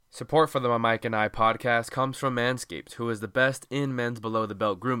Support for the My Mike and I podcast comes from Manscaped, who is the best in men's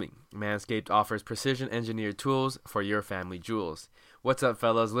below-the-belt grooming. Manscaped offers precision-engineered tools for your family jewels. What's up,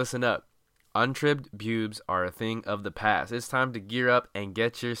 fellas? Listen up. Untrimmed pubes are a thing of the past. It's time to gear up and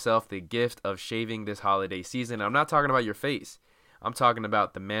get yourself the gift of shaving this holiday season. I'm not talking about your face. I'm talking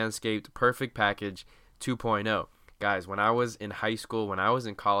about the Manscaped Perfect Package 2.0. Guys, when I was in high school, when I was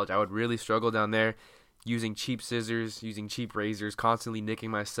in college, I would really struggle down there using cheap scissors, using cheap razors, constantly nicking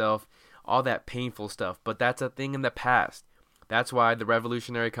myself, all that painful stuff. But that's a thing in the past. That's why the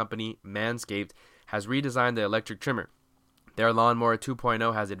revolutionary company Manscaped has redesigned the electric trimmer. Their Lawnmower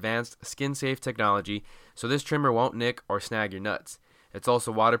 2.0 has advanced skin-safe technology, so this trimmer won't nick or snag your nuts. It's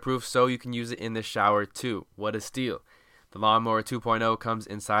also waterproof, so you can use it in the shower too. What a steal. The Lawnmower 2.0 comes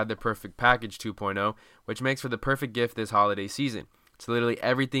inside the Perfect Package 2.0, which makes for the perfect gift this holiday season. It's literally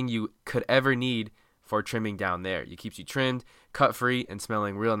everything you could ever need for trimming down there. It keeps you trimmed, cut-free, and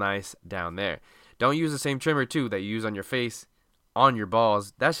smelling real nice down there. Don't use the same trimmer, too, that you use on your face, on your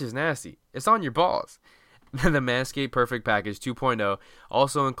balls. That's just nasty. It's on your balls. The Manscaped Perfect Package 2.0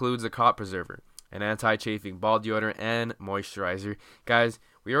 also includes a crop preserver, an anti-chafing ball deodorant, and moisturizer. Guys,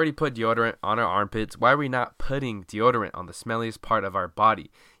 we already put deodorant on our armpits. Why are we not putting deodorant on the smelliest part of our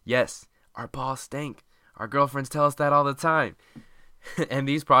body? Yes, our balls stink. Our girlfriends tell us that all the time. And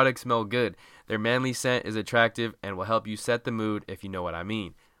these products smell good. Their manly scent is attractive and will help you set the mood, if you know what I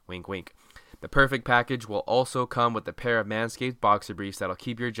mean. Wink, wink. The Perfect Package will also come with a pair of Manscaped boxer briefs that'll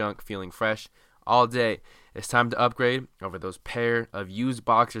keep your junk feeling fresh all day. It's time to upgrade over those pair of used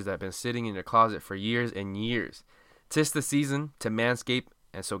boxers that have been sitting in your closet for years and years. 'Tis the season to Manscaped,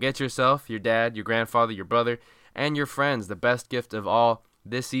 and so get yourself, your dad, your grandfather, your brother, and your friends the best gift of all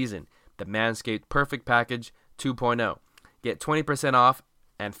this season, the Manscaped Perfect Package 2.0. Get 20% off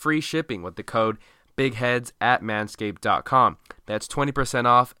and free shipping with the code BIGHEADS at manscaped.com. That's 20%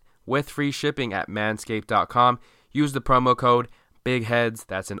 off with free shipping at manscaped.com. Use the promo code BIGHEADS,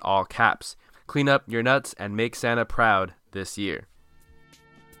 that's in all caps. Clean up your nuts and make Santa proud this year.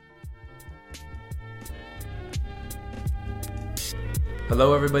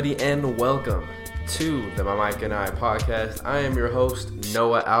 Hello, everybody, and welcome to the My Mike and I podcast. I am your host,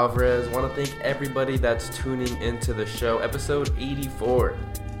 Noah Alvarez. I want to thank everybody that's tuning into the show, episode 84.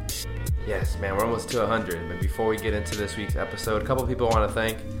 Yes, man, we're almost to 100. But before we get into this week's episode, a couple people I want to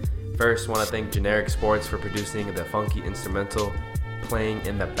thank. First, I want to thank Generic Sports for producing the funky instrumental playing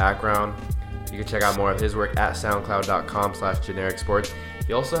in the background. You can check out more of his work at soundcloud.com/generic sports.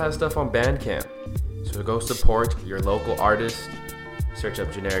 He also has stuff on Bandcamp, so go support your local artist. Search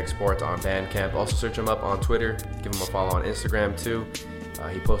up Generic Sports on Bandcamp. Also search him up on Twitter. Give him a follow on Instagram too.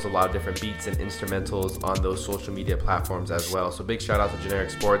 He posts a lot of different beats and instrumentals on those social media platforms as well. So big shout out to Generic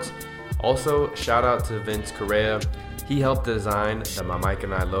Sports. Also shout out to Vince Correa. He helped design the My Mike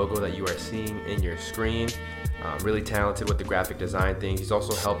and I logo that you are seeing in your screen. Really talented with the graphic design thing. He's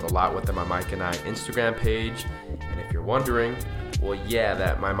also helped a lot with the My Mike and I Instagram page. And if you're wondering, well, yeah,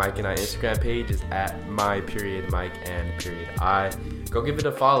 that My Mike and I Instagram page is at my.mike.and.I. Go give it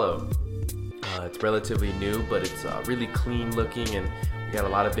a follow. It's relatively new, but it's really clean looking, and we got a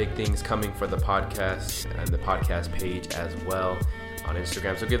lot of big things coming for the podcast and the podcast page as well on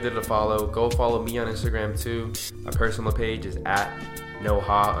Instagram. So give it a follow. Go follow me on Instagram too. My personal page is at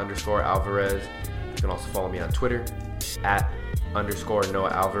Noha_Alvarez. You can also follow me on Twitter at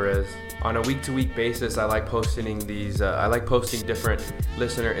 _Noah Alvarez. On a week-to-week basis, I like posting different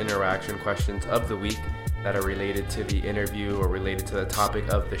listener interaction questions of the week that are related to the interview or related to the topic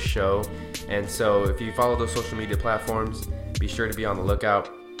of the show. And so if you follow those social media platforms, be sure to be on the lookout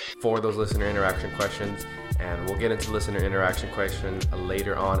for those listener interaction questions. And we'll get into listener interaction question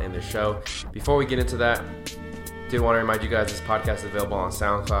later on in the show. Before we get into that, did want to remind you guys this podcast is available on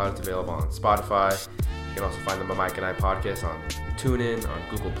SoundCloud. It's available on Spotify. You can also find the My Mike and I podcast on TuneIn, on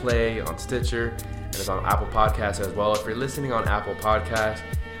Google Play, on Stitcher, and it's on Apple Podcasts as well. If you're listening on Apple Podcasts,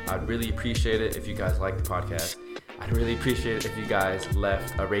 I'd really appreciate it if you guys like the podcast. I'd really appreciate it if you guys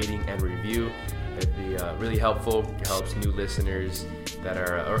left a rating and review. It'd be really helpful. It helps listeners that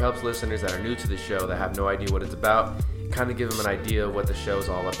are new to the show that have no idea what it's about. Kind of give them an idea of what the show is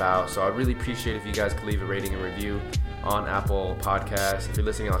all about. So I'd really appreciate if you guys could leave a rating and review on Apple Podcasts. If you're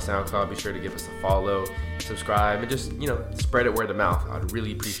listening on SoundCloud, be sure to give us a follow, subscribe, and just, spread it word of mouth. I'd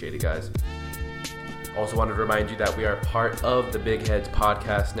really appreciate it, guys. Also wanted to remind you that we are part of the Big Heads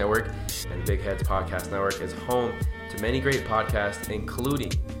Podcast Network, and Big Heads Podcast Network is home to many great podcasts,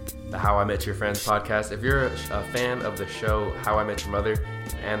 including the How I Met Your Friends podcast. If you're a fan of the show How I Met Your Mother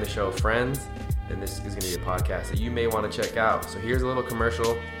and the show Friends, then this is going to be a podcast that you may want to check out. So here's a little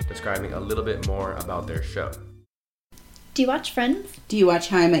commercial describing a little bit more about their show. Do you watch Friends? Do you watch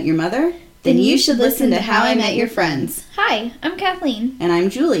How I Met Your Mother? Then you should listen to How I Met Your Friends. Hi, I'm Kathleen. And I'm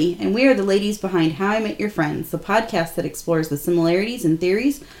Julie, and we are the ladies behind How I Met Your Friends, the podcast that explores the similarities and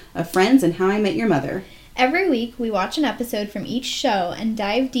theories of Friends and How I Met Your Mother. Every week, we watch an episode from each show and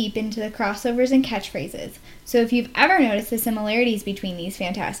dive deep into the crossovers and catchphrases. So if you've ever noticed the similarities between these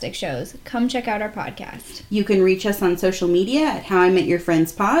fantastic shows, come check out our podcast. You can reach us on social media at How I Met Your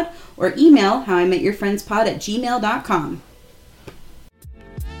Friends Pod or email howimetyourfriendspod@gmail.com.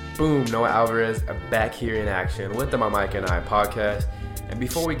 Boom, Noah Alvarez back here in action with the My Mike and I podcast. And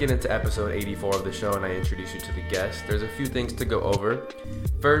before we get into episode 84 of the show and I introduce you to the guest, there's a few things to go over.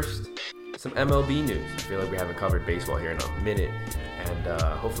 First, some MLB news. I feel like we haven't covered baseball here in a minute. And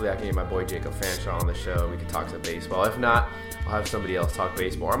hopefully I can get my boy Jacob Fanshaw on the show. We can talk some baseball. If not, I'll have somebody else talk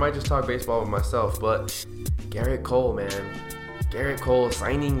baseball. Or I might just talk baseball with myself. But Gerrit Cole, man. Gerrit Cole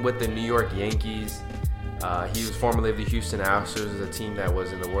signing with the New York Yankees. He was formerly of the Houston Astros, a team that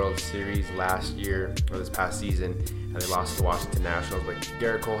was in the World Series last year, or this past season, and they lost to the Washington Nationals. But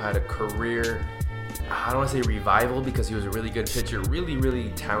Gerrit Cole had a career, I don't want to say revival, because he was a really good pitcher,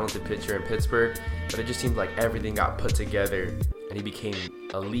 really talented pitcher in Pittsburgh, but it just seemed like everything got put together, and he became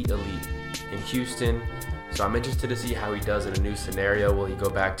elite in Houston. So I'm interested to see how he does in a new scenario. Will he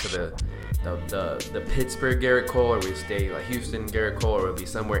go back to the Pittsburgh Gerrit Cole, or will he stay like Houston Gerrit Cole, or will it be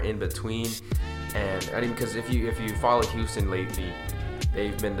somewhere in between? And I mean, because if you follow Houston lately,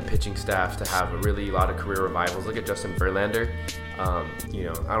 they've been the pitching staff to have a lot of career revivals. Look at Justin Verlander. I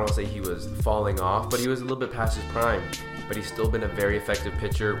don't want to say he was falling off, but he was a little bit past his prime. But he's still been a very effective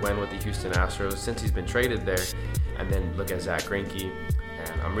pitcher when with the Houston Astros since he's been traded there. And then look at Zach Greinke.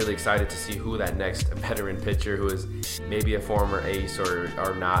 And I'm really excited to see who that next veteran pitcher who is maybe a former ace or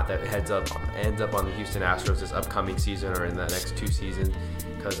not that ends up on the Houston Astros this upcoming season or in the next two seasons.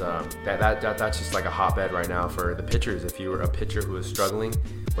 Because that's just like a hotbed right now for the pitchers. If you were a pitcher who is struggling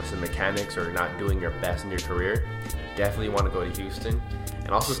with some mechanics or not doing your best in your career, definitely want to go to Houston.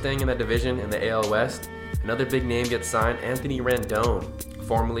 And also staying in that division in the AL West, another big name gets signed, Anthony Rendon,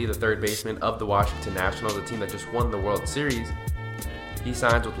 formerly the third baseman of the Washington Nationals, a team that just won the World Series. He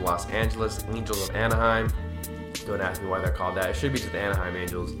signs with the Los Angeles Angels of Anaheim. Don't ask me why they're called that. It should be just the Anaheim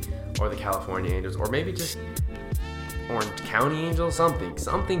Angels or the California Angels, or maybe just Orange County Angels,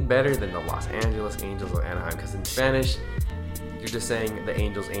 something better than the Los Angeles Angels of Anaheim, because in Spanish you're just saying the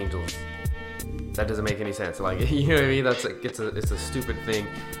Angels. That doesn't make any sense. Like, you know what I mean? That's like it's a stupid thing.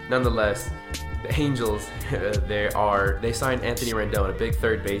 Nonetheless, the Angels they signed Anthony Rendon, a big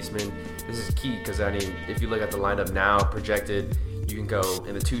third baseman. This is key because I mean, if you look at the lineup now projected, you can go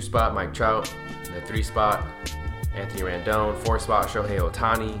in the 2 spot Mike Trout, in the 3 spot Anthony Rendon, 4 spot Shohei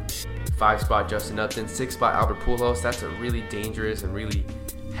Ohtani, 5 spot Justin Upton, 6 spot Albert Pujols. That's a really dangerous and really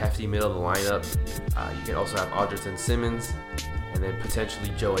hefty middle of the lineup. You can also have Andrelton Simmons, and then potentially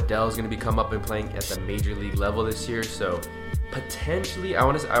Joe Adele is going to be come up and playing at the major league level this year. So potentially,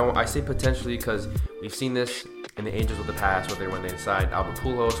 I say potentially because we've seen this in the Angels of the past, whether when they signed Albert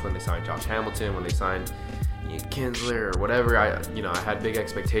Pujols, when they signed Josh Hamilton, when they signed Kinsler or whatever. I had big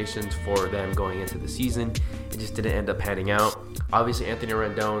expectations for them going into the season. It just didn't end up panning out. Obviously, Anthony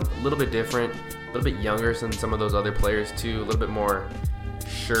Rendon, a little bit different, a little bit younger than some of those other players too, a little bit more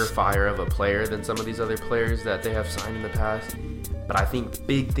surefire of a player than some of these other players that they have signed in the past. But I think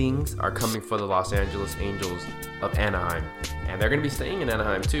big things are coming for the Los Angeles Angels of Anaheim. And they're going to be staying in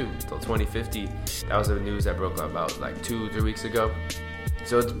Anaheim too until 2050. That was the news that broke about like 2-3 weeks ago.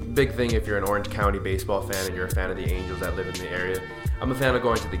 So it's a big thing if you're an Orange County baseball fan and you're a fan of the Angels that live in the area. I'm a fan of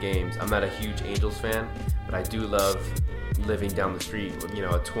going to the games. I'm not a huge Angels fan, but I do love living down the street with, a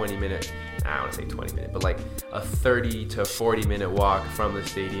 20-minute, I don't want to say 20-minute, but like a 30 to 40-minute walk from the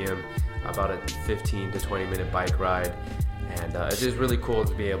stadium, about a 15 to 20-minute bike ride. And it's just really cool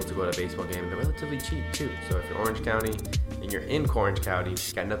to be able to go to a baseball game. They're relatively cheap too. So if you're Orange County and you're in Orange County,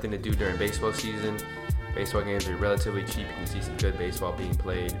 got nothing to do during baseball season, baseball games are relatively cheap. You can see some good baseball being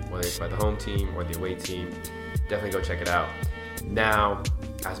played, whether it's by the home team or the away team. Definitely go check it out. Now,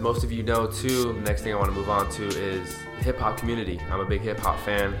 as most of you know too, the next thing I want to move on to is the hip-hop community. I'm a big hip-hop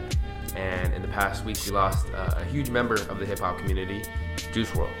fan, and in the past week we lost a huge member of the hip-hop community,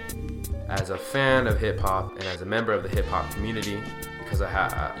 Juice WRLD. As a fan of hip-hop and as a member of the hip-hop community, because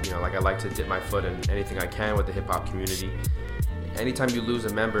I like to dip my foot in anything I can with the hip-hop community, anytime you lose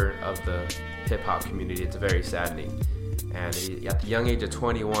a member of the hip-hop community, it's very saddening. And at the young age of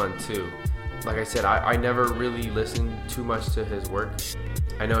 21 too, like I said, I never really listened too much to his work.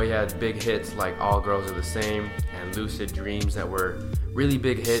 I know he had big hits like All Girls Are the Same and Lucid Dreams that were really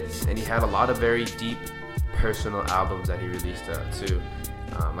big hits, and he had a lot of very deep personal albums that he released too.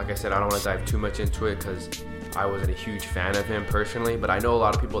 Like I said, I don't want to dive too much into it because I wasn't a huge fan of him personally, but I know a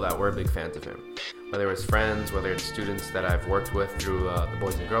lot of people that were big fans of him. Whether it's friends, whether it's students that I've worked with through the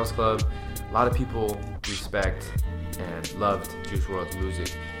Boys and Girls Club, a lot of people respect and loved Juice WRLD's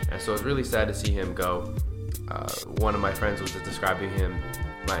music. And so it's really sad to see him go. One of my friends was just describing him,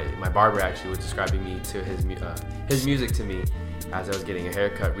 my barber actually was describing me to his music to me as I was getting a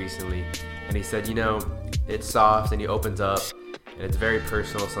haircut recently. And he said, it's soft and he opens up and it's very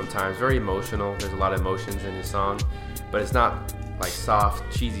personal sometimes, very emotional. There's a lot of emotions in his song, but it's not like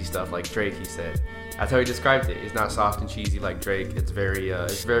soft, cheesy stuff like Drake, he said. That's how he described it. It's not soft and cheesy like Drake. It's very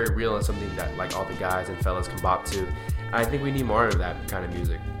real and something that like all the guys and fellas can bop to. And I think we need more of that kind of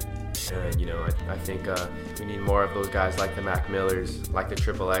music. And I think we need more of those guys like the Mac Millers, like the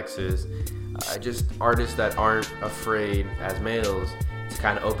Triple X's, just artists that aren't afraid as males to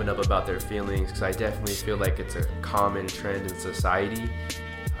kind of open up about their feelings, because I definitely feel like it's a common trend in society,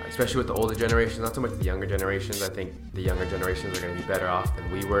 especially with the older generations, not so much the younger generations. I think the younger generations are going to be better off than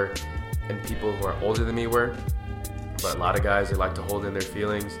we were, and people who are older than me were. But a lot of guys, they like to hold in their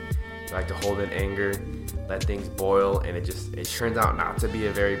feelings, they like to hold in anger, let things boil, and it turns out not to be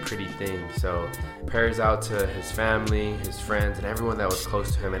a very pretty thing. So prayers out to his family, his friends, and everyone that was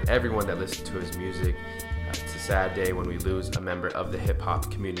close to him, and everyone that listened to his music. It's a sad day when we lose a member of the hip-hop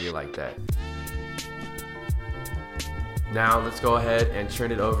community like that. Now let's go ahead and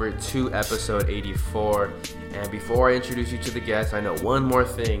turn it over to episode 84. And before I introduce you to the guest, I know one more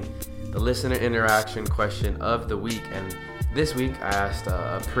thing: the listener interaction question of the week. And this week I asked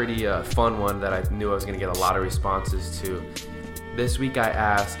a pretty fun one that I knew I was going to get a lot of responses to. This week I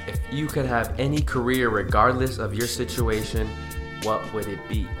asked, if you could have any career regardless of your situation, what would it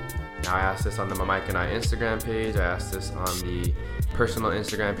be? Now, I asked this on the Mike and I Instagram page. I asked this on the personal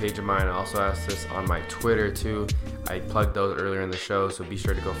Instagram page of mine. I also asked this on my Twitter too. I plugged those earlier in the show, so be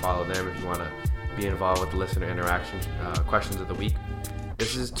sure to go follow them if you want to be involved with the listener interaction questions of the week.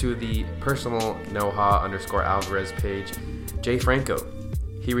 This is to the personal Noha_Alvarez page. Jay Franco.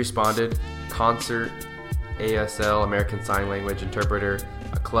 He responded, concert, ASL, American Sign Language interpreter,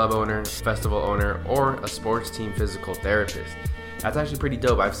 a club owner, festival owner, or a sports team physical therapist. That's actually pretty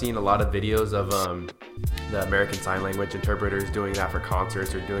dope. I've seen a lot of videos of the American Sign Language interpreters doing that for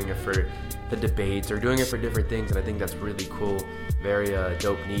concerts, or doing it for the debates, or doing it for different things, and I think that's really cool. Very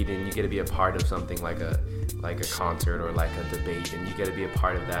dope, neat, and you get to be a part of something like a concert or like a debate, and you get to be a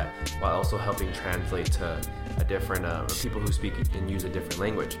part of that while also helping translate to a different people who speak and use a different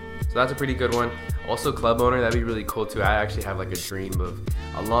language. So that's a pretty good one. Also, club owner, that'd be really cool too. I actually have like a dream of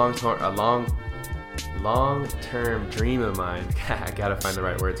a long-term dream of mine. I gotta find the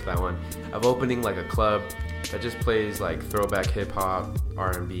right words for that one, of opening like a club that just plays like throwback hip-hop,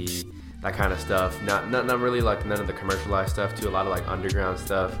 R&B, that kind of stuff. Not really like none of the commercialized stuff too, a lot of like underground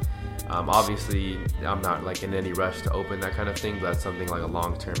stuff. Obviously I'm not like in any rush to open that kind of thing, but that's something like a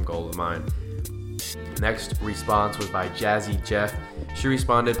long-term goal of mine. Next response was by Jazzy Jeff. She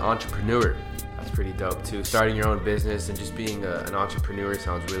responded, entrepreneur. That's pretty dope too. Starting your own business and just being an entrepreneur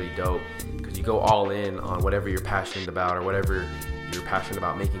sounds really dope, because you go all in on whatever you're passionate about, or whatever you're passionate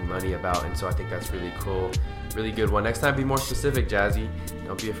about making money about. And so I think that's really cool. Really good one. Next time, be more specific, Jazzy.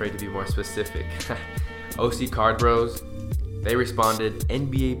 Don't be afraid to be more specific. OC Card Bros, they responded,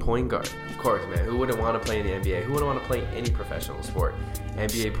 NBA point guard. Of course, man. Who wouldn't want to play in the NBA? Who wouldn't want to play any professional sport?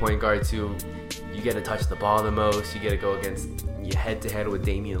 NBA point guard too. You get to touch the ball the most. You get to go against head-to-head with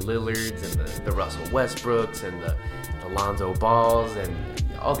Damian Lillards and the Russell Westbrooks and the Lonzo Balls and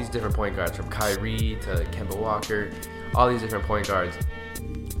all these different point guards, from Kyrie to Kemba Walker, all these different point guards.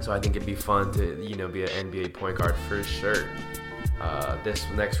 So I think it'd be fun to, be an NBA point guard for sure. This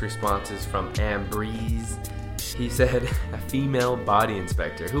next response is from Ambreeze. He said, a female body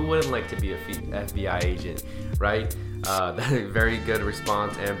inspector. Who wouldn't like to be a FBI agent, right? That's a very good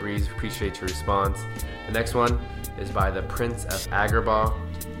response, Ambreeze. Appreciate your response. The next one is by the Prince of Agrabah.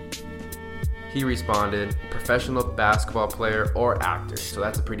 He responded, professional basketball player or actor. So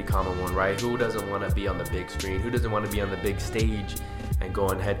that's a pretty common one, right? Who doesn't want to be on the big screen? Who doesn't want to be on the big stage and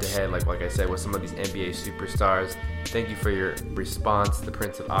going head to head, like I said, with some of these NBA superstars? Thank you for your response, the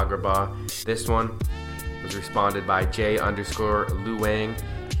Prince of Agrabah. This one was responded by J_Lu Wang.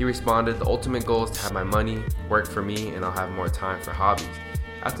 He responded, the ultimate goal is to have my money work for me, and I'll have more time for hobbies.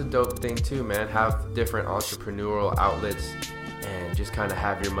 That's a dope thing too, man. Have different entrepreneurial outlets and just kind of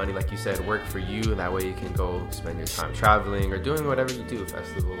have your money, like you said, work for you. That way you can go spend your time traveling or doing whatever you do,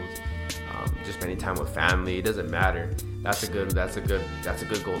 festivals, just spending time with family. It doesn't matter. That's a good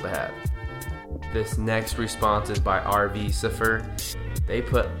goal to have. This next response is by RV Cipher. They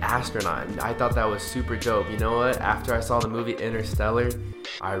put astronaut. I thought that was super dope. You know what? After I saw the movie Interstellar,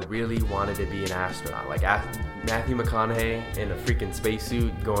 I really wanted to be an astronaut. Like Matthew McConaughey in a freaking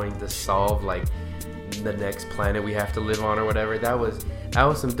spacesuit going to solve like the next planet we have to live on or whatever. That was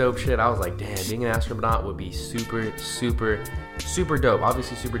some dope shit. I was like, damn, being an astronaut would be super, super, super dope.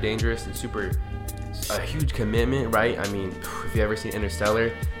 Obviously super dangerous and a huge commitment, right? I mean, if you ever seen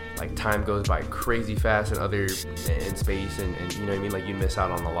Interstellar, like time goes by crazy fast in space and you know what I mean? Like you miss out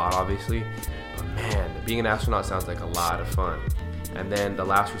on a lot, obviously. But man, being an astronaut sounds like a lot of fun. And then the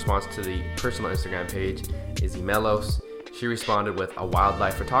last response to the personal Instagram page is Emelos. She responded with a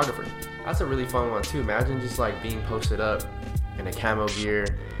wildlife photographer. That's a really fun one too. Imagine just like being posted up in a camo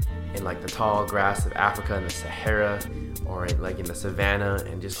gear in like the tall grass of Africa in the Sahara or in the savannah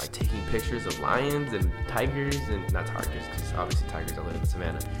and just like taking pictures of lions and tigers and not tigers because obviously tigers don't live in the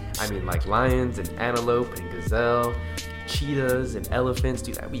savannah. I mean like lions and antelope and gazelle, cheetahs and elephants.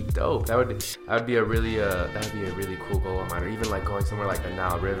 Dude, that'd be dope. That would be a really cool goal of mine. Or even like going somewhere like the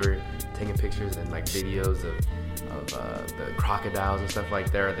Nile River, taking pictures and like videos of the crocodiles and stuff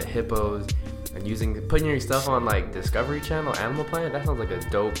like that, or the hippos, and putting your stuff on like Discovery Channel, Animal Planet. That sounds like a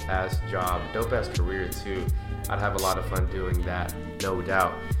dope ass job, dope ass career too. I'd have a lot of fun doing that, no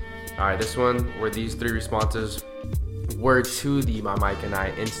doubt. All right, this one where these three responses were to the My Mike and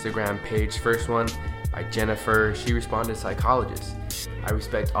I Instagram page. First one by Jennifer. She responded, psychologist. I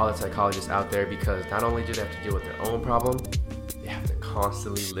respect all the psychologists out there because not only do they have to deal with their own problem, they have to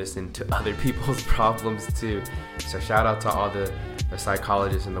constantly listen to other people's problems too. So shout out to all the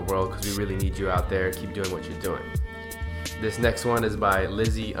psychologists in the world because we really need you out there. Keep doing what you're doing. This next one is by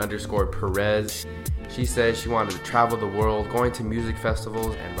Lizzie_Perez. She says she wanted to travel the world, going to music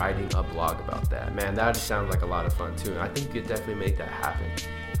festivals and writing a blog about that. Man, that just sounds like a lot of fun too. And I think you could definitely make that happen.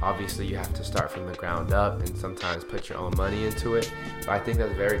 Obviously, you have to start from the ground up and sometimes put your own money into it. But I think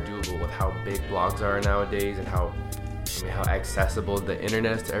that's very doable with how big blogs are nowadays and how accessible the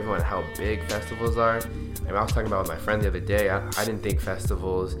internet is to everyone and how big festivals are. I was talking about with my friend the other day. I didn't think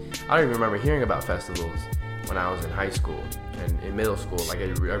festivals, I don't even remember hearing about festivals when I was in high school and in middle school. Like I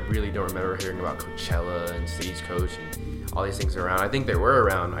really don't remember hearing about Coachella and Stagecoach and all these things around. I think they were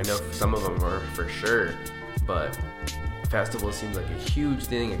around. I know some of them were for sure, but festivals seem like a huge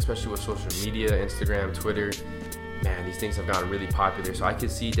thing, especially with social media, Instagram, Twitter. Man, these things have gotten really popular. So I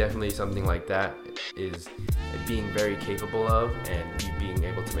could see definitely something like that is being very capable of and you being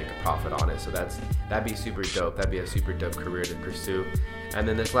able to make a profit on it. So that'd be super dope. That'd be a super dope career to pursue. And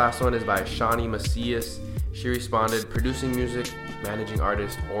then this last one is by Shawnee Macias. She responded, producing music, managing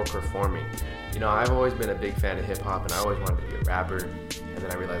artists, or performing. You know, I've always been a big fan of hip hop and I always wanted to be a rapper. And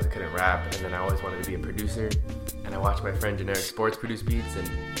then I realized I couldn't rap. And then I always wanted to be a producer. And I watched my friend Generic Sports produce beats and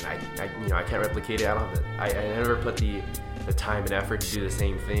I can't replicate it. I never put the time and effort to do the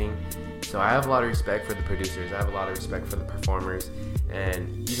same thing. So I have a lot of respect for the producers. I have a lot of respect for the performers.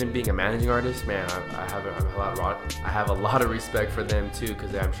 And even being a managing artist, man, I have a lot of respect for them too,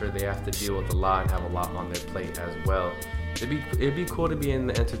 because I'm sure they have to deal with a lot and have a lot on their plate as well. It'd be cool to be in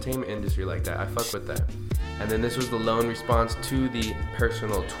the entertainment industry like that. I fuck with that. And then this was the lone response to the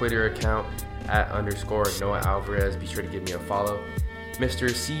personal Twitter account @_Noah Alvarez. Be sure to give me a follow. Mr.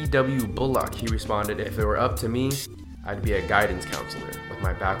 C.W. Bullock, he responded, if it were up to me, I'd be a guidance counselor. With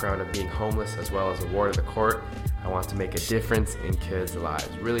my background of being homeless as well as a ward of the court, I want to make a difference in kids' lives.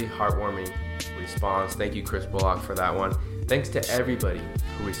 Really heartwarming response. Thank you, Chris Bullock, for that one. Thanks to everybody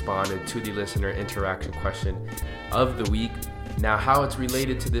who responded to the listener interaction question of the week. Now, how it's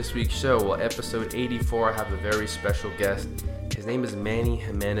related to this week's show? Well, episode 84, I have a very special guest. His name is Manny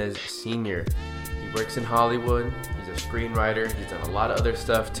Jimenez Sr. He works in Hollywood. He's a screenwriter. He's done a lot of other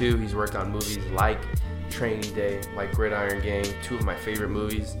stuff too. He's worked on movies like Training Day, like Gridiron Gang, two of my favorite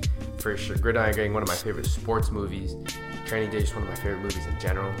movies for sure. Gridiron Gang, one of my favorite sports movies. Training Day is one of my favorite movies in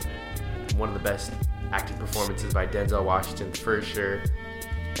general. One of the best acting performances by Denzel Washington for sure.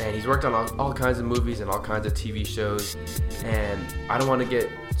 And he's worked on all kinds of movies and all kinds of TV shows. And I don't want to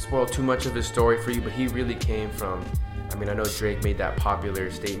spoil too much of his story for you, but he really came from, I know Drake made that popular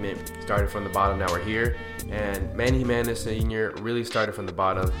statement, started from the bottom, now we're here. And Manny Jimenez Sr. really started from the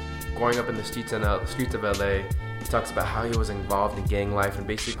bottom, growing up in the streets of LA. He talks about how he was involved in gang life and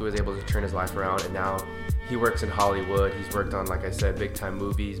basically was able to turn his life around. And now he works in Hollywood. He's worked on, like I said, big time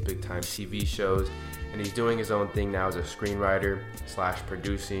movies, big time TV shows. And he's doing his own thing now as a screenwriter /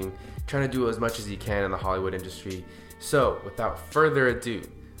 producing, trying to do as much as he can in the Hollywood industry. So without further ado,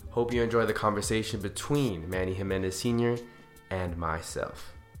 hope you enjoy the conversation between Manny Jimenez Sr. and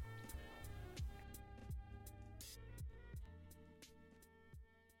myself.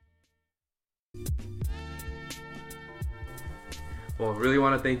 Well, really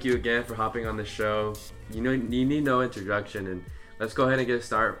want to thank you again for hopping on the show. You need no introduction, and let's go ahead and get a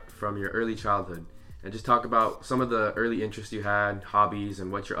start from your early childhood and just talk about some of the early interests you had, hobbies,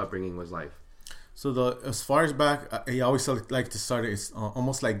 and what your upbringing was like. So as far as back, I always like to start it. It's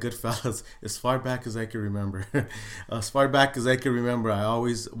almost like Goodfellas. As far back as I can remember, I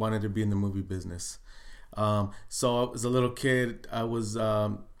always wanted to be in the movie business. So as a little kid, I was.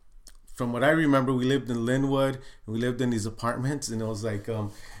 From what I remember, we lived in Linwood. And we lived in these apartments, and it was like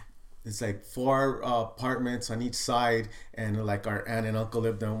it's like 4 apartments on each side, and like our aunt and uncle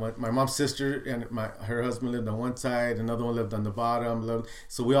lived on one. My mom's sister and her husband lived on one side. Another one lived on the bottom.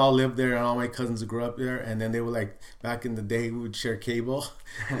 So we all lived there, and all my cousins grew up there. And then they were like, back in the day, we would share cable,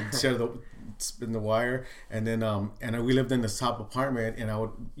 spin the wire, and then and we lived in this top apartment, and I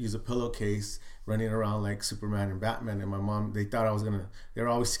would use a pillowcase running around like Superman and Batman. And my mom, they were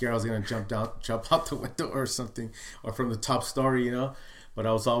always scared I was gonna jump out the window or something, or from the top story, But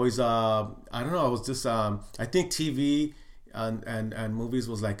I was always, I don't know, I was just, I think TV and movies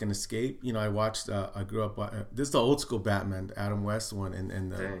was like an escape. I watched, I grew up, this is the old school Batman, the Adam West one,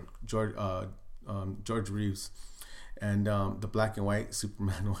 and George Reeves, and the black and white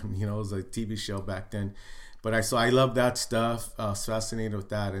Superman one, it was a TV show back then. But I love that stuff. I was fascinated with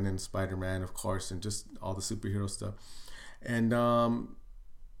that, and then Spider-Man, of course, and just all the superhero stuff. And and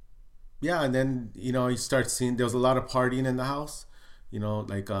then you start seeing there was a lot of partying in the house. I know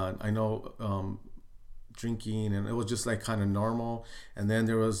drinking, and it was just like kind of normal. And then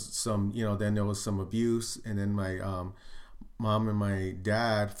there was some, then there was some abuse, and then my mom and my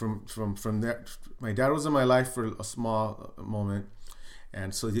dad from there. My dad was in my life for a small moment.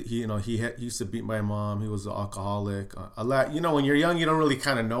 And so he used to beat my mom. He was an alcoholic. A lot, when you're young, you don't really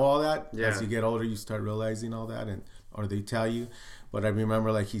kind of know all that. Yeah. As you get older, you start realizing all that, or they tell you. But I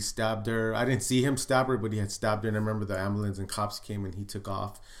remember he stabbed her. I didn't see him stab her, but he had stabbed her. And I remember the ambulance and cops came, and he took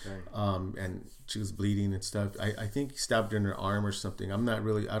off. Right. And she was bleeding and stuff. I think he stabbed her in her arm or something. I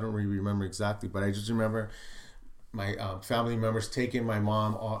don't really remember exactly, but I just remember my family members taking my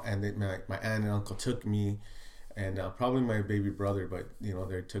mom, and my aunt and uncle took me. And probably my baby brother, but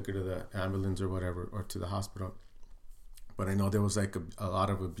they took her to the ambulance or whatever, or to the hospital. But I know there was like a lot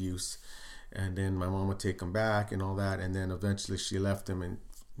of abuse, and then my mom would take him back and all that, and then eventually she left him and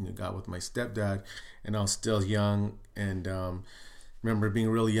got with my stepdad, and I was still young, and remember being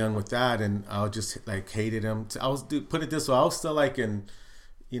really young with that, and I just like hated him. Put it this way, I was still like in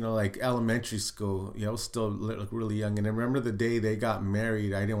like elementary school. I was still really young. And I remember the day they got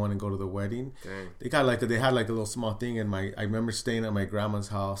married, I didn't want to go to the wedding. Dang. They had like a little small thing I remember staying at my grandma's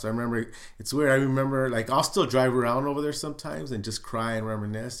house. I remember, it's weird. I remember I'll still drive around over there sometimes and just cry and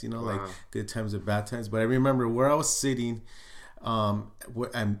reminisce, wow. Like good times and bad times. But I remember where I was sitting, and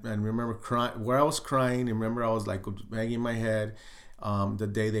remember crying, where I was crying. And remember I was like banging my head, the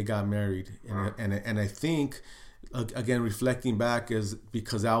day they got married. Wow. And I think, again, reflecting back, is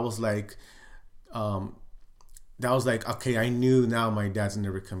because I was like, okay, I knew now my dad's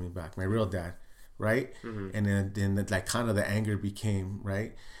never coming back, my real dad, right? Mm-hmm. And then like kind of the anger became,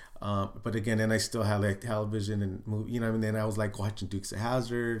 right? But again, then I still had like television and movie, and then I was like watching Dukes of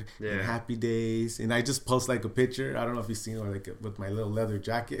Hazzard and Happy Days, and I just post like a picture. I don't know if you've seen it, like with my little leather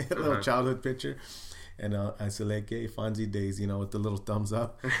jacket, a little childhood picture. And I said, like, hey, Fonzie Days, with the little thumbs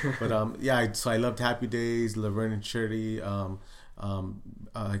up. But, so I loved Happy Days, Laverne and Shirley,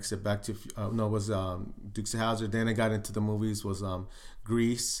 except back to, it was Dukes of Hazzard. Then I got into the movies, was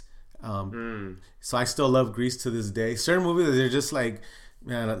Grease. So I still love Grease to this day. Certain movies, they're just like,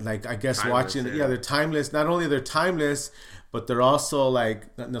 man, like, I guess timeless, watching, they're timeless. Not only they're timeless, but they're also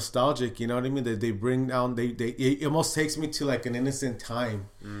like nostalgic, you know what I mean? They bring down, it almost takes me to like an innocent time,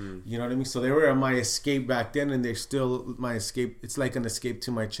 you know what I mean? So they were my escape back then, and they're still my escape. It's like an escape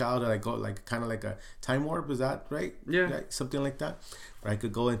to my childhood. I go like kind of like a time warp, is that right? Yeah. Right? Something like that. Where I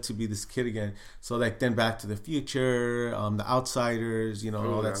could go in to be this kid again. So like then Back to the Future, The Outsiders,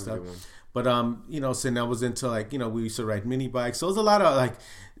 all that stuff. But so then I was into like, we used to ride mini bikes. So it was a lot of like,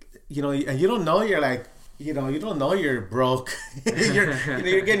 and you don't know you're like, you don't know you're broke.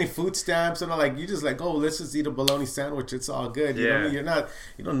 you're getting food stamps and all, like, you just like, oh, let's just eat a bologna sandwich. It's all good. You know what I mean?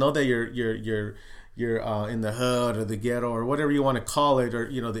 You don't know that you're in the hood or the ghetto or whatever you want to call it, or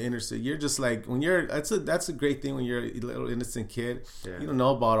the inner city. You're just like, when you're, that's a great thing when you're a little innocent kid. Yeah. You don't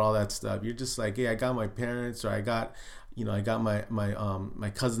know about all that stuff. You're just like, hey, I got my parents, or I got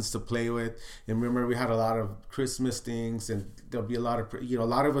my cousins to play with. And remember, we had a lot of Christmas things, and there'll be a lot of, a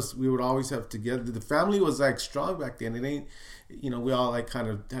lot of us, we would always have together. The family was like strong back then. It ain't, we all like kind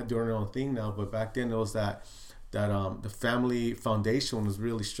of doing our own thing now, but back then it was that the family foundation was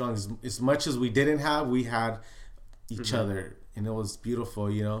really strong. As much as we didn't have, we had each other, and it was beautiful,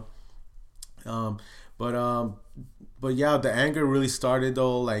 you know. But yeah, the anger really started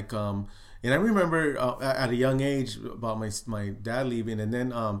though, like, and I remember at a young age about my dad leaving, and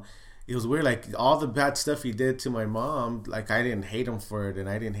then it was weird, like all the bad stuff he did to my mom, like I didn't hate him for it, and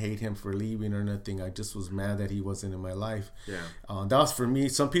I didn't hate him for leaving or nothing. I just was mad that he wasn't in my life. Yeah. That was for me.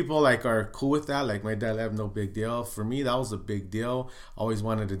 Some people like are cool with that, like my dad left, no big deal. For me, that was a big deal. I always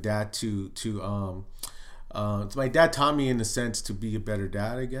wanted a dad to my dad taught me in a sense to be a better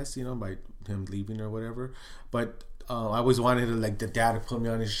dad, I guess, you know, by him leaving or whatever. But I always wanted to, like, the dad to put me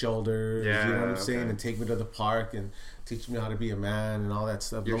on his shoulders, you know what I'm saying, and take me to the park and teach me how to be a man and all that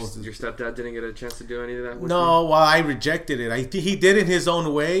stuff. Your stepdad didn't get a chance to do any of that with No, you? well, I rejected it. He did it his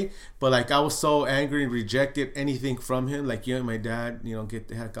own way, but like I was so angry and rejected anything from him. Like, you know, my dad, you know, get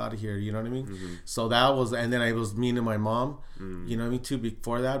the heck out of here. You know what I mean? Mm-hmm. So that was, and then I was mean to my mom. You know what I mean, too,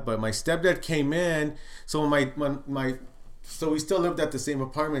 before that. But my stepdad came in. So so we still lived at the same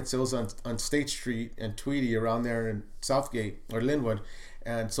apartment. So it was on State Street and Tweedy, around there in Southgate or Linwood.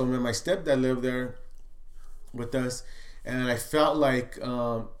 And so when my stepdad lived there with us, and I felt like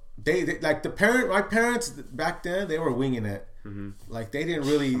they like my parents back then, they were winging it. Mm-hmm. Like they didn't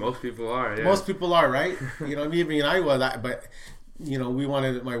really. Most people are. Yeah. Most people are, right? You know, even I was, but you know,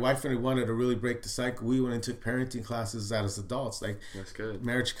 my wife and I wanted to really break the cycle. We went and took parenting classes as adults, like that's good.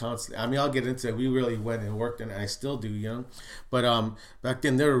 Marriage counseling. I mean, I'll get into it. We really went and worked, and I still do, you know. But back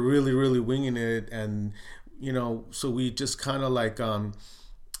then they were really, really winging it, and you know, so we just kind of like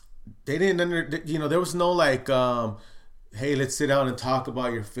they didn't you know, there was no like hey, let's sit down and talk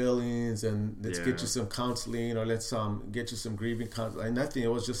about your feelings, and let's get you some counseling, or let's get you some grieving counseling. Nothing.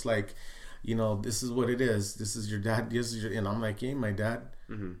 It was just like, you know, this is what it is. This is your dad. This is your, and I'm like, you ain't my dad.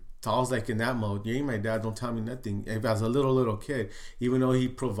 Mm-hmm. So I was like in that mode. You ain't my dad. Don't tell me nothing. If I was a little kid, even though he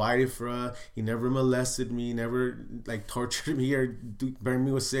provided for us, he never molested me, never like tortured me or burned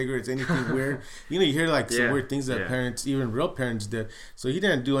me with cigarettes, anything weird. You know, you hear like some weird things that parents, even real parents, did. So he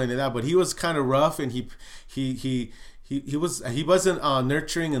didn't do any of that. But he was kind of rough, and he wasn't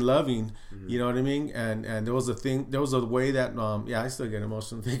nurturing and loving. Mm-hmm. You know what I mean? And there was a way that I still get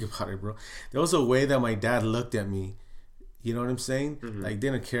emotional thinking about it, bro. There was a way that my dad looked at me. You know what I'm saying? Mm-hmm. Like,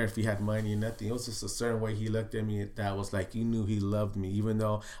 didn't care if he had money or nothing. It was just a certain way he looked at me that was like, you knew he loved me. Even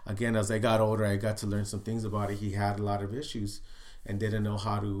though, again, as I got older, I got to learn some things about it. He had a lot of issues and didn't know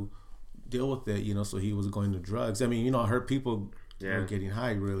how to deal with it, you know, so he was going to drugs. I mean, you know, I heard people are getting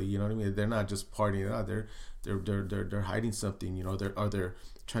high, really, you know what I mean? They're not just partying it out. They're hiding something, you know, they're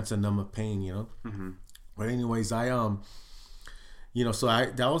trying to numb a pain, you know. Mm-hmm. But anyways, you know, so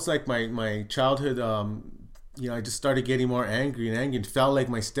that was like my childhood. You know, I just started getting more angry and felt like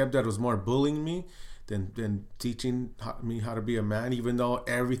my stepdad was more bullying me than teaching me how to be a man. Even though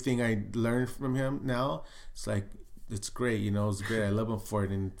everything I learned from him now, it's like, it's great, you know, it's great. I love him for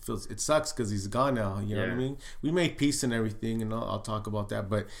it, and it sucks because he's gone now. You know what I mean? We made peace and everything, and I'll talk about that.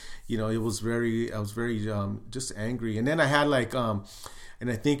 But you know, I was very just angry. And then I had like and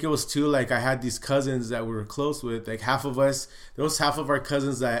I think it was too, like I had these cousins that we were close with. Like half of our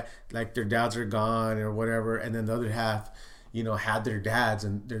cousins that like their dads are gone or whatever, and then the other half, you know, had their dads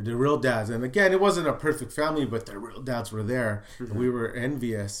and their real dads. And again, it wasn't a perfect family, but their real dads were there. Mm-hmm. And we were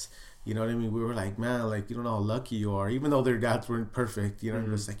envious. You know what I mean? We were like, man, like, you don't know how lucky you are. Even though their dads weren't perfect, you know,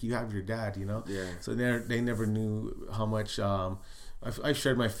 mm-hmm. It's like, you have your dad, you know? Yeah. So they never knew how much, I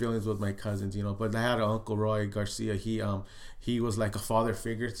shared my feelings with my cousins, you know, but I had an Uncle Roy Garcia. He was like a father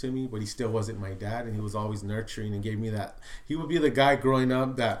figure to me, but he still wasn't my dad. And he was always nurturing and gave me that. He would be the guy growing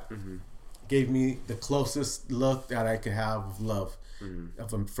up that mm-hmm. gave me the closest look that I could have of love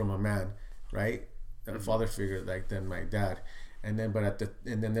mm-hmm. from a man, right? Mm-hmm. A father figure like than my dad. And then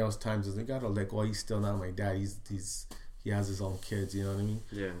there was times as I got like, well, he's still not my dad. He has his own kids, you know what I mean?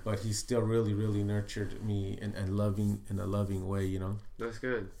 Yeah. But he still really, really nurtured me in a loving way, you know? That's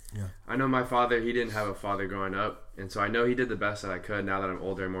good. Yeah. I know my father, he didn't have a father growing up. And so I know he did the best that I could now that I'm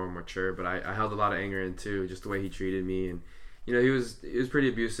older and more mature. But I held a lot of anger in too, just the way he treated me. And, you know, he was pretty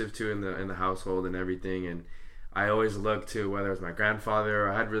abusive too in the household and everything. And I always looked to whether it was my grandfather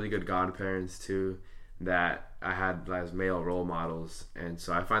or I had really good godparents too that I had as male role models. And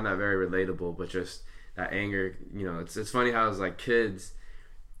so I find that very relatable, but just that anger, you know, it's funny how as like kids,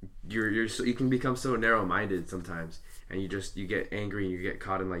 you can become so narrow-minded sometimes, and you get angry and you get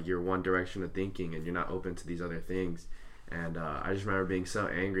caught in like your one direction of thinking, and you're not open to these other things. And I just remember being so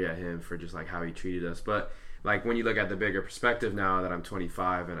angry at him for just like how he treated us. But like when you look at the bigger perspective now that I'm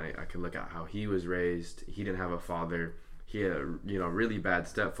 25 and I can look at how he was raised, he didn't have a father. He had a really bad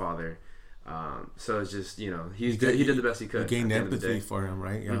stepfather. So it's just, you know, he did the best he could. You gained empathy for him,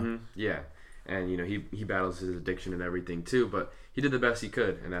 right? Yeah. Mm-hmm. Yeah. and he battles his addiction and everything too. But he did the best he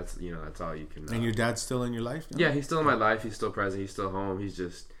could, and that's all you can. And your dad's still in your life now? Yeah, he's still in my life. He's still present. He's still home. He's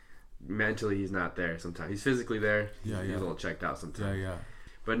just mentally he's not there sometimes. He's physically there. He's a little checked out sometimes. Yeah.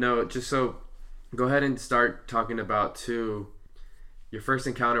 But no, just so go ahead and start talking about too. Your first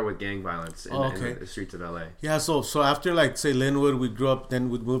encounter with gang violence in the streets of LA. Yeah, so after like say Linwood, we grew up. Then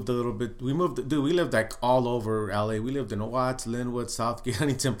we moved a little bit. We lived like all over LA. We lived in Watts, Linwood, Southgate,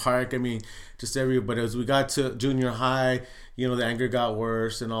 Huntington Park. I mean, just everywhere. But as we got to junior high, the anger got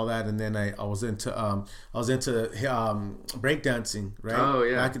worse and all that. And then I was into breakdancing, right? Oh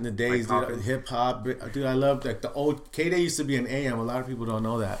yeah. Back in the days, like hip hop. Dude, I loved like the old K-Day used to be an AM. A lot of people don't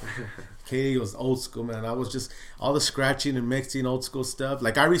know that. K-Day was old school, man. I was just all the scratching and mixing, old school stuff.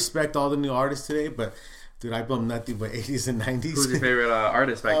 Like I respect all the new artists today, but dude, I bump nothing but 80s and 90s. Who's your favorite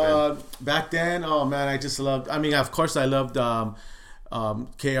artist back then? Back then, oh man, I just loved. I mean, of course, I loved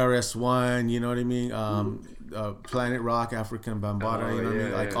KRS-One. You know what I mean? Planet Rock, African Bambaataa. You know what I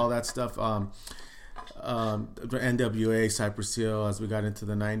mean? Like all that stuff. NWA, Cypress Hill, as we got into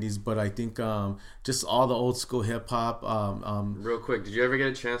the 90s. But I think just all the old school hip hop. Real quick, did you ever get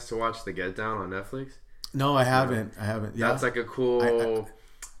a chance to watch The Get Down on Netflix? No, I haven't. Yeah. That's like a cool.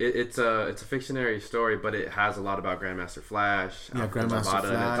 It's a fictionary story, but it has a lot about Grandmaster Flash. Grandmaster Flash.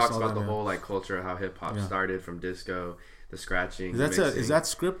 And it talks about the whole like culture of how hip hop started from disco. The scratching. Is that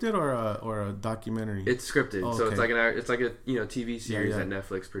scripted or a documentary? It's scripted, so it's like a TV series that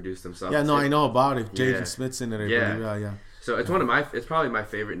Netflix produced themselves. Yeah, no, I know about it. Jaden Smith's in it. Yeah. So it's it's probably my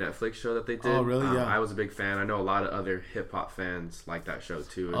favorite Netflix show that they did. Oh, really? Yeah. I was a big fan. I know a lot of other hip hop fans like that show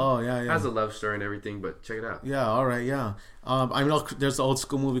too. And it has a love story and everything, but check it out. Yeah, all right, yeah. I know there's an old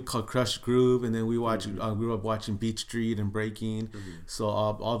school movie called Crush Groove, and then we grew up watching Beat Street and Breaking. So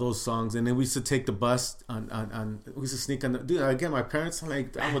all those songs, and then we used to take the bus we used to sneak on dude, again, my parents,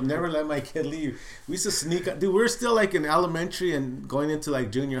 like, I would never let my kid leave. We used to sneak, dude, we were still like in elementary and going into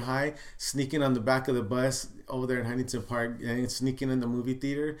like junior high, sneaking on the back of the bus over there in Huntington Park and sneaking in the movie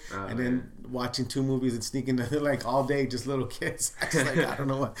theater then watching 2 movies and sneaking like all day, just little kids. I don't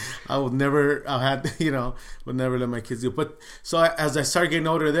know what I would never would never let my kids do. But so as I started getting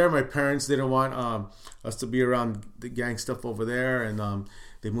older there, my parents didn't want us to be around the gang stuff over there, and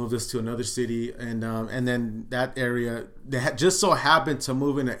they moved us to another city, and then that area, they had just so happened to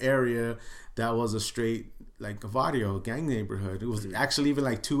move in an area that was a straight like a Vadio gang neighborhood. It was actually even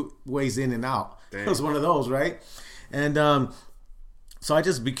like 2 ways in and out. Dang. It was one of those, right? And so I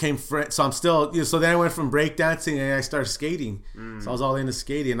just became friends. So I'm still, so then I went from breakdancing and I started skating. So I was all into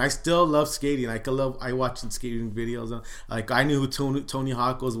skating, and I still love skating. I watched skating videos. Like I knew who Tony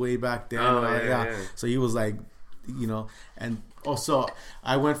Hawk was way back then. Yeah. So he was like, and also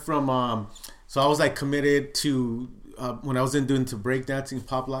I went from, so I was like committed to, when I was doing breakdancing,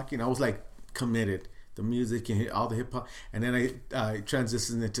 pop locking, I was like committed. The music and all the hip hop, and then I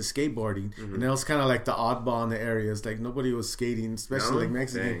transitioned into skateboarding, and it was kind of like the oddball in the areas. Like nobody was skating, especially like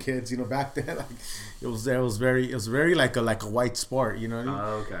Mexican kids. Back then, like it was very like a white sport. You know what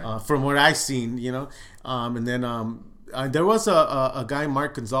I mean? From what I've seen, and then there was a guy,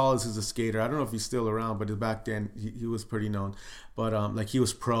 Mark Gonzalez, who's a skater. I don't know if he's still around, but back then he was pretty known. But like he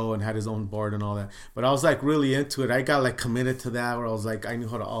was pro and had his own board and all that. But I was like really into it. I got like committed to that, where I was like, I knew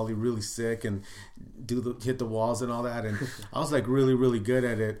how to ollie really sick and hit the walls and all that, and I was like really really good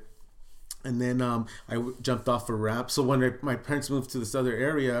at it. And then I jumped off a ramp. So when my parents moved to this other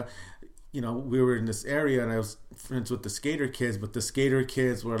area, we were in this area, and I was friends with the skater kids. But the skater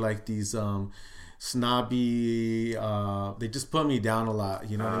kids were like these snobby, they just put me down a lot,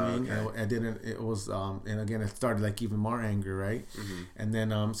 what I mean? Okay. And it was and again, it started like even more anger, right? And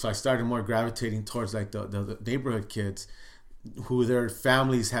then so I started more gravitating towards like the neighborhood kids, who their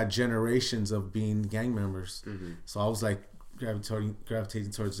families had generations of being gang members. So I was like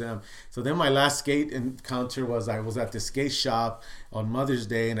gravitating towards them. So then my last skate encounter was I was at the skate shop on Mother's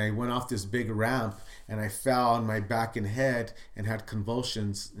Day, and I went off this big ramp, and I fell on my back and head and had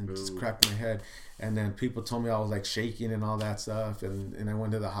convulsions and just cracked my head. And then people told me I was like shaking and all that stuff, and I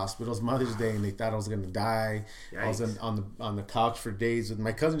went to the hospital. It was Mother's Day, and they thought I was gonna die. Yikes. I was on the couch for days.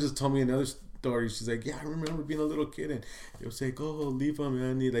 My cousin just told me another story. She's like, yeah, I remember being a little kid, and it was like, oh, leave him,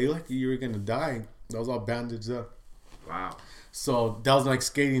 man. They like you were gonna die. I was all bandaged up. Wow. So that was like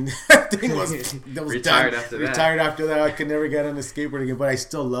skating thing was retired done. After that. Retired after that. I could never get on a skateboard again, but I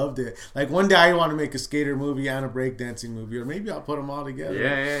still loved it. Like one day I want to make a skater movie and a breakdancing movie, or maybe I'll put them all together.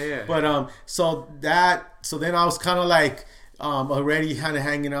 Yeah. But so then I was kind of like already kind of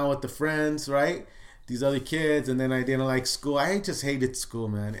hanging out with the friends, right? These other kids, and then I didn't like school. I just hated school,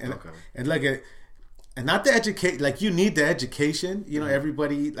 man. And like and not the educate, like you need the education, you know,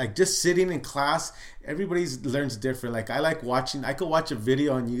 everybody, like just sitting in class, everybody learns different. Like I like watching, I could watch a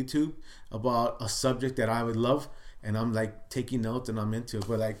video on YouTube about a subject that I would love, and I'm like taking notes and I'm into it.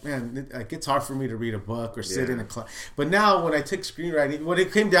 But like, man, like it's hard for me to read a book or sit in a class. But now when I took screenwriting, when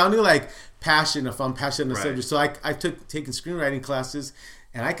it came down to like passion, if I'm passionate in the subject, so I took taking screenwriting classes,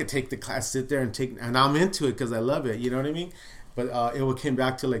 and I could take the class, sit there and I'm into it because I love it. You know what I mean? But it came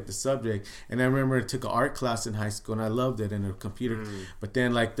back to like the subject, and I remember I took an art class in high school, and I loved it, and a computer. But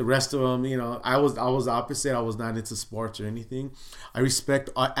then like the rest of them, you know, I was opposite. I was not into sports or anything. I respect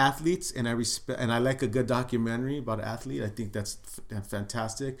athletes, and I like a good documentary about an athlete. I think that's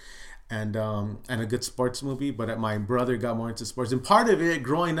fantastic, and a good sports movie. But my brother got more into sports, and part of it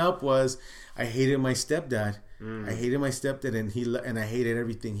growing up was I hated my stepdad. I hated my stepdad, and I hated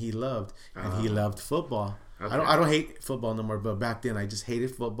everything he loved, and he loved football. Okay. I don't hate football no more, but back then I just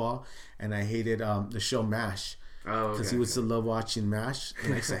hated football, and I hated the show MASH. Because he would still love watching MASH,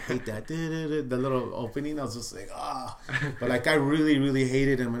 and I used to hate that the little opening. I was just like, but like I really, really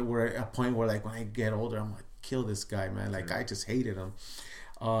hated him. We're at a point where like when I get older, I'm like, kill this guy, man. Like I just hated him.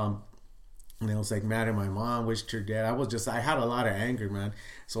 And I was like mad at my mom, wished her dead. I had a lot of anger, man.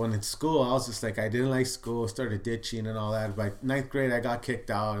 So when in school, I was just like, I didn't like school, started ditching and all that. By 9th grade, I got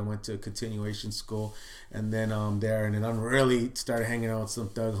kicked out and went to continuation school. And then and then I really started hanging out with some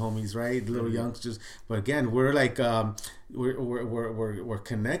thug homies, right? Little youngsters. But again, we're like, we're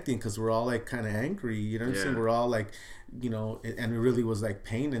connecting because we're all like kind of angry, you know what I'm saying? We're all like, you know, and it really was like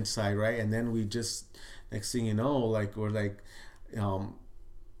pain inside, right? And then we just, next thing you know, like we're like,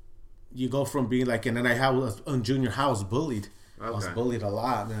 you go from being like, and then in junior high I was bullied. Okay. I was bullied a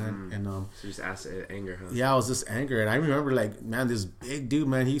lot, man. And so you just asked anger, huh? Yeah, I was just angry, and I remember like, man, this big dude,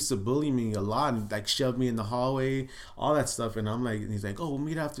 man, he used to bully me a lot and like shove me in the hallway, all that stuff. And I'm like, and he's like, oh, we'll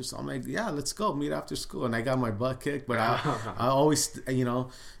meet after school. I'm like, yeah, let's go meet after school. And I got my butt kicked, but I always, you know,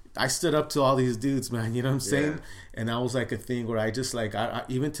 I stood up to all these dudes, man. You know what I'm saying? Yeah. And that was like a thing where I just like, I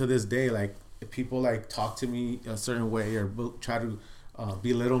even to this day, like if people like talk to me a certain way or try to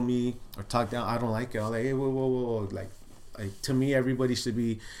belittle me or talk down, I don't like it. I'm like, hey, whoa. Like to me, everybody should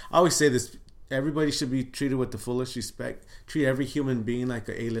be, I always say this, everybody should be treated with the fullest respect. Treat every human being like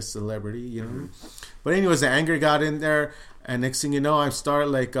an A-list celebrity, you know? But anyways, the anger got in there, and next thing you know, I start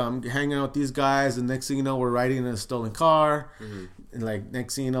like hanging out with these guys, and next thing you know, we're riding in a stolen car, and like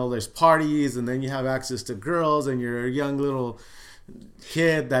next thing you know, there's parties, and then you have access to girls, and you're a young little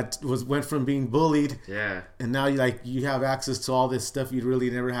kid that went from being bullied, and now you have access to all this stuff you really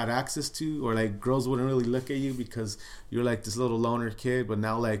never had access to, or like girls wouldn't really look at you because you're like this little loner kid, but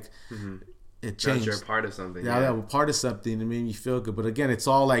now like it changed. You're a part of something. Yeah, we're part of something. It made me feel good. But again, it's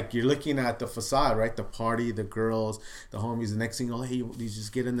all like you're looking at the facade, right? The party, the girls, the homies. The next thing, hey, you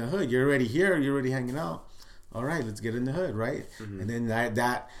just get in the hood. You're already here. You're already hanging out. All right, let's get in the hood, right? And then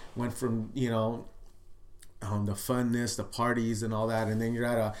that went from, you know, the funness, the parties and all that, and then you're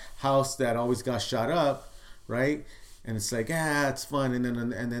at a house that always got shot up, right? And it's like, it's fun, and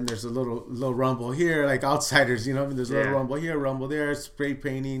then there's a little rumble here, like outsiders, you know, there's a little rumble here, rumble there, spray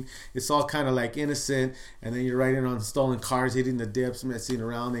painting. It's all kind of like innocent, and then you're riding on stolen cars, hitting the dips, messing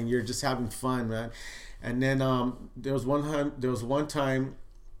around, and you're just having fun, man. And then there was one time,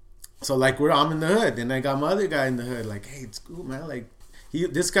 so like I'm in the hood, and I got my other guy in the hood, like, hey, it's cool, man. Like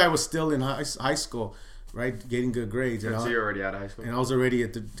this guy was still in high school. Right, getting good grades. So you're already out of high school? And I was already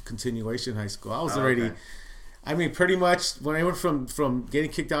at the continuation high school. I was already, okay. I mean, pretty much when I went from getting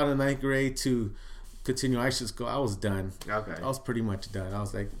kicked out in 9th grade to continuation school, I was done. Okay. I was pretty much done. I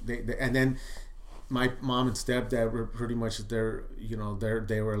was like, and then my mom and stepdad were pretty much there. You know,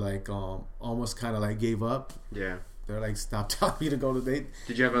 they were like almost kind of like gave up. Yeah. They're like, stop telling me to go to date.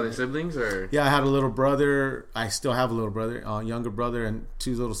 Did you have other siblings or? Yeah, I had a little brother. I still have a little brother, younger brother, and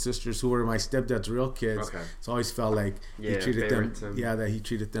 2 little sisters who were my stepdad's real kids. Okay. So I always felt like he treated them. Yeah, that he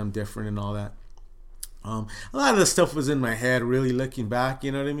treated them different and all that. A lot of the stuff was in my head, really looking back,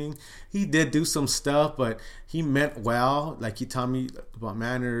 you know what I mean? He did do some stuff, but he meant well. Like, he taught me about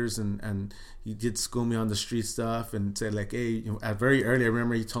manners, and he did school me on the street stuff and said, like, hey, you know, at very early, I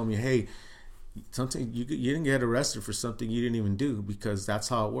remember he told me, hey, something you didn't get arrested for something you didn't even do, because that's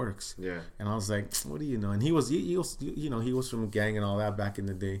how it works. Yeah. And I was like, what do you know? And he was you know, he was from a gang and all that back in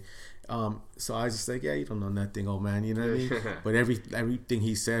the day. So I was just like, yeah, you don't know nothing, old man, you know what I mean? But everything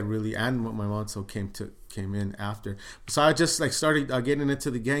he said really, and what my mom so came in after. So I just like started getting into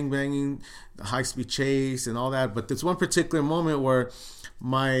the gangbanging, the high speed chase and all that. But there's one particular moment where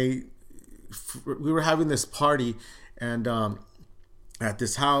we were having this party, and at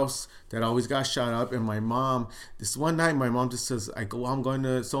this house that always got shot up. And my mom, this one night, my mom just says, I go, well, I'm going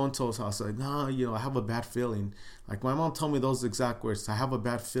to so-and-so's house. I'm like, no, you know, I have a bad feeling. Like, my mom told me those exact words. I have a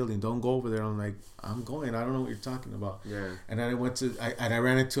bad feeling. Don't go over there. I'm like, I'm going. I don't know what you're talking about. Yeah. And then I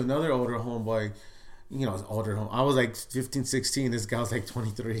ran into another older homeboy. You know, older home. I was like 15, 16. This guy was like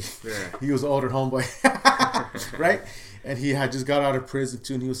 23. Yeah. He was older homeboy. Right? And he had just got out of prison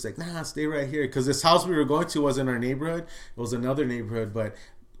too. And he was like, nah, stay right here. Because this house we were going to was in our neighborhood. It was another neighborhood, but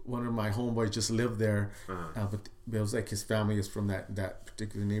one of my homeboys just lived there. But it was like his family is from that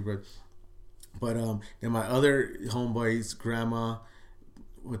particular neighborhood. But then my other homeboy's grandma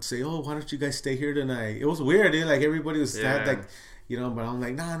would say, oh, why don't you guys stay here tonight? It was weird. Like, everybody was sad, like, you know, but I'm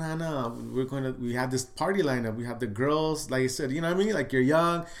like, nah. We had this party lineup. We had the girls, like I said, you know what I mean? Like, you're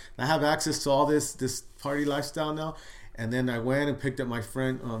young. I have access to all this party lifestyle now. And then I went and picked up my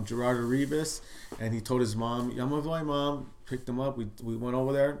friend, Gerardo Rivas, and he told his mom, I'm with my mom, picked him up. We went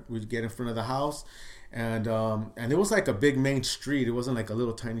over there. We'd get in front of the house. And it was like a big main street. It wasn't like a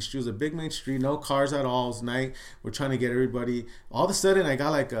little tiny street. It was a big main street, no cars at all. It was night. We're trying to get everybody. All of a sudden, I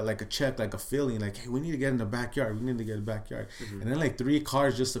got like a check, like a feeling, like, hey, we need to get in the backyard. We need to get in the backyard. Mm-hmm. And then like 3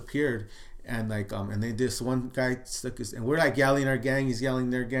 cars just appeared, and like and they this one guy stuck his, and we're like yelling our gang. He's yelling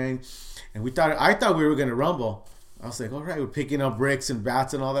their gang, and I thought we were gonna rumble. I was like, all right, we're picking up bricks and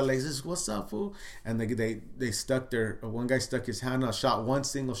bats and all that. Like, this, what's up, fool? And they stuck one guy stuck his hand out, shot one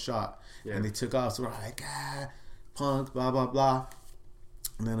single shot. Yeah. And they took off. So we're like, punk, blah, blah, blah.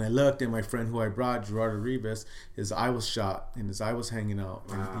 And then I looked, and my friend who I brought, Gerardo Rivas, his eye was shot, and his eye was hanging out.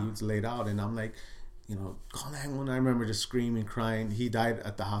 Wow. And he was laid out. And I'm like, you know, call 911. I remember just screaming, crying. He died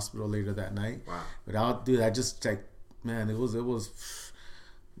at the hospital later that night. Wow. But I just, like, man,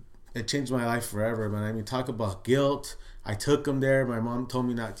 it changed my life forever, man. I mean, talk about guilt. I took him there. My mom told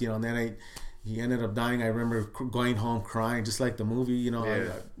me not to, you know, and then he ended up dying. I remember going home crying, just like the movie, you know.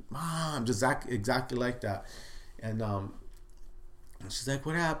 Yeah. Mom, just exactly like that. And she's like,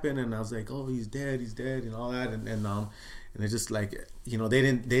 what happened? And I was like, oh, he's dead, and all that. And it's just like, you know, they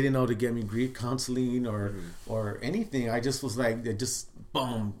didn't know to get me grief counseling or anything. I just was like, it just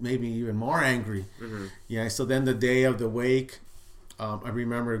boom, made me even more angry. Mm-hmm. Yeah. So then the day of the wake, I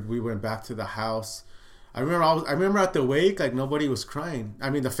remember we went back to the house. I remember at the wake, like, nobody was crying. I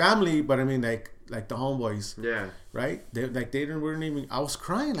mean, the family, but I mean, like the homeboys. Yeah. Right? They weren't even. I was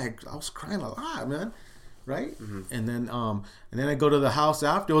crying a lot, man. Right? Mm-hmm. And then I go to the house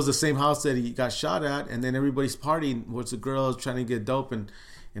after. It was the same house that he got shot at, and then everybody's partying. Was the girls trying to get dope, and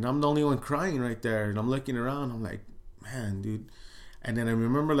I'm the only one crying right there. And I'm looking around. I'm like, man, dude. And then I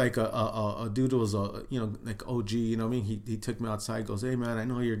remember like a dude who was like OG, you know what I mean? He took me outside, goes, hey man, I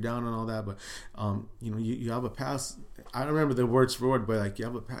know you're down and all that, but you know, you have a pass. I don't remember the words for word, but like, you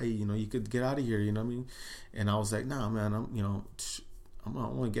have a pass, you know, you could get out of here, you know what I mean? And I was like, nah man, I'm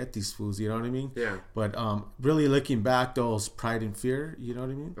gonna get these fools, you know what I mean? Yeah. But really looking back, though, it was pride and fear, you know what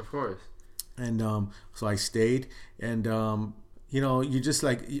I mean? Of course. And so I stayed, and you know, you just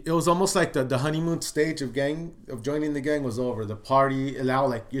like, it was almost like the honeymoon stage of joining the gang was over. The party, now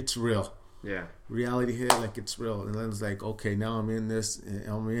like, it's real. Yeah. Reality hit, like, it's real. And then it's like, okay, now I'm in this,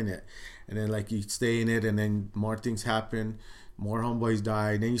 I'm in it. And then like, you stay in it, and then more things happen, more homeboys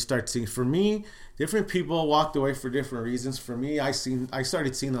die. And then you start seeing, for me, different people walked away for different reasons. For me, I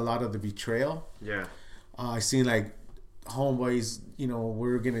started seeing a lot of the betrayal. Yeah. I seen like homeboys, you know,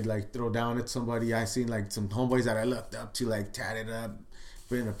 we're gonna like throw down at somebody. I seen like some homeboys that I looked up to, like tatted up,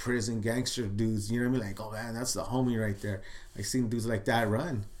 been in prison, gangster dudes, you know what I mean? Like, oh man, that's the homie right there. I seen dudes like that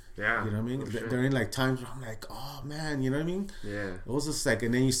run. Yeah. You know what I mean? Sure. They're in like times where I'm like, oh man, you know what I mean? Yeah. It was just like,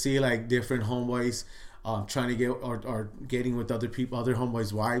 and then you see like different homeboys trying to get or getting with other people, other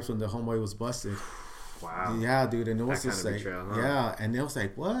homeboys' wives when the homeboy was busted. Wow. Yeah, dude. And it was just like, betrayal, huh? Yeah. And it was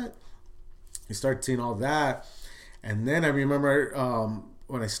like, what? You start seeing all that. And then I remember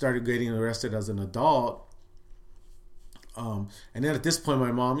when I started getting arrested as an adult, and then at this point,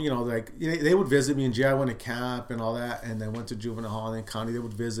 my mom, you know, like, they would visit me in jail. I went to camp and all that, and I went to juvenile hall in county. They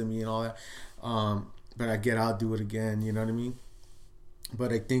would visit me and all that. But I get out, do it again. You know what I mean?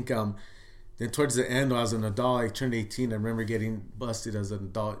 But I think then towards the end, when I was an adult, I turned 18. I remember getting busted as an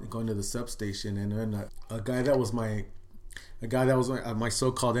adult, going to the substation, and then a guy that was my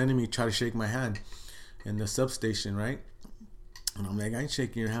so-called enemy tried to shake my hand in the substation, right? And I'm like, I ain't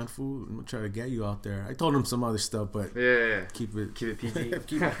shaking your hand, fool. I'm gonna try to get you out there. I told him some other stuff, but yeah. Keep it PG.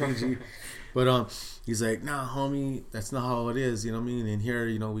 Keep it PG. But he's like, nah, homie, that's not how it is. You know what I mean? And here,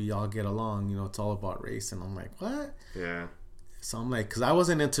 you know, we all get along. You know, it's all about race. And I'm like, what? Yeah. So I'm like, because I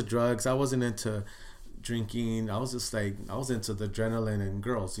wasn't into drugs. I wasn't into drinking. I was just like, I was into the adrenaline and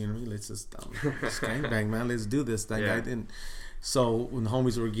girls. You know what I mean? Let's just gangbang, man. Let's do this thing. Yeah. So when the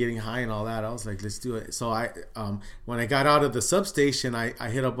homies were getting high and all that, I was like, let's do it. So when I got out of the substation, I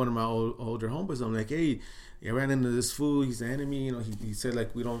hit up one of my older homeboys. I'm like, hey, I ran into this fool. He's the enemy. You know, he said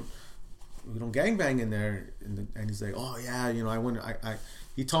like we don't gangbang in there. And he's like, oh yeah, you know,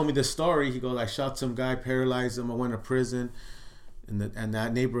 he told me this story. He goes, I shot some guy, paralyzed him. I went to prison. And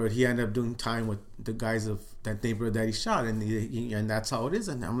that neighborhood, he ended up doing time with the guys of that neighborhood that he shot, and that's how it is.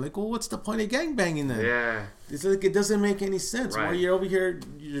 And I'm like, well, what's the point of gangbanging then? Yeah, it's like it doesn't make any sense. Right. Why you're over here,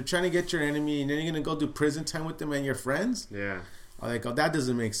 you're trying to get your enemy, and then you're gonna go do prison time with them and your friends. Yeah, I'm like, oh, that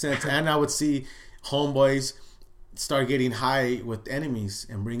doesn't make sense. And I would see homeboys start getting high with enemies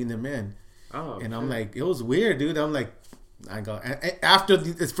and bringing them in. Oh, and I'm like, it was weird, dude. I'm like, I go, and after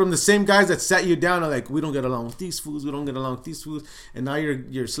it's from the same guys that sat you down. Are like, we don't get along with these fools. We don't get along with these fools. And now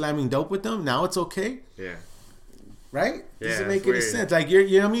you're slamming dope with them. Now it's okay. Yeah. Right? Yeah, Doesn't make any sense. Like you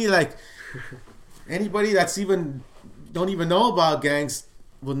know what I mean? Like anybody that's don't even know about gangs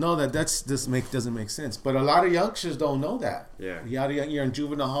will know that doesn't make sense. But a lot of youngsters don't know that. Yeah. You're in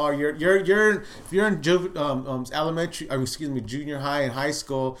juvenile hall. If you're in junior high and high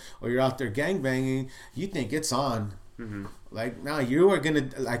school, or you're out there gangbanging, you think it's on. Mm-hmm. Like now you are gonna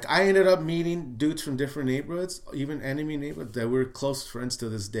like I ended up meeting dudes from different neighborhoods, even enemy neighborhoods, that we're close friends to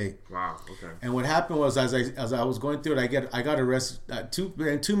this day. Wow. Okay. And what happened was as I was going through it, I got arrested.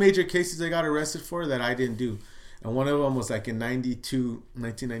 Two major cases I got arrested for that I didn't do, and one of them was like in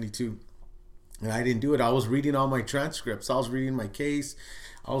 1992, and I didn't do it. I was reading all my transcripts. I was reading my case.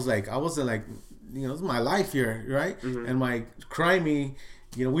 I wasn't like, you know, this is my life here, right? Mm-hmm. And my crimey,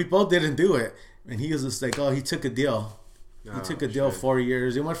 you know, we both didn't do it. And he was just like, oh, he took a deal. He took a deal 4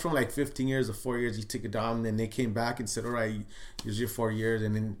 years. It went from like 15 years to 4 years. He took it down, and then they came back and said, all right, here's your 4 years.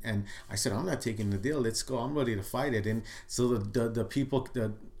 And I said, I'm not taking the deal. Let's go. I'm ready to fight it. And so the people,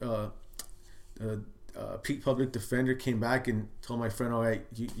 the public defender came back and told my friend, all right,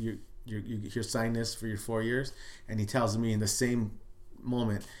 you sign this for your 4 years. And he tells me in the same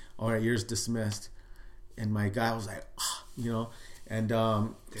moment, all right, yours dismissed. And my guy was like, oh, you know. And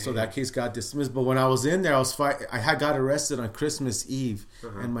so that case got dismissed. But when I was in there, I had got arrested on Christmas Eve,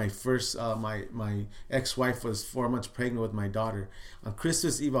 and my first my ex-wife was 4 months pregnant with my daughter. On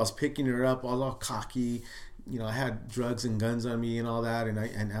Christmas Eve, I was picking her up, all cocky. You know, I had drugs and guns on me and all that,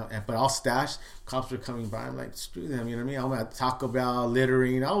 but all stashed. Cops were coming by. I'm like, screw them, you know what I mean? I'm at Taco Bell,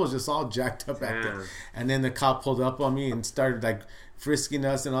 littering. I was just all jacked up back there. And then the cop pulled up on me and started like frisking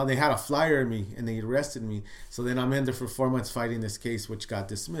us and all. They had a flyer of me and they arrested me. So then I'm in there for 4 months fighting this case, which got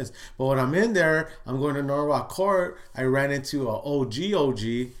dismissed. But when I'm in there, I'm going to Norwalk Court. I ran into a OG,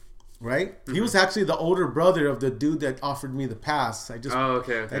 right? Mm-hmm. He was actually the older brother of the dude that offered me the pass. That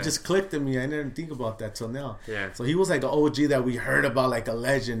just clicked in me. I didn't think about that till now. Yeah. So he was like an OG that we heard about, like a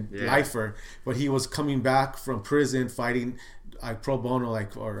legend, lifer. But he was coming back from prison fighting pro bono,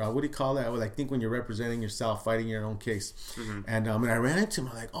 or what do you call that? I think when you're representing yourself, fighting your own case. Mm-hmm. And I ran into him.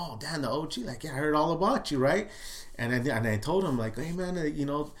 I'm like, oh, damn, the OG. Like, yeah, I heard all about you, right? And I told him, like, hey, man, you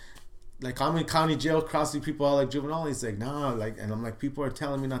know, like, I'm in county jail, crossing people out like juvenile. He's like, nah, like, and I'm like, people are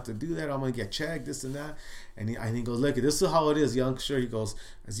telling me not to do that. I'm gonna get checked, this and that. And he goes, look, this is how it is, youngster. He goes,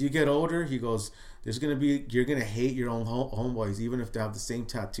 as you get older, he goes, you're gonna hate your own homeboys, even if they have the same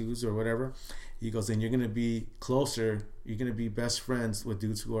tattoos or whatever. He goes, and you're gonna be closer. You're gonna be best friends with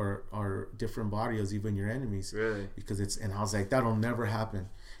dudes who are different barrios, even your enemies. Really? And I was like, that'll never happen.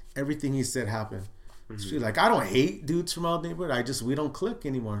 Everything he said happened. Mm-hmm. Like, I don't hate dudes from our neighborhood. We don't click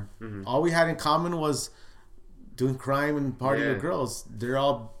anymore. Mm-hmm. All we had in common was doing crime and partying with girls. They're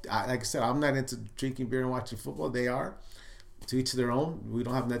all, like I said, I'm not into drinking beer and watching football. They are. To each their own. We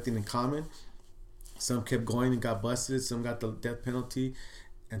don't have nothing in common. Some kept going and got busted. Some got the death penalty.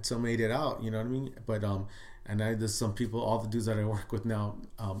 And some made it out. You know what I mean? But, there's some people, all the dudes that I work with now,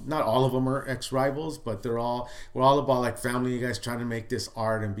 not all of them are ex-rivals, but we're all about like family. You guys trying to make this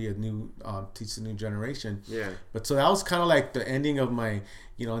art and be a new, teach the new generation. Yeah. But so that was kind of like the ending of my,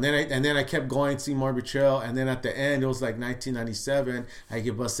 you know, and then I kept going, see more betrayal, and then at the end it was like 1997, I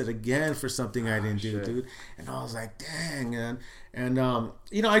get busted again for something I didn't do, dude. And I was like, dang, man. And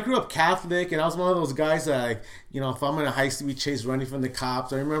you know, I grew up Catholic, and I was one of those guys that, like, you know, if I'm in a high-speed chase running from the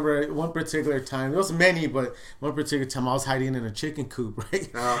cops, I remember one particular time, there was many, but one particular time I was hiding in a chicken coop, right?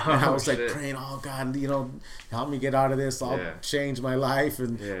 And I was like praying, oh God, you know, help me get out of this. I'll change my life.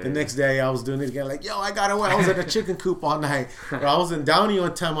 And the next day I was doing it again, like, yo, I got away. I was in a chicken coop all night. Or I was in Downey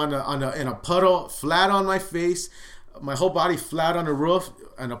one time in a puddle, flat on my face, my whole body flat on the roof,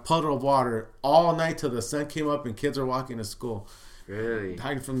 and a puddle of water all night till the sun came up and kids were walking to school. Really?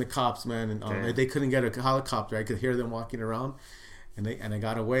 Hiding from the cops, man. And they couldn't get a helicopter. I could hear them walking around. and I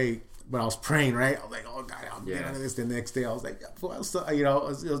got away. But I was praying, right? I was like, oh, God, I'll get out of this. The next day, I was like, well, so, you know,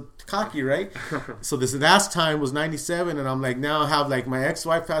 it was cocky, right? So this last time was 97, and I'm like, now I have, like, my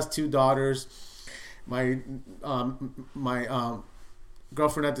ex-wife has 2 daughters. My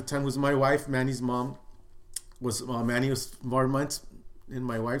girlfriend at the time was my wife, Manny's mom. Manny was 4 months in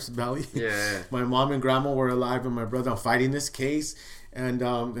my wife's belly. Yeah. My mom and grandma were alive, and my brother. I'm fighting this case, and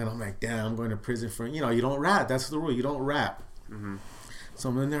I'm like, damn, I'm going to prison for, you know, you don't rap. That's the rule. You don't rap. Mm-hmm. So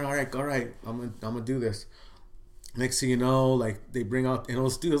I'm in there, all right, I'm gonna do this. Next thing you know, like they bring out, and it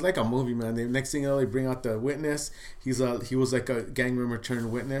was like a movie, man. Next thing you know, they bring out the witness. He was like a gang member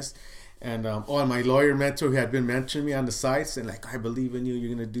turned witness, and and my lawyer mentor who had been mentoring me on the side saying like, I believe in you,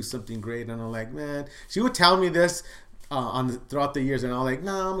 you're gonna do something great. And I'm like, man, she would tell me this throughout the years, and I'm like,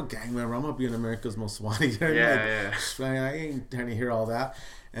 nah, I'm a gang member. I'm gonna be in America's Most Wanted. Yeah. I ain't trying to hear all that.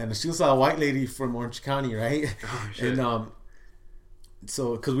 And she was a white lady from Orange County, right? Oh, shit. And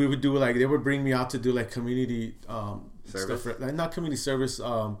so, because we would do like, they would bring me out to do like community service? stuff, like, not community service.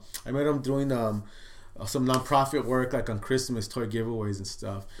 I met them doing some nonprofit work, like on Christmas toy giveaways and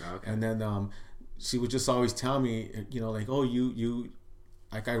stuff. Okay. And then she would just always tell me, you know, like, oh, you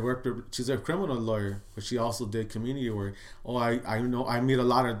like I worked with, she's a criminal lawyer, but she also did community work. Oh, I know I meet a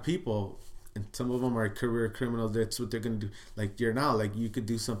lot of people, and some of them are career criminals. That's what they're gonna do. Like you're now, like you could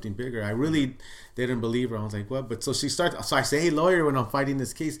do something bigger. I really didn't believe her. I was like, what? But so she starts. So I say, hey, lawyer, when I'm fighting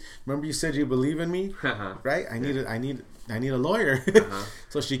this case, remember you said you believe in me, right? I need a lawyer.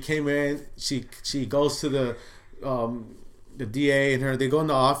 So she came in. She goes to the DA and her. They go in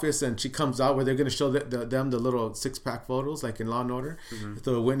the office, and she comes out where they're gonna show them the little 6-pack photos, like in Law and Order.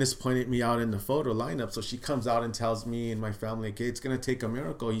 The witness pointed me out in the photo lineup, so she comes out and tells me and my family, okay, it's gonna take a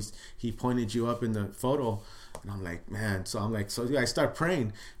miracle. He pointed you up in the photo, and I'm like, man. So I'm like, so I start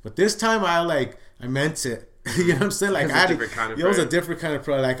praying, but this time I meant it. You know what I'm saying? Like it was a different kind of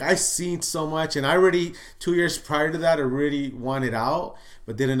prayer. Like I seen so much, and I already 2 years prior to that already wanted out,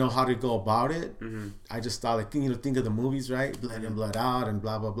 but didn't know how to go about it. I just thought, like, you know, think of the movies, right? Blood in, blood out, and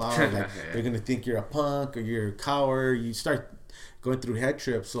blah blah blah. Like they're gonna think you're a punk or you're a coward. You start going through head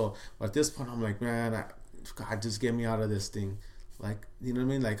trips. So at this point, I'm like, man, God, just get me out of this thing. Like, you know what I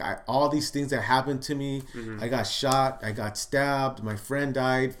mean? Like all these things that happened to me. I got shot. I got stabbed. My friend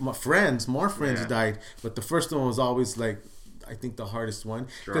died. More friends died. But the first one was always like, I think the hardest one,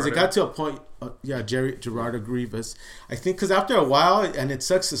 because it got to a point. Gerardo Grievous. I think because after a while, and it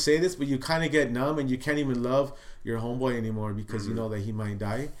sucks to say this, but you kind of get numb and you can't even love your homeboy anymore because you know that he might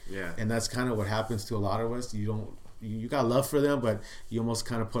die. Yeah. And that's kind of what happens to a lot of us. You got love for them, but you almost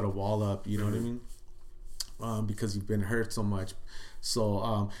kind of put a wall up. You know what I mean? Because you've been hurt so much.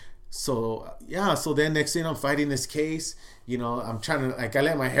 So then next thing I'm fighting this case, you know, I'm trying to, like, I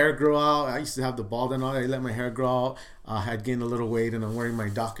let my hair grow out. I used to have the bald and all that. I let my hair grow out. I had gained a little weight, and I'm wearing my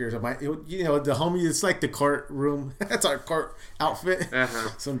Dockers. You know, the homie, it's like the courtroom. That's our court outfit.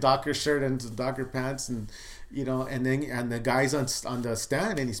 Some Docker shirt and some Docker pants, and you know, and the guy's on the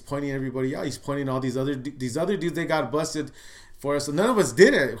stand, and he's pointing everybody out. He's pointing all these other dudes they got busted for us. So none of us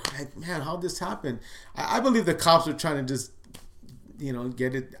did it. We're like, man, how'd this happen? I believe the cops were trying to just, you know,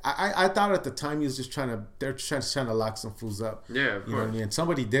 get it. I thought at the time he was just trying to lock some fools up. Yeah, of course. You know what I mean? And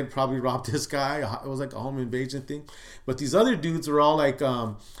somebody did probably rob this guy. It was like a home invasion thing. But these other dudes were all like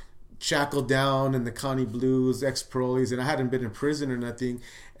shackled down in the county blues, ex-parolees, and I hadn't been in prison or nothing.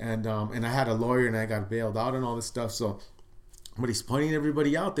 And I had a lawyer, and I got bailed out and all this stuff. So, but he's pointing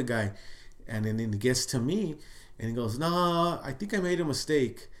everybody out, the guy. And then he gets to me, and he goes, "No, I think I made a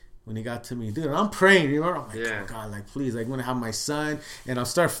mistake." When he got to me, dude, I'm praying, you know, I'm like, oh God, like, please, like, I'm gonna have my son, and I'll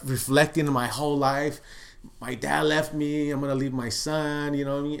start reflecting on my whole life. My dad left me, I'm gonna leave my son, you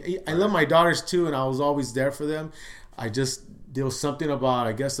know what I mean? I love my daughters too, and I was always there for them. There was something about,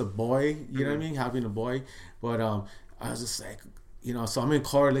 I guess, a boy, you know what I mean, having a boy, but I was just like, you know, so I'm in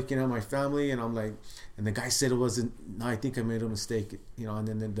court looking at my family, and I'm like, and the guy said it wasn't, no, I think I made a mistake, you know, and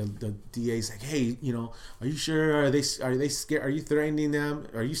then the DA's like, hey, you know, are you sure? Are they scared? Are you threatening them?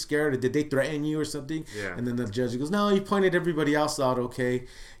 Are you scared? Or did they threaten you or something? Yeah. And then the judge goes, no, he pointed everybody else out, okay,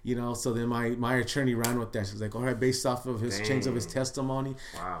 you know. So then my attorney ran with that. She's like, all right, based off of his change of his testimony.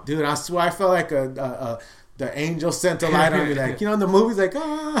 Wow. Dude, I swear I felt like the angel sent a light on me, like, you know, in the movies, like,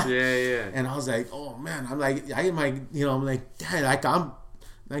 ah. Yeah. And I was like, oh man, I'm like, I'm like, dang, like, I'm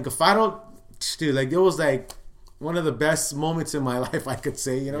like, if I don't, dude, like, it was like one of the best moments in my life, I could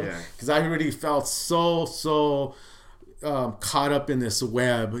say, you know, because I really felt so caught up in this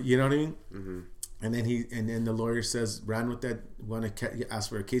web, you know what I mean? Mm-hmm. And then the lawyer says, ran with that, want to ask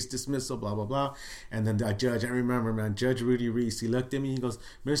for a case dismissal, blah, blah, blah. And then the judge, I remember, man, Judge Rudy Reese, he looked at me, he goes,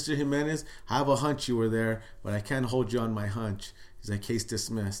 Mr. Jimenez, I have a hunch you were there, but I can't hold you on my hunch. He's like, case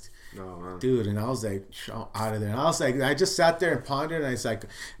dismissed. Oh, wow. Dude, and I was like, out of there. And I was like, I just sat there and pondered, and I was like,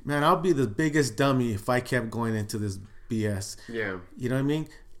 man, I'll be the biggest dummy if I kept going into this BS. Yeah. You know what I mean?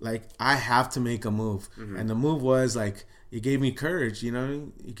 Like, I have to make a move. Mm-hmm. And the move was like, it gave me courage, you know what I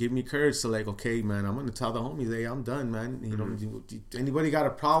mean? It gave me courage to like, okay, man, I'm going to tell the homies, hey, I'm done, man. You know, anybody got a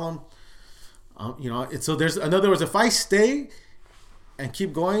problem? You know, so there's, in other words, if I stay and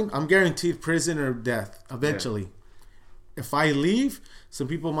keep going, I'm guaranteed prison or death eventually. Yeah. If I leave, some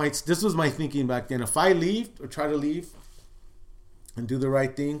people might, this was my thinking back then, if I leave or try to leave and do the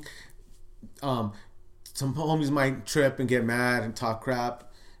right thing, some homies might trip and get mad and talk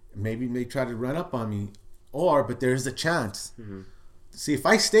crap. Maybe they try to run up on me. But there's a chance. Mm-hmm. See, if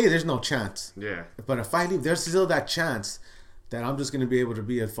I stay, there's no chance. Yeah. But if I leave, there's still that chance that I'm just going to be able to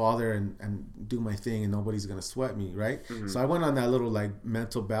be a father and do my thing and nobody's going to sweat me, right? Mm-hmm. So I went on that little like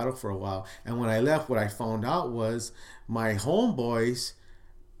mental battle for a while. And when I left, what I found out was my homeboys,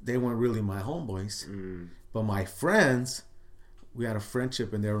 they weren't really my homeboys. Mm. But my friends, we had a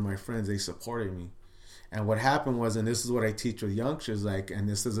friendship and they were my friends. They supported me. And what happened was, and this is what I teach with youngsters, like, and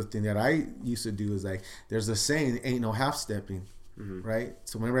this is a thing that I used to do, is like, there's a saying, ain't no half-stepping, right?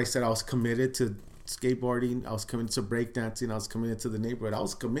 So whenever I said I was committed to skateboarding, I was committed to breakdancing, I was committed to the neighborhood, I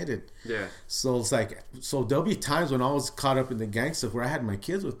was committed. Yeah. So it's like, so there'll be times when I was caught up in the gang stuff where I had my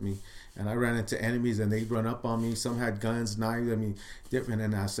kids with me, and I ran into enemies, and they'd run up on me. Some had guns, knives, I mean, different.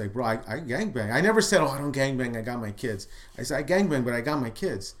 And I was like, bro, I gangbang. I never said, oh, I don't gangbang, I got my kids. I said, I gangbang, but I got my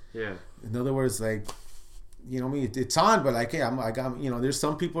kids. Yeah. In other words, like, you know, I mean, it's on, but like, hey, I got, you know, there's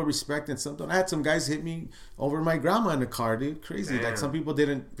some people respect and some don't. I had some guys hit me over my grandma in the car, dude. Crazy. Damn. Like, some people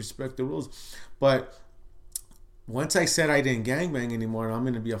didn't respect the rules. But once I said I didn't gangbang anymore and I'm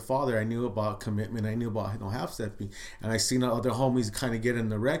going to be a father, I knew about commitment. I knew about half-stepping. And I seen other homies kind of get in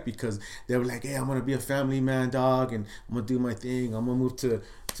the wreck because they were like, hey, I'm going to be a family man, dog, and I'm going to do my thing. I'm going to move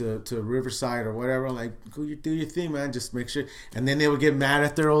to Riverside or whatever. I'm like, go do your thing, man. Just make sure. And then they would get mad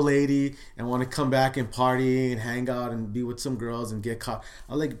at their old lady and want to come back and party and hang out and be with some girls and get caught.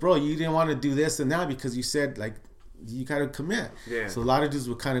 I'm like, bro, you didn't want to do this and that because you said, like, you gotta commit. Yeah. So a lot of dudes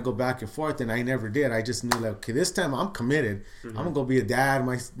would kind of go back and forth, and I never did. I just knew, like, okay, this time I'm committed. I'm gonna go be a dad.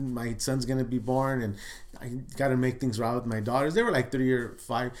 My son's gonna be born, and I gotta make things right with my daughters. They were like 3 or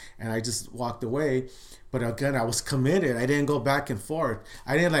 5, and I just walked away. But again, I was committed. I didn't go back and forth.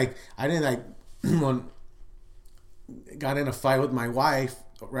 I didn't like when got in a fight with my wife,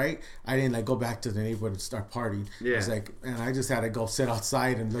 right? I didn't like go back to the neighborhood and start partying. Yeah. It was like, and I just had to go sit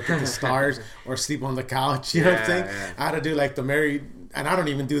outside and look at the stars or sleep on the couch. You know what I'm saying? Yeah. I had to do like the married, and I don't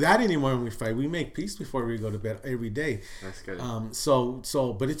even do that anymore when we fight. We make peace before we go to bed every day. That's good.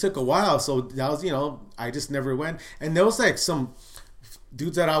 But it took a while. So that was, you know, I just never went. And there was like some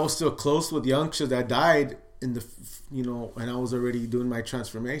dudes that I was still close with, youngsters that died in the, you know, and I was already doing my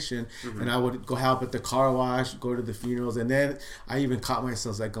transformation, and I would go help at the car wash, go to the funerals, and then I even caught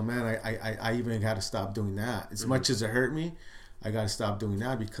myself like, oh man, I even had to stop doing that. As much as it hurt me, I got to stop doing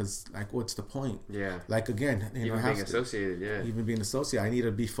that because, like, what's the point? Yeah. Like, again, even being associated, yeah. Even being associated, I need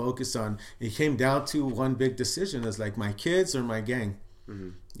to be focused on. It came down to one big decision: is like my kids or my gang.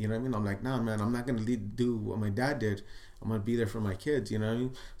 You know what I mean? I'm like, nah, man, I'm not gonna do what my dad did. I'm gonna be there for my kids. You know what I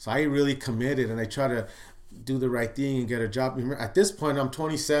mean? So I really committed, and I try to do the right thing and get a job. At this point, I'm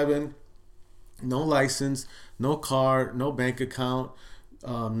 27, no license, no car, no bank account,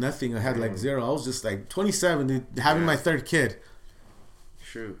 nothing. I had like zero. I was just like 27, dude, having my third kid.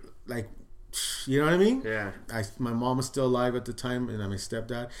 True. Like, you know what I mean? Yeah. My mom was still alive at the time, and my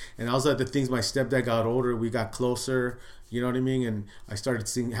stepdad. And also the things, my stepdad got older, we got closer. You know what I mean? And I started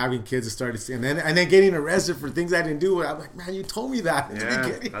having kids. I started seeing, and then getting arrested for things I didn't do. I'm like, man, you told me that.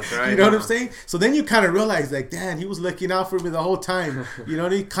 Yeah, that's right. You know what I'm saying? So then you kind of realize, like, damn, he was looking out for me the whole time. You know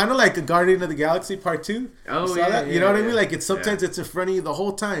what I mean? Kind of like a Guardian of the Galaxy Part 2. Oh, you saw that? You know what I mean? Like, it's sometimes it's in front of you the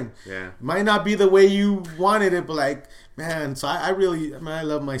whole time. Yeah. Might not be the way you wanted it, but like, man, so I really, man, I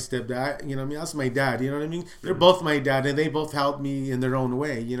love my stepdad. You know what I mean? That's my dad. You know what I mean? They're both my dad, and they both helped me in their own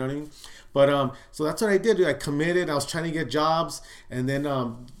way. You know what I mean? But so that's what I did. I committed. I was trying to get jobs, and then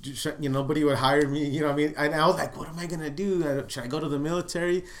nobody would hire me. You know what I mean? And I was like, what am I gonna do? Should I go to the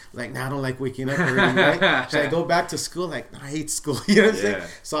military? Like, nah, I don't like waking up early. Right? Should I go back to school? Like, nah, I hate school. You know what I'm saying?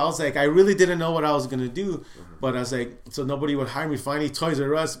 So I was like, I really didn't know what I was gonna do. But I was like, so nobody would hire me. Finally, Toys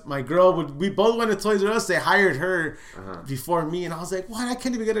R Us. My girl we both went to Toys R Us. They hired her before me, and I was like, what? I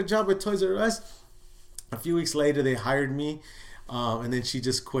can't even get a job at Toys R Us. A few weeks later, they hired me. And then she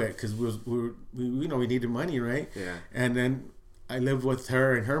just quit because we needed money, right? Yeah. And then I lived with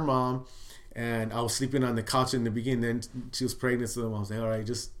her and her mom, and I was sleeping on the couch in the beginning. Then she was pregnant, so I was like, all right,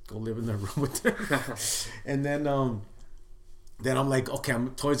 just go live in the room with her. And then then I'm like, okay,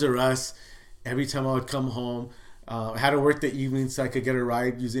 I'm Toys R Us. Every time I would come home, I had to work the evening so I could get a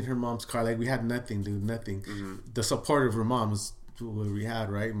ride using her mom's car. Like, we had nothing, dude, nothing. Mm-hmm. The support of her mom was what we had,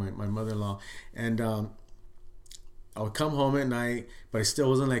 right? My mother-in-law. And I would come home at night, but I still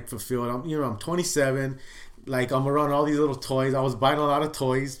wasn't, like, fulfilled. I'm 27. Like, I'm around all these little toys. I was buying a lot of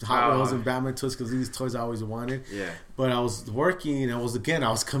toys, Hot Wheels and Batman toys, because these toys I always wanted. Yeah. But I was working. I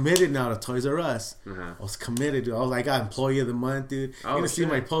was committed now to Toys R Us. Uh-huh. I was committed. I was like, I got Employee of the Month, dude. You're going to see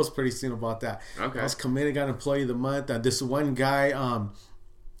my post pretty soon about that. Okay. I was committed, got Employee of the Month. This one guy,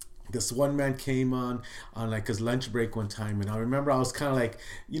 this one man came on like his lunch break one time, and I remember I was kind of like,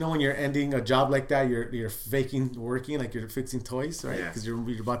 when you're ending a job like that, you're faking working, like you're fixing toys, right? Because you're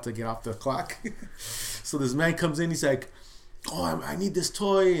about to get off the clock. So this man comes in, he's like, oh, I need this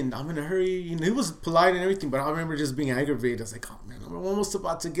toy, and I'm in a hurry. He was polite and everything, but I remember just being aggravated. I was like, oh man, I'm almost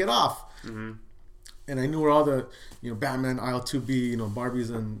about to get off. Mm-hmm. And I knew where all the, Batman aisle 2B, Barbies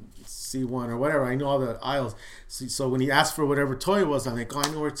and C1 or whatever. I knew all the aisles. So when he asked for whatever toy it was, I'm like, oh, I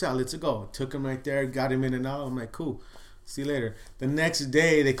know where it's at. Let's go. Took him right there, got him in and out. I'm like, cool. See you later. The next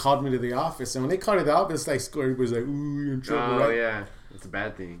day, they called me to the office. And when they called me to the office, like, everybody's like, ooh, you're in trouble, right? Oh, yeah. It's a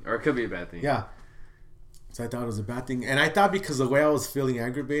bad thing. Or it could be a bad thing. Yeah. So I thought it was a bad thing. And I thought because the way I was feeling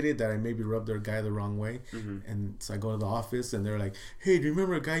aggravated that I maybe rubbed their guy the wrong way. Mm-hmm. And so I go to the office and they're like, hey, do you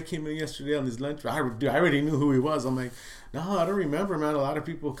remember a guy came in yesterday on his lunch? I already knew who he was. I'm like, no, I don't remember, man. A lot of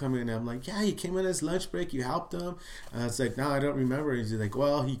people come in. And I'm like, yeah, he came in his lunch break. You helped him. And it's like, no, I don't remember. And he's like,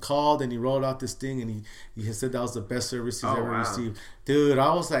 well, he called and he rolled out this thing. And he said that was the best service he's ever received. Dude,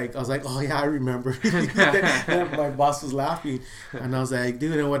 I was like, oh, yeah, I remember. My boss was laughing. And I was like,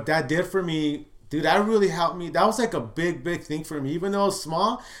 dude, and what that did for me, dude, that really helped me. That was like a big, big thing for me. Even though it was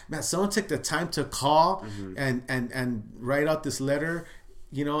small, man, someone took the time to call and write out this letter,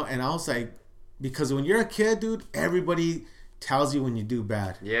 and I was like, because when you're a kid, dude, everybody tells you when you do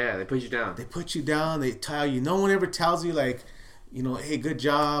bad. Yeah, they put you down. They tell you. No one ever tells you, like, hey, good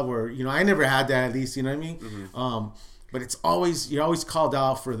job, or, I never had that, at least, you know what I mean? Mm-hmm. But you're always called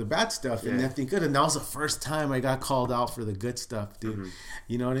out for the bad stuff and nothing good. And that was the first time I got called out for the good stuff, dude. Mm-hmm.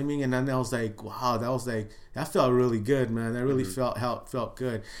 You know what I mean? And then I was like, wow, that felt really good, man. That really felt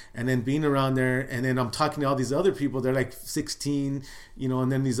good. And then being around there, and then I'm talking to all these other people. They're like 16,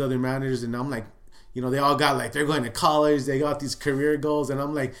 and then these other managers. And I'm like, they all got like, they're going to college. They got these career goals. And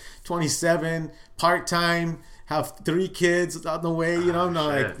I'm like 27, part-time, have 3 kids on the way, I'm not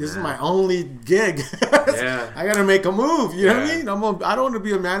like, this is my only gig. I gotta make a move, you know what I mean? I don't want to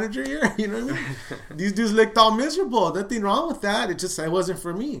be a manager here, you know what I mean? These dudes looked all miserable. Nothing wrong with that. It wasn't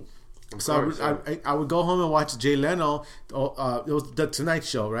for me. I would go home and watch Jay Leno. It was the Tonight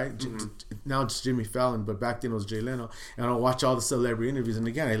Show, right? Mm-hmm. Now it's Jimmy Fallon, but back then it was Jay Leno. And I'll watch all the celebrity interviews. And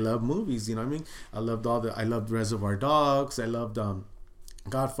again, I love movies, you know what I mean? I loved Reservoir Dogs. I loved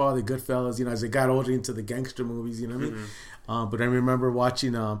Godfather, Goodfellas, as I got older into the gangster movies, you know what I mean? Mm-hmm. But I remember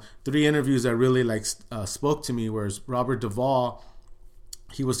watching 3 interviews that really spoke to me, whereas Robert Duvall,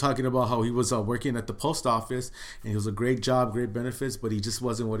 he was talking about how he was working at the post office and it was a great job, great benefits, but he just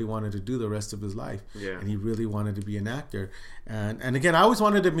wasn't what he wanted to do the rest of his life. Yeah. And he really wanted to be an actor. And again, I always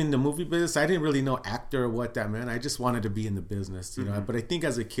wanted to be in the movie business. I didn't really know actor or what that meant. I just wanted to be in the business, you know. But I think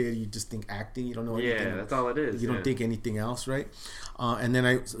as a kid, you just think acting. You don't know anything. Yeah, that's all it is. You don't think anything else, right? And then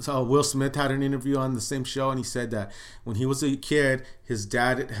I saw Will Smith had an interview on the same show, and he said that when he was a kid, his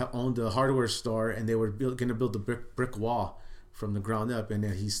dad owned a hardware store, and they were going to build a brick wall from the ground up. And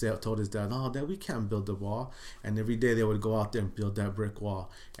then he told his dad, "Oh, Dad, we can't build the wall." And every day they would go out there and build that brick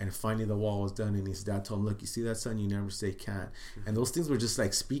wall. And finally the wall was done. And his dad told him, "Look, you see that, son? You never say can't." And those things were just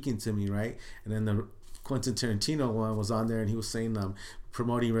like speaking to me, right? And then the Quentin Tarantino one was on there, and he was saying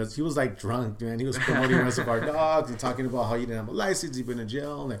promoting. He was like drunk, man. He was promoting Reservoir Dogs and talking about how he didn't have a license, he'd been in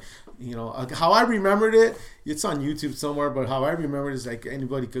jail, and how I remembered it. It's on YouTube somewhere, but how I remembered is like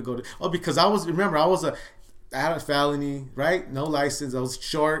anybody could go to. Oh, because I had a felony, right? No license. I was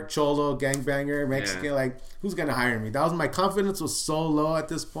short, cholo, gangbanger, Mexican. Yeah. Like, who's gonna hire me? That was my confidence was so low at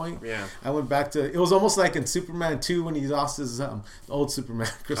this point. Yeah. I went back to it was almost like in Superman 2 when he lost his old Superman.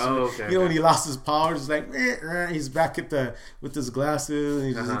 When he lost his powers, it's like he's back with his glasses and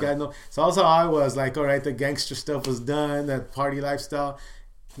he just got no. So that's how I was like. All right, the gangster stuff was done. That party lifestyle.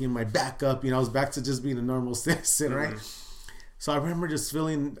 My backup. I was back to just being a normal citizen, right? So I remember just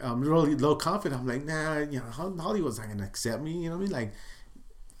feeling really low confident. I'm like, nah, Hollywood's not gonna accept me. You know what I mean? Like,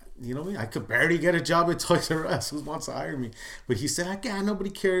 you know what I mean? I could barely get a job at Toys R Us. Who wants to hire me? But he said, nobody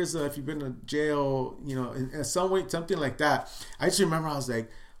cares if you've been to jail. In some way, something like that. I just remember I was like,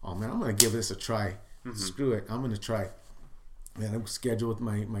 oh man, I'm gonna give this a try. Mm-hmm. Screw it, I'm gonna try. Man, I was scheduled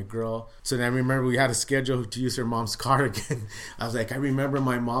with my girl. So then I remember we had a schedule to use her mom's car again. I was like, I remember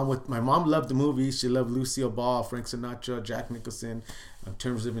my mom loved the movies. She loved Lucille Ball, Frank Sinatra, Jack Nicholson,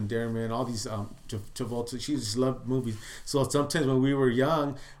 Terms of Endearment, all these Travolta. She just loved movies. So sometimes when we were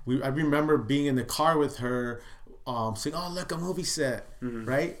young, I remember being in the car with her, saying, "Oh, look, a movie set,"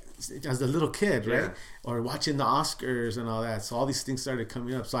 right? As a little kid, right? Or watching the Oscars and all that. So all these things started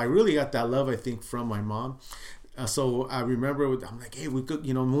coming up. So I really got that love, I think, from my mom. So I remember, I'm like, hey, we could,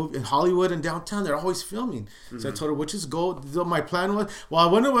 move in Hollywood and downtown. They're always filming. So I told her, we'll just go. My plan was,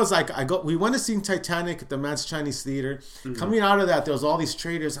 when it was like, we went to see Titanic at the Mann's Chinese Theater. Coming out of that, there was all these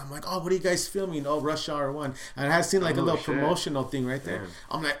traders. I'm like, oh, what are you guys filming? Oh, Rush Hour 1. And I had seen like a little promotional thing right there.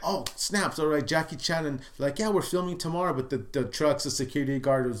 I'm like, oh, snaps. All right, Jackie Chan. And like, yeah, we're filming tomorrow. But the trucks, the security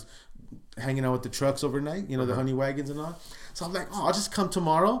guard was hanging out with the trucks overnight, the honey wagons and all. So I'm like, oh, I'll just come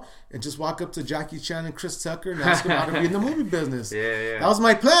tomorrow and just walk up to Jackie Chan and Chris Tucker and ask them how to be in the movie business. Yeah. That was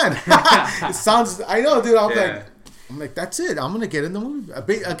my plan. It sounds, I know, dude. I'm like, that's it. I'm going to get in the movie.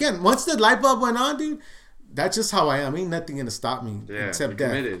 Again, once the light bulb went on, dude, that's just how I am. Ain't nothing going to stop me except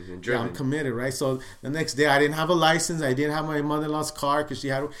death. Committed and driven. Yeah, I'm committed, right? So the next day, I didn't have a license. I didn't have my mother-in-law's car because she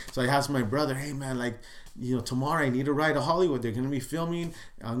had. So I asked my brother, hey, man, like, tomorrow I need to ride to Hollywood. They're going to be filming.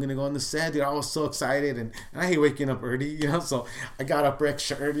 I'm going to go on the set. Dude, I was so excited. And I hate waking up early, So I got up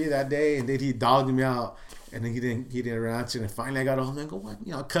extra early that day, and then he dogged me out. And then he didn't answer. And finally I got home and I go, what?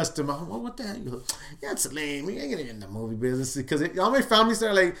 I cussed him out. What the hell? He goes, yeah, it's lame. You ain't going to get in the movie business. Because all my family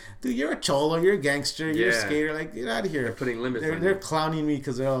started like, dude, you're a cholo. You're a gangster. You're a skater. Like, get out of here. They're putting limits on you. They're clowning me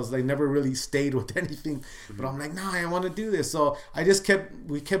because I was like, never really stayed with anything. But I'm like, I want to do this. So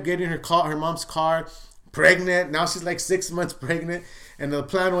we kept getting her mom's car. Pregnant. Now she's like 6 months pregnant. And the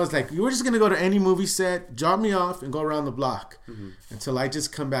plan was like, you were just going to go to any movie set, drop me off, and go around the block until I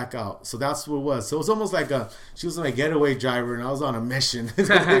just come back out. So that's what it was. So it was almost like she was my getaway driver, and I was on a mission,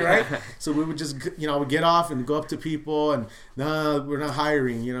 right? So we would just, we'd get off and go up to people, and no, we're not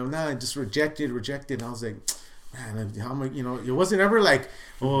hiring, just rejected. And I was like, man, how am I, it wasn't ever like,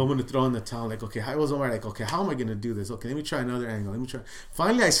 oh, I'm going to throw in the towel. Like, okay, I was always like, okay, how am I going to do this? Okay, let me try another angle.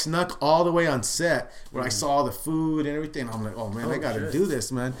 Finally, I snuck all the way on set where I saw all the food and everything. I'm like, oh, man, I got to do this,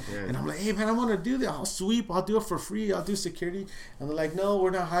 man. Yeah. And I'm like, hey, man, I want to do that. I'll sweep. I'll do it for free. I'll do security. And they're like, no, we're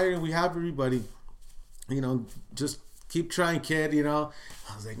not hiring. We have everybody. Just keep trying, kid, I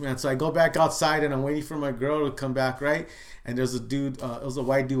was like, man. So I go back outside and I'm waiting for my girl to come back, right? And there's a dude, it was a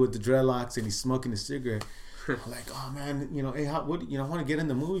white dude with the dreadlocks, and he's smoking a cigarette. I'm like, oh man, hey, I want to get in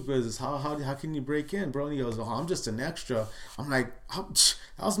the movie business. How can you break in, bro? And he goes, oh, I'm just an extra. I'm like, that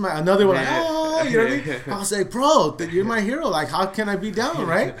was another one. Like, oh, you know what I mean? I was like, bro, you're my hero. Like, how can I be down,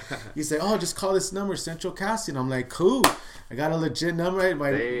 right? He said, oh, just call this number, Central Casting. I'm like, cool. I got a legit number.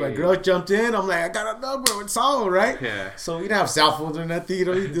 My girl jumped in. I'm like, I got a number. It's all right. Yeah. So we didn't have cell phones or nothing.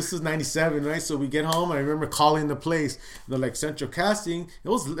 This is 97, right? So we get home. I remember calling the place. They're like, Central Casting. It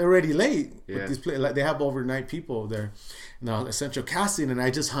was already late. Yeah. With these like, they have overnight people there. Central Casting. And I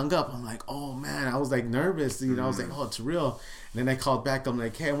just hung up. I'm like, oh, man. I was like nervous. I was like, oh, it's real. And then I called back. I'm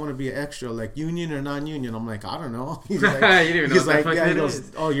like, hey, I want to be an extra. Like, union or non-union? I'm like, I don't know. He's like, he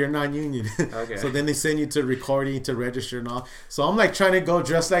goes, oh, you're non-union. Okay. So then they send you to recording, to register and all. So I'm like trying to go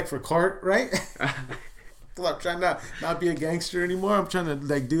dressed like for court, right? I'm trying to not be a gangster anymore. I'm trying to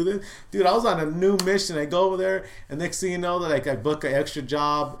like do this. Dude, I was on a new mission. I go over there, and next thing you know, like I book an extra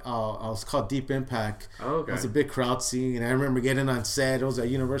job. I was called Deep Impact. Oh, okay. It was a big crowd scene, and I remember getting on set. It was at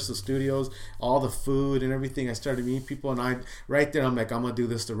Universal Studios. All the food and everything. I started meeting people, and right there, I'm like, I'm gonna do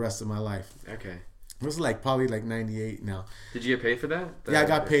this the rest of my life. Okay. It was like probably like 98 now. Did you get paid for that? Yeah, I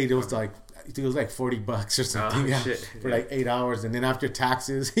got paid. It was like. It was like $40 or something for like 8 hours, and then after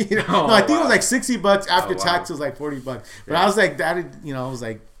taxes, I think it was like $60 after taxes, like $40. But I was like that,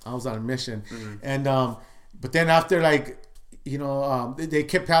 I was on a mission, and but then after like. They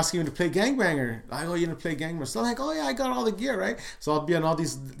kept asking me to play gangbanger. Like, oh, you gonna play gangbanger? So I'm like, oh yeah, I got all the gear, right? So I'll be on all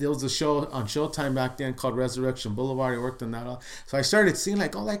these. There was a show on Showtime back then called Resurrection Boulevard. I worked on that. So I started seeing I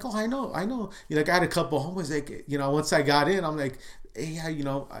know. I had a couple of homies. Like, once I got in, I'm like, hey,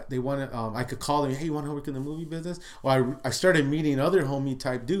 they want to. I could call them. Hey, you want to work in the movie business? Well, I started meeting other homie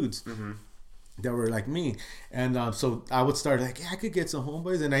type dudes. Mm-hmm. That were like me, and so I would start like, yeah, I could get some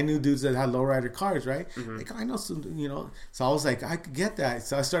homeboys, and I knew dudes that had lowrider cars, right? Mm-hmm. Like, I know some, So I was like, I could get that.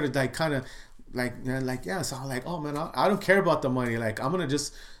 So I started like kind of like yeah. So I'm like, oh man, I don't care about the money. Like, I'm gonna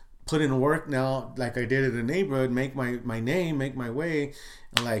just put in work now, like I did in the neighborhood, make my name, make my way,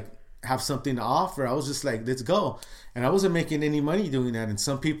 and like have something to offer. I was just like, let's go. And I wasn't making any money doing that. And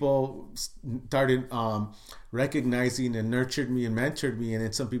some people started recognizing and nurtured me and mentored me, and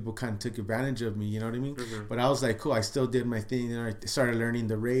then some people kind of took advantage of me, you know what I mean? But I was like, cool, I still did my thing, and I started learning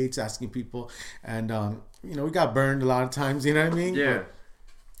the rates, asking people, and you know, we got burned a lot of times, you know what I mean? Yeah. But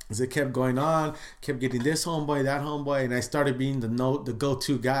as it kept going on, kept getting this homeboy, that homeboy, and I started being the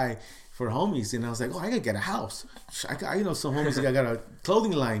go-to guy for homies, and I was like, oh, I gotta get a house. I know some homies that got a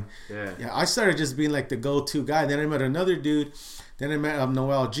clothing line. Yeah, I started just being like the go-to guy. Then I met another dude. Then I met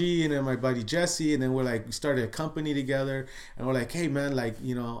Noel G, and then my buddy Jesse, and then we started a company together, and we're like, hey man, like,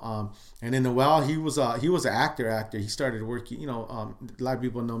 you know, and then Noel, he was an actor. He started working, you know, a lot of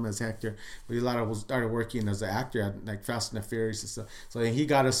people know him as Hector, but a lot of us started working as an actor at like Fast and the Furious and stuff. So then he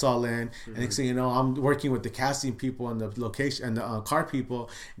got us all in, and next thing you know, I'm working with the casting people and the location and the car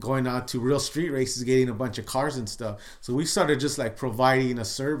people, going out to real street races, getting a bunch of cars and stuff. So we started just like providing a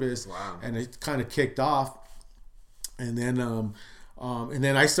service, and it kind of kicked off. And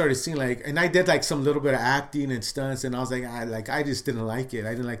then I started seeing like, and I did like some little bit of acting and stunts, and I was like, I just didn't like it.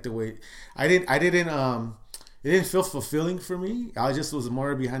 I didn't like the way, it didn't feel fulfilling for me. I just was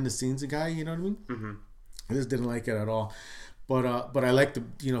more behind the scenes guy, you know what I mean? I just didn't like it at all. But I like the,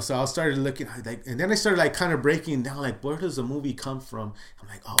 you know, so I started looking like, and then I started like kind of breaking down like, where does a movie come from? I'm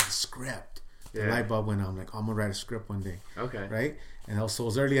like, oh, the script. The light bulb went on. I'm like, oh, I'm gonna write a script one day. Okay. Right? And also it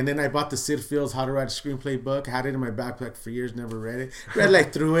was early. And then I bought the Sid Fields How to Write a Screenplay book. I had it in my backpack for years, never read it. Read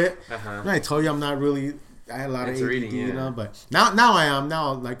like through it. And I told you I'm not really, I had a lot of ADD, reading, you know, but now I am.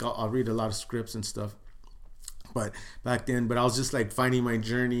 Now like I'll read a lot of scripts and stuff. But back then, I was just like finding my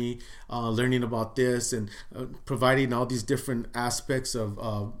journey, learning about this, and providing all these different aspects of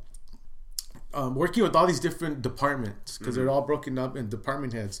working with all these different departments, because they're all broken up in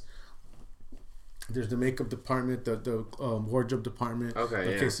department heads. There's the makeup department, the wardrobe department.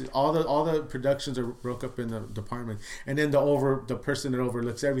 Okay, so all the productions are broke up in the department, and then the person that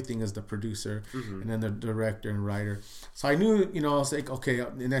overlooks everything is the producer, and then the director and writer. So I knew, you know, I was like, okay,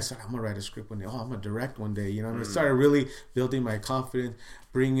 and I said, I'm gonna write a script one day. Oh, I'm gonna direct one day. You know, I started really building my confidence,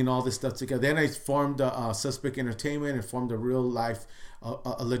 bringing all this stuff together. Then I formed Suspect Entertainment and formed a real life,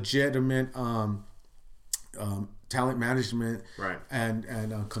 a legitimate. Talent management,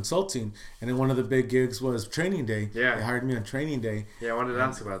 and consulting, and then one of the big gigs was Training Day. They hired me on Training Day. I wanted to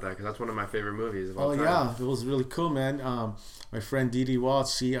ask about that because that's one of my favorite movies of all time. It was really cool, man. My friend Dee Dee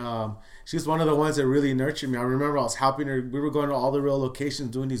Waltz, she was one of the ones that really nurtured me. I remember I was helping her. We were going to all the real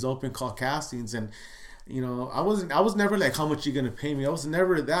locations doing these open call castings, and you know, I was never like, how much you gonna pay me? I was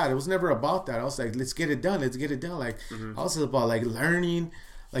never that. It was never about that. I was like, let's get it done. Like I was about like learning.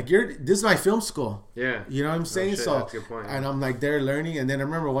 Like this is my film school. Yeah. You know what I'm saying? So that's a good point. And I'm like there learning, and then I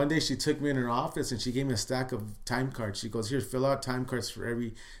remember one day she took me in her office and she gave me a stack of time cards. She goes, here, fill out time cards for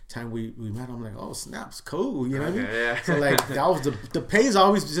every time we met. I'm like, oh, snaps, cool. You know what I mean? Yeah. So like that was the pay's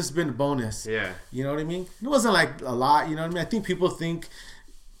always just been a bonus. Yeah. You know what I mean? It wasn't like a lot, you know what I mean? I think people think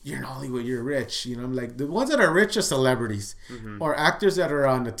you're in Hollywood, you're rich, you know. Like the ones that are rich are celebrities or actors that are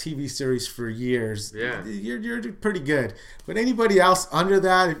on a TV series for years. Yeah, you're pretty good. But anybody else under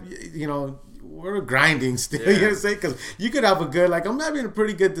that, you know, we're grinding still. You know what I'm saying? Because you could have a good, like I'm having a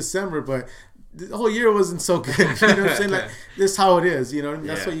pretty good December, but the whole year wasn't so good. You know what I'm saying? Like this is how it is. You know,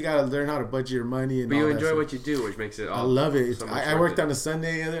 that's why you gotta learn how to budget your money. And but you enjoy what you do, which makes it. I love it. So I worked on a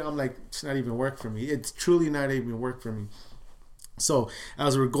Sunday. I'm like, it's not even work for me. It's truly not even work for me. So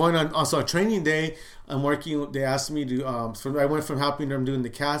as we're going on, also a Training Day, I'm working. They asked me to. I went from helping them doing the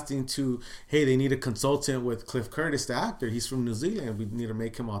casting to, hey, they need a consultant with Cliff Curtis, the actor. He's from New Zealand. We need to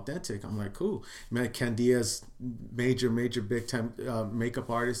make him authentic. I'm like, cool. Met Ken Diaz, major big time makeup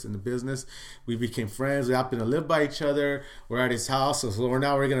artist in the business. We became friends. We happened to live by each other. We're at his house, so we're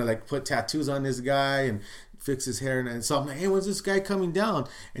gonna like put tattoos on this guy and fix his hair, and so I'm like, hey, when's this guy coming down?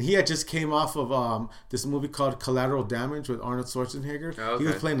 And he had just came off of this movie called Collateral Damage with Arnold Schwarzenegger. Oh, okay. He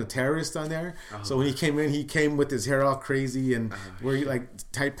was playing a terrorist on there. So when he came with his hair all crazy and wearing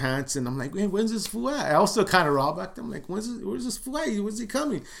like tight pants, and I'm like, hey, when's this fool at? I also kind of raw back then. I'm like, where's this fool at? When's he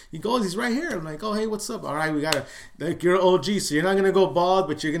coming? He goes, he's right here. I'm like, oh, hey, what's up? All right, we gotta, like, you're an OG, so you're not gonna go bald,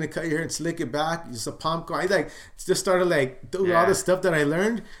 but you're gonna cut your hair and slick it back. Just a pump. I like just started like doing all the stuff that I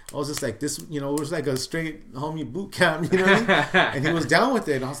learned. I was just like, this, you know, it was like a straight homie boot camp, you know what I mean? And he was down with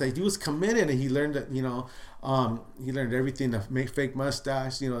it. And I was like, he was committed, and he learned that, you know, he learned everything, to make fake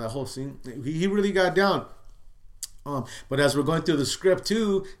mustache, you know, that whole scene. He really got down. But as we're going through the script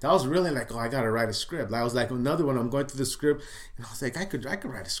too, that was really like, oh, I gotta write a script. I was like, another one, I'm going through the script, and I was like, I could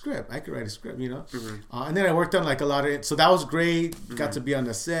write a script. You know. And then I worked on like a lot of it, so that was great. Got to be on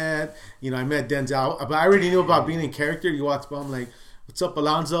the set. You know, I met Denzel, but I already knew about being in character. You walked by, I'm like, what's up,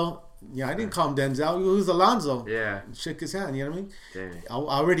 Alonzo? Yeah, I didn't call him Denzel. He was Alonzo. Yeah. Shook his hand. You know what I mean? Dang. I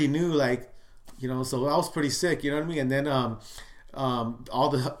already knew, like, you know, so I was pretty sick, you know what I mean? And then all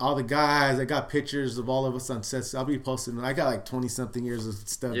the guys, I got pictures of all of us on sets. I'll be posting. I got like 20 something years of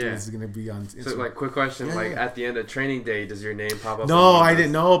stuff that's gonna be on Instagram. So like, quick question, at the end of training day, does your name pop up? No, I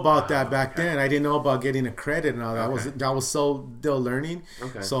didn't know about that back then. I didn't know about getting a credit and all that. I was so still learning.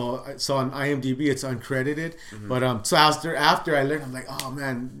 Okay. So on IMDb it's uncredited. But so after I learned, I'm like, oh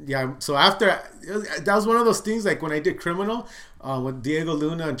man, yeah. So after that was one of those things, like when I did Criminal. With Diego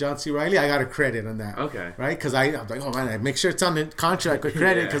Luna and John C. Reilly, I got a credit on that. Okay. Right? Because I was like, oh man, I make sure it's on the contract with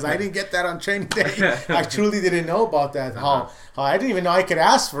credit because I didn't get that on training day. I truly didn't know about that. How I didn't even know I could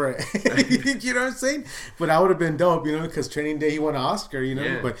ask for it. You know what I'm saying? But I would have been dope, you know, because training day he won an Oscar, you know.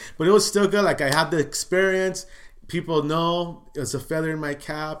 Yeah. But it was still good. Like I had the experience. People know it's a feather in my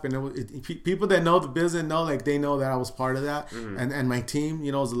cap, and people that know the business know, like they know that I was part of that, and my team,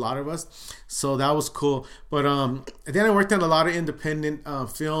 you know, it was a lot of us, so that was cool. But then I worked on a lot of independent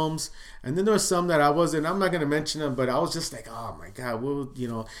films, and then there was some that I wasn't. I'm not gonna mention them, but I was just like, oh my god, well, you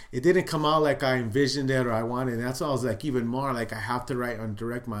know, it didn't come out like I envisioned it or I wanted. And that's why I was like, even more like I have to write and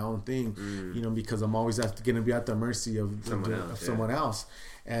direct my own thing, you know, because I'm always gonna be at the mercy of someone else.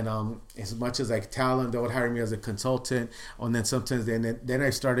 And as much as like talent, they would hire me as a consultant, and then sometimes then I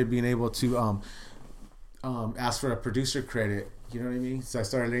started being able to ask for a producer credit. You know what I mean? So I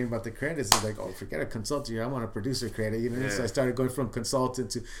started learning about the credits. It's like, oh, forget a consultant, I want a producer credit. You know, so I started going from consultant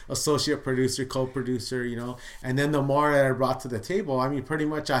to associate producer, co-producer. You know, and then the more that I brought to the table, I mean, pretty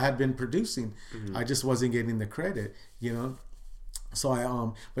much I had been producing. I just wasn't getting the credit. You know.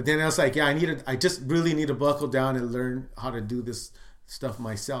 So but then I was like, I just really need to buckle down and learn how to do this stuff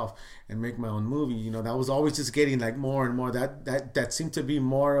myself and make my own movie. You know, that was always just getting like more and more. That seemed to be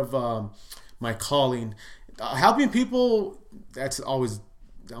more of my calling. Helping people, that's always,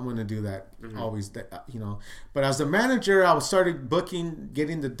 I'm going to do that. Always, that, you know. But as a manager, I started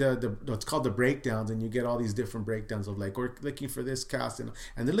getting the what's called the breakdowns, and you get all these different breakdowns of like, we're looking for this cast, and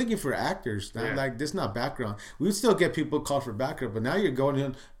they're looking for actors. Not like this, not background. We would still get people called for background, but now you're going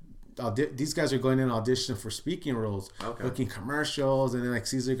in. These guys are going in audition for speaking roles, booking commercials, and then like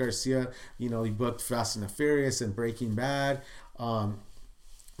Cesar Garcia, you know, he booked Fast and the Furious and Breaking Bad, and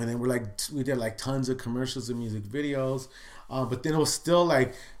then we did like tons of commercials and music videos, but then it was still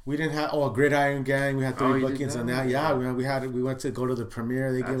like we didn't have Gridiron Gang. We had 3 bookings on that. Yeah, we went to go to the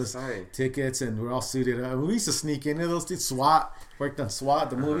premiere. They gave us tickets, and we're all suited up. We used to sneak into those things. SWAT, worked on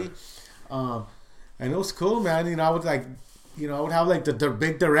SWAT, the movie, and it was cool, man. You know, I would like. You know, I would have like the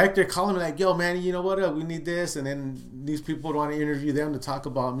big director calling me like, yo, man, you know what? We need this. And then these people would want to interview them to talk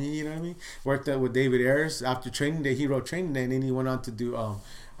about me. You know what I mean? Worked with David Ayers. After training day, he wrote Training Day. And then he went on to do,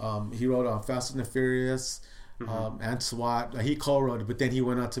 he wrote Fast and the Furious and SWAT. He co-wrote it, but then he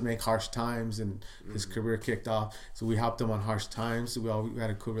went on to make Harsh Times, and his career kicked off. So we helped him on Harsh Times. So we had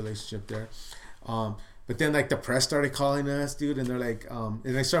a cool relationship there. But then like the press started calling us, dude. And they're like,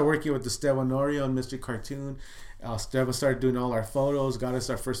 and I started working with Esteban Norio and Mr. Cartoon. Steva started doing all our photos, got us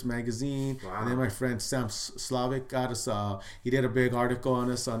our first magazine. Wow. And then my friend Sam Slavic got us, he did a big article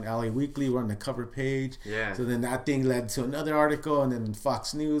on us on LA Weekly. We're on the cover page. Yeah. So then that thing led to another article, and then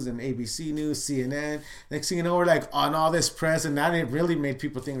Fox News and ABC News, CNN. Next thing you know, we're like on all this press, and that really made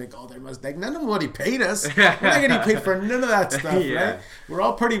people think like, oh, there must, like, none of what he paid us. We're not getting paid for none of that stuff, right? We're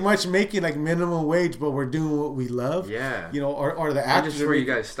all pretty much making like minimum wage, but we're doing what we love. Yeah. You know, or the actors. Just where you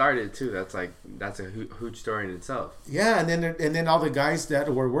guys started too. That's a huge story in itself. Yeah, and then all the guys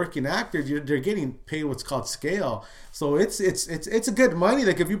that were working actors, they're getting paid what's called scale. So it's a good money.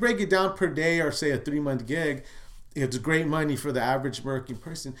 Like if you break it down per day, or say a 3-month gig, it's great money for the average working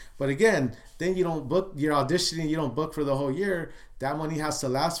person. But again, then you don't book. You're auditioning. You don't book for the whole year. That money has to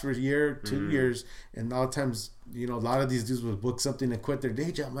last for a year, 2 years, and a lot of times, you know, a lot of these dudes will book something and quit their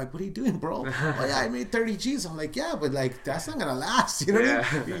day job. I'm like, what are you doing, bro? Oh yeah, I made 30 G's. I'm like, yeah, but like that's not gonna last. You know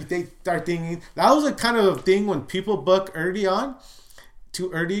what I mean? They start thinking that was a kind of thing when people book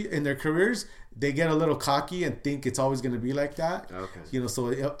too early in their careers. They get a little cocky and think it's always going to be like that. Okay. You know,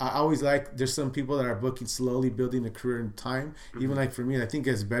 so I always like, there's some people that are booking slowly, building a career in time. Even like for me, I think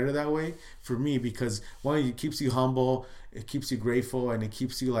it's better that way for me, because one, it keeps you humble, it keeps you grateful, and it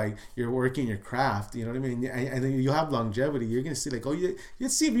keeps you like you're working your craft. You know what I mean? And then you have longevity. You're going to see like, oh,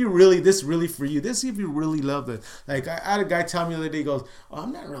 let's see if you really, this really for you. Let's see if you really love it. Like I had a guy tell me the other day, he goes, oh,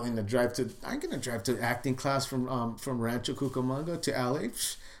 I'm not really going to drive to acting class from Rancho Cucamonga to LA.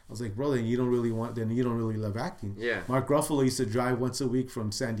 I was like, bro, then you don't really love acting. Yeah. Mark Ruffalo used to drive once a week from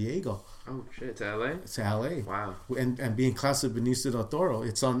San Diego. Oh shit, to LA? To LA. Wow. And be in class with Benicio del Toro.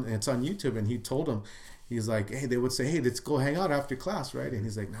 It's on YouTube, and he told him, he's like, hey, they would say, hey, let's go hang out after class, right? And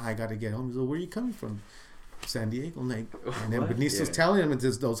he's like, nah, I gotta get home. He's like, where are you coming from? San Diego. I'm like, and then What? Benicio was Yeah. telling him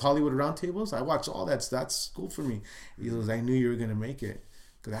it's those Hollywood roundtables. I watched all that. That's cool for me. He goes, I knew you were gonna make it.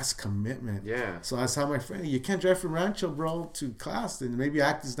 Cause that's commitment. Yeah. So I saw my friend. You can't drive from Rancho, bro, to class. And maybe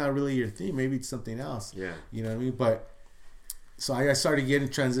acting's not really your thing. Maybe it's something else. Yeah. You know what I mean? But so I started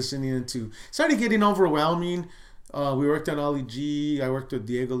started getting overwhelming. We worked on Ollie G. I worked with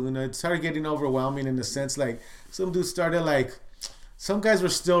Diego Luna. It started getting overwhelming in the sense like some dudes started like. Some guys were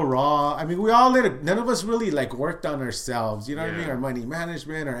still raw. I mean, we all none of us really like worked on ourselves. You know what I mean? Our money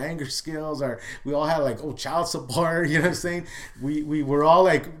management, our anger skills, we all had like child support. You know what I'm saying? We were all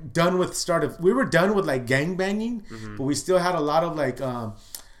like done with we were done with like gang banging, but we still had a lot of like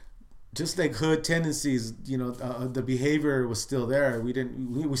just like hood tendencies. You know, the behavior was still there.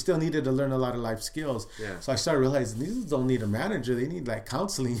 We still needed to learn a lot of life skills. Yeah. So I started realizing these don't need a manager. They need like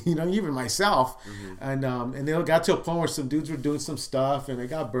counseling. You know, even myself. And they got to a point where some dudes were doing some stuff, and I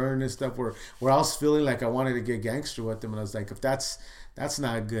got burned and stuff. Where I was feeling like I wanted to get gangster with them, and I was like, if that's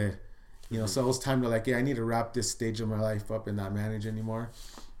not good. You know, so it was time to like, I need to wrap this stage of my life up and not manage anymore,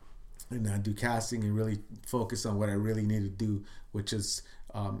 and do casting and really focus on what I really need to do, which is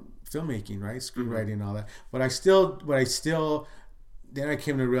filmmaking, right? Screenwriting and all that. But I still then I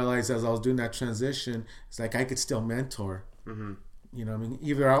came to realize as I was doing that transition, it's like I could still mentor. You know what I mean?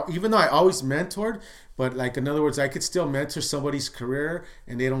 Even though I always mentored, but like in other words, I could still mentor somebody's career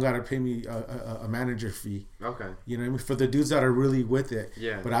and they don't got to pay me a manager fee. Okay. You know what I mean? For the dudes that are really with it.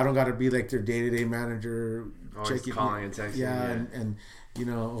 Yeah. But I don't got to be like their day-to-day manager. Always calling and texting. Yeah, and you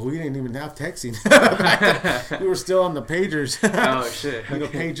know, we didn't even have texting. We were still on the pagers. Oh shit. You know,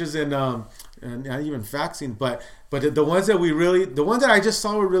 pagers and not even faxing. But the ones that I just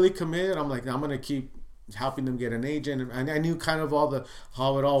saw were really committed. I'm like, I'm gonna keep helping them get an agent, and I knew kind of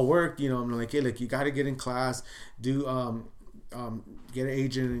how it all worked. You know, I'm like, hey, look, you got to get in class, do get an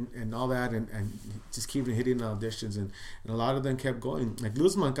agent and all that, and just keep hitting the auditions, and a lot of them kept going. Like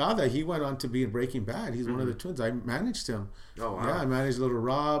Luz Moncada, he went on to be in Breaking Bad. He's one of the twins. I managed him. Oh wow. Yeah, I managed little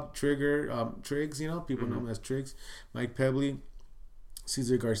Rob, Triggs. You know, people know him as Triggs. Mike Pebley,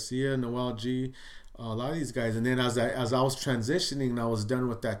 Cesar Garcia, Noel G. A lot of these guys. And then as I was transitioning and I was done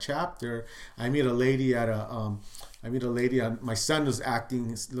with that chapter, I meet a lady my son was acting,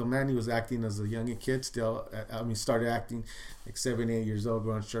 his little man, he was acting as a young kid still. Started acting like 7, 8 years old,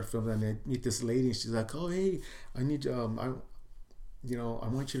 going on short films. And I meet this lady and she's like, oh, hey, I need I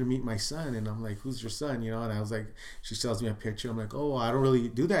want you to meet my son. And I'm like, who's your son? You know, and I was like, she tells me a picture. I'm like, oh, I don't really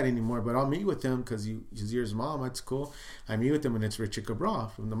do that anymore, but I'll meet with him because he's your mom. That's cool. I meet with him, and it's Richard Cabral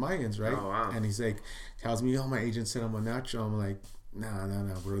from the Mayans, right? Oh, wow. And he's like, tells me, oh, my agent said I'm a natural. I'm like, nah,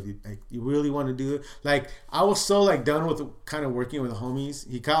 bro. Like, you really want to do it? Like, I was so like done with kind of working with homies.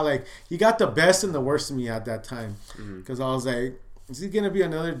 He got the best and the worst of me at that time, because I was like, is he gonna be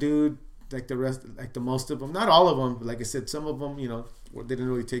another dude? Like the rest, like the most of them, not all of them, but like I said, some of them, you know, didn't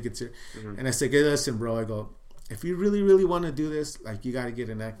really take it serious. And I said, hey, listen, bro, I go, if you really, really want to do this, like, you got to get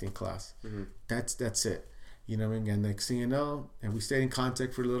an acting class. That's it. You know what I mean? And next thing you know, and we stayed in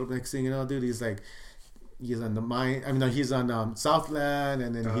contact for a little bit. Next thing you know, dude, he's on the mine. I mean, no, he's on Southland,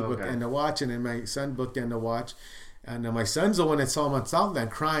 and then he booked End of Watch, and then my son booked End of Watch. And my son's the one that saw him on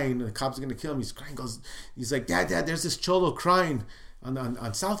Southland crying. The cops are going to kill him. He's crying. He's like, Dad, there's this cholo crying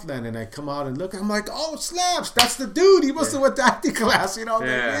on Southland. And I come out and look. I'm like, oh, slaps. That's the dude. He must have went to acting class. You know, I'm like,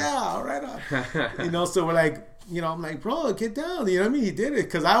 yeah, right on. You know, so we're like, you know, I'm like, bro, get down. You know what I mean? He did it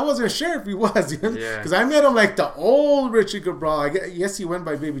because I wasn't sure if he was. You know? Because I met him like the old Richard Cabral. I guess he went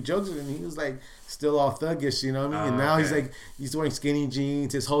by Baby Joseph, and he was like still all thuggish. You know what I mean? And now he's like, he's wearing skinny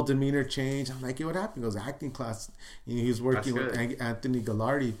jeans. His whole demeanor changed. I'm like, hey, what happened? He goes, acting class. You know, he was working with Anthony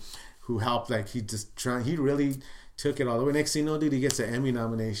Gallardi, who helped. Like, he really took it all the way. Next thing you know, dude, he gets an Emmy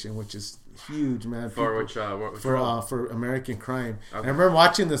nomination, which is huge, man. For which for American Crime. Okay. And I remember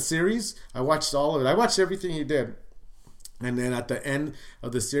watching the series. I watched all of it. I watched everything he did. And then at the end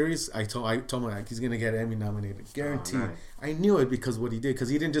of the series, I told him like, he's gonna get Emmy nominated, guaranteed. Oh, nice. I knew it because what he did, because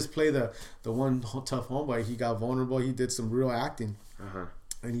he didn't just play the one tough homeboy. He got vulnerable. He did some real acting,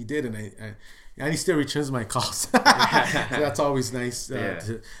 and he did. And he still returns my calls. So that's always nice.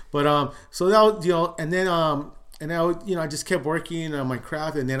 But so that was, you know, and then and I would, you know, I just kept working on my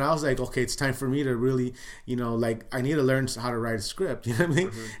craft, and then I was like, okay, it's time for me to really, you know, like, I need to learn how to write a script. You know what I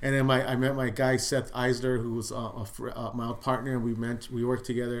mean? And then I met my guy Seth Eisler, who was my old partner, and we worked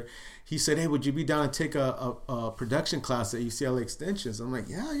together. He said, hey, would you be down to take a production class at UCLA Extensions? I'm like,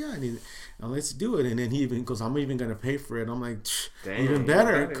 yeah, let's do it. And then he even goes, I'm even going to pay for it. I'm like, even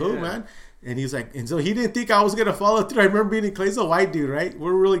better, cool, man. And he's like, and so he didn't think I was gonna follow through. I remember being in class. He's a white dude, right?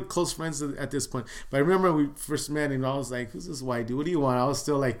 We're really close friends at this point. But I remember we first met, and I was like, "Who's this white dude? What do you want?" I was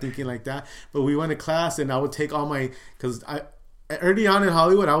still like thinking like that. But we went to class, and I would take all my because I early on in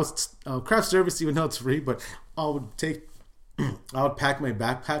Hollywood, I was craft service, even though it's free. But I would pack my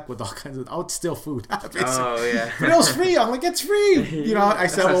backpack with all kinds of. I would steal food. Oh yeah, but it was free. I'm like, it's free. You know, I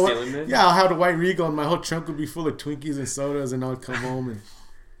said, well, stealing, yeah, I'll have the white Regal, and my whole trunk would be full of Twinkies and sodas, and I would come home and.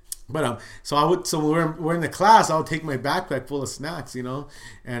 But so when we're in the class, I would take my backpack full of snacks, you know,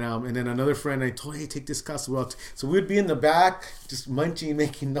 and then another friend I told, hey, take this class. So we'd be in the back just munching,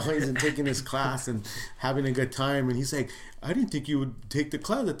 making noise, and taking this class and having a good time. And he's like, I didn't think you would take the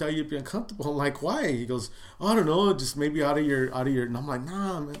class. I thought you'd be uncomfortable. I'm like, why? He goes, I don't know, just maybe out of your. And I'm like,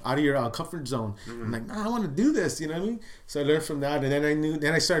 nah, man, out of your comfort zone. Mm-hmm. I'm like, nah, I want to do this. You know what I mean? So I learned from that, and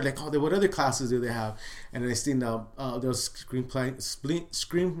then I started like, oh, what other classes do they have? And then I seen those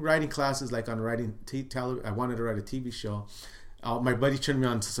screenwriting classes, like on writing television. I wanted to write a TV show. My buddy turned me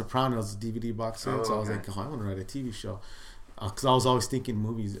on to Sopranos DVD box set, so I was like, oh, I want to write a TV show, because I was always thinking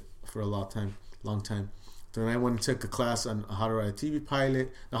movies for a long time. Then I went and took a class on how to write a TV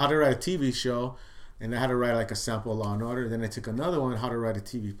pilot, how to write a TV show, and I had to write like a sample of Law and Order. Then I took another one, how to write a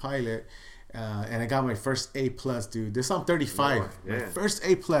TV pilot, and I got my first A+, dude. This I'm 35. Yeah. My first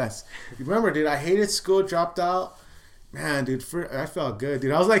A+. You remember, dude? I hated school, dropped out. Man, dude, I felt good,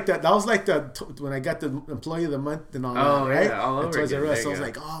 dude. I was like that. That was like when I got the Employee of the Month and all that, right? Yeah, all over again. So I was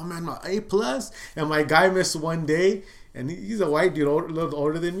like, oh man, my A+. And my guy missed one day, and he's a white dude, a little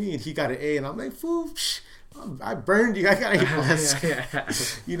older than me, and he got an A, and I'm like, fool. I burned you. I got A+. Yeah.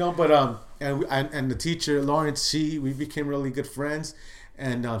 You know, but and the teacher Lawrence, we became really good friends,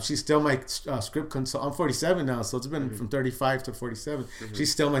 and she's still my script consultant. I'm 47 now, so it's been from 35 to 47. Mm-hmm.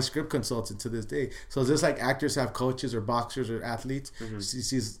 She's still my script consultant to this day. So just like actors have coaches or boxers or athletes,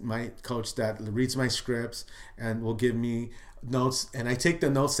 she's my coach that reads my scripts and will give me notes, and I take the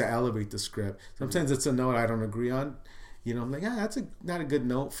notes to elevate the script. Sometimes it's a note I don't agree on. You know, I'm like, that's not a good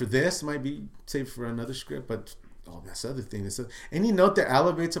note for this. Might be saved for another script, but that's the other thing. Any note that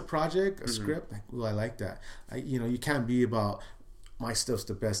elevates a project, a script, like, I like that. You can't be about my stuff's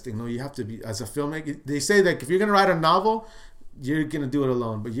the best thing. No, you have to be, as a filmmaker. They say that if you're gonna write a novel, you're gonna do it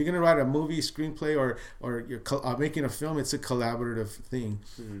alone. But you're gonna write a movie, screenplay, or you're making a film. It's a collaborative thing.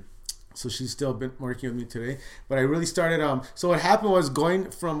 Mm-hmm. So she's still been working with me today. But I really started. So what happened was going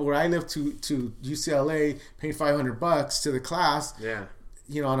from where I live to UCLA, paying $500 to the class. Yeah.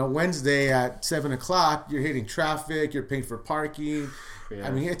 You know, on a Wednesday at 7:00, you're hitting traffic. You're paying for parking. Yeah.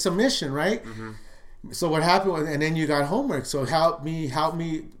 I mean, it's a mission, right? Mm-hmm. So what happened was, and then you got homework. So help me.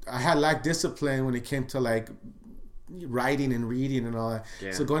 I had lack discipline when it came to like writing and reading and all that.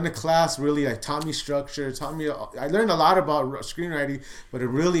 Yeah. So going to class really like taught me structure, I learned a lot about screenwriting, but I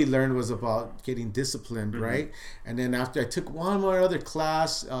really learned was about getting disciplined, right? And then after I took one more other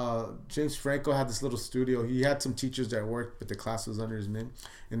class, James Franco had this little studio. He had some teachers that worked, but the class was under his name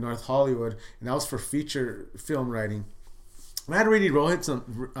in North Hollywood, and that was for feature film writing. I had already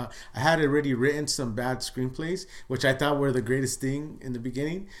written some bad screenplays, which I thought were the greatest thing in the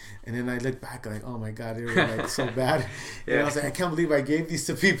beginning, and then I look back like, oh my god, they were like so bad. Yeah. And I was like, I can't believe I gave these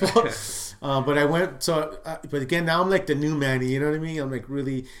to people. But I went but again, now I'm like the new Manny, you know what I mean? I'm like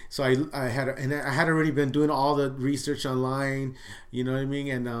really. So I had already been doing all the research online, you know what I mean,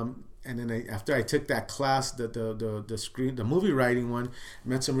 and then after I took that class, the movie writing one, I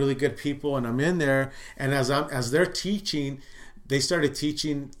met some really good people, and I'm in there, and as they're teaching, they started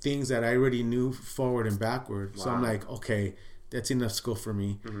teaching things that I already knew forward and backward. Wow. So I'm like, okay, that's enough school for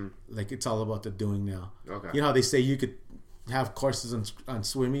me. Mm-hmm. Like, it's all about the doing now. Okay. You know how they say you could have courses on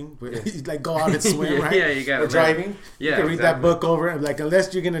swimming, but like go out and swim, right? Yeah, you got it. Or driving. Yeah, you can read that book over, and like,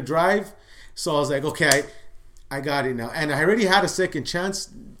 unless you're gonna drive. So I was like, okay, I got it now, and I already had a second chance.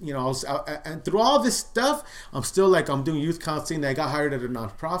 You know, and through all this stuff, I'm still like, I'm doing youth counseling. I got hired at a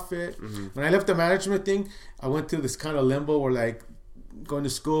nonprofit. Mm-hmm. When I left the management thing, I went through this kind of limbo where like going to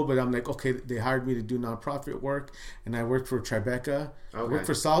school, but I'm like, okay, they hired me to do nonprofit work, and I worked for Tribeca. Okay. I worked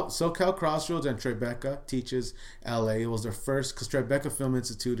for SoCal Crossroads, and Tribeca teaches LA. It was their first, because Tribeca Film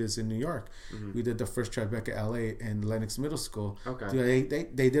Institute is in New York. Mm-hmm. We did the first Tribeca LA in Lenox Middle School. Okay.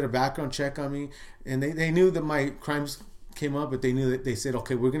 They did a background check on me, and they knew that my crimes came up, but they knew that they said,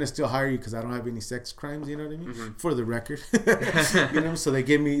 okay, we're gonna still hire you because I don't have any sex crimes. You know what I mean? Mm-hmm. For the record, you know. So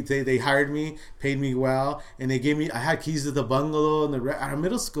they hired me, paid me well, and they gave me. I had keys to the bungalow and out of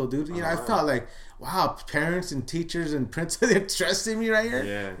middle school, dude. You know, I felt like, wow, parents and teachers and principals, they're trusting me right here.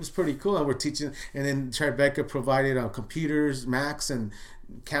 Yeah, it was pretty cool. And we're teaching, and then Tribeca provided computers, Macs, and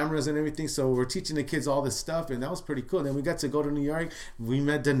cameras and everything, so we're teaching the kids all this stuff, and that was pretty cool. And then we got to go to New York. We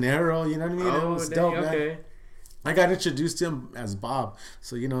met De Niro, you know what I mean? It was dope, man. I got introduced to him as Bob,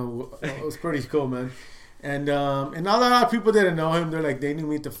 so you know it was pretty cool, man. And a lot of people didn't know him. They're like, they knew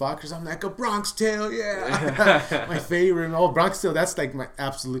me at the Fockers. I'm like, a Bronx Tale, yeah. My favorite. Oh, Bronx Tale, that's like my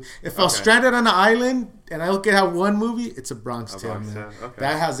absolute. If I was stranded on an island and I could have one movie, it's a Bronx Tale, man. Okay.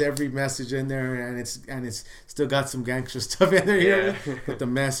 That has every message in there, and it's still got some gangster stuff in there. Yeah. But the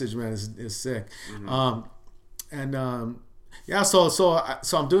message, man, is sick. Mm-hmm. Yeah, so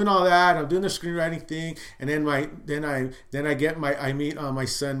I'm doing all that. I'm doing the screenwriting thing, and then I meet my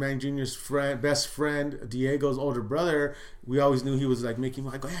son Manny Jr.'s best friend, Diego's older brother. We always knew he was like making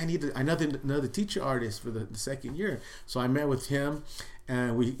like, I need another teacher artist for the second year. So I met with him,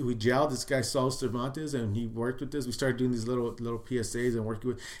 and we gelled. This guy Saul Cervantes, and he worked with us. We started doing these little PSAs and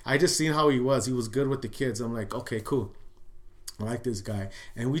working with. I just seen how he was. He was good with the kids. I'm like, okay, cool. I like this guy,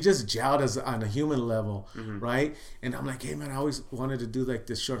 and we just gelled on a human level, right? And I'm like, hey man, I always wanted to do like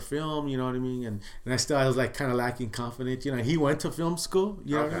this short film, you know what I mean? And I was like kind of lacking confidence, you know. He went to film school,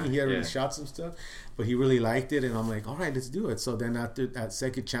 you know what I mean? He had already shot some stuff, but he really liked it, and I'm like, all right, let's do it. So then after that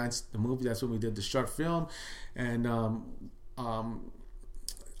Second Chance, the movie, that's when we did the short film, and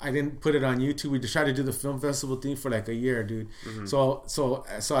I didn't put it on YouTube. We just tried to do the film festival thing for like a year, dude. Mm-hmm. So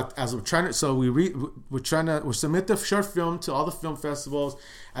as we're trying to, we submit the short film to all the film festivals.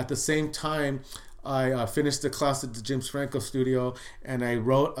 At the same time, I finished the class at the James Franco studio, and I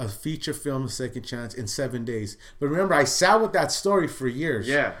wrote a feature film, Second Chance, in 7 days. But remember, I sat with that story for years.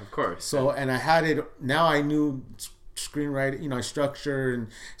 Yeah, of course. So, and I had it. Now I knew screenwriting, you know, structure, and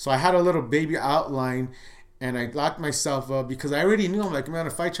so I had a little baby outline. And I locked myself up because I already knew. I'm like, man,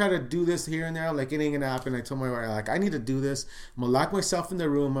 if I try to do this here and there, like, it ain't gonna happen. I told my wife, like, I need to do this. I'm gonna lock myself in the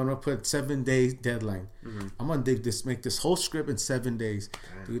room. I'm gonna put 7 days deadline. Mm-hmm. I'm gonna make this whole script in 7 days,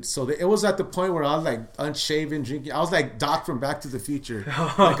 dude. So it was at the point where I was like unshaven, drinking. I was like Doc from Back to the Future,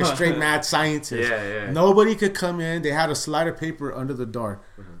 like a straight mad scientist. Yeah. Nobody could come in. They had a slide of paper under the door.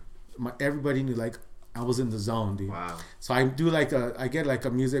 Mm-hmm. Everybody knew, like, I was in the zone, dude. Wow. So I do I get like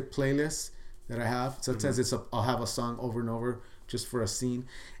a music playlist that I have. Sometimes I'll have a song over and over just for a scene,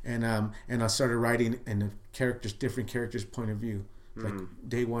 and I started writing in different characters' point of view. Like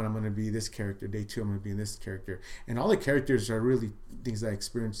day one, I'm going to be this character. Day two, I'm going to be in this character, and all the characters are really things I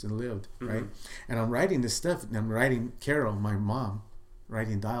experienced and lived, right? And I'm writing this stuff, and I'm writing Carol, my mom,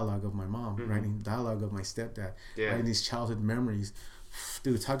 writing dialogue of my mom, writing dialogue of my stepdad, writing these childhood memories.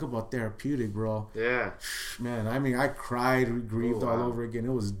 Dude, talk about therapeutic, bro. Yeah. Man, I mean, I cried, grieved all over again.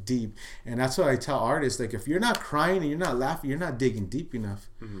 It was deep. And that's what I tell artists. Like, if you're not crying and you're not laughing, you're not digging deep enough.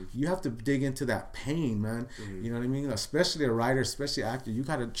 Mm-hmm. You have to dig into that pain, man. Mm-hmm. You know what I mean? Especially a writer, especially an actor. You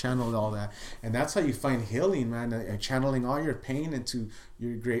got to channel all that. And that's how you find healing, man. Channeling all your pain into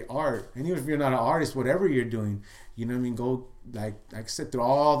your great art. And even if you're not an artist, whatever you're doing, you know what I mean? Go, like I said, through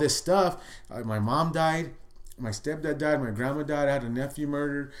all this stuff. My mom died. My stepdad died. My grandma died. I had a nephew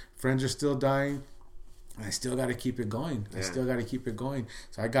murdered. Friends are still dying. I still got to keep it going. I still got to keep it going.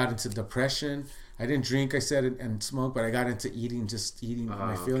 So I got into depression. I didn't drink, I said, and smoke, but I got into eating, just eating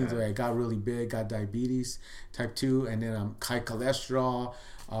my feelings away. I got really big, got diabetes, type 2, and then high cholesterol.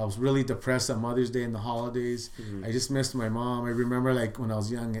 I was really depressed on Mother's Day and the holidays. Mm-hmm. I just missed my mom. I remember, like, when I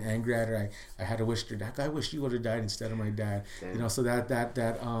was young and angry at her, I had to wish her, I wish you would have died instead of my dad. Damn. You know, so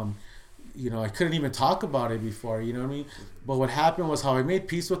that you know, I couldn't even talk about it before, you know what I mean? But what happened was how I made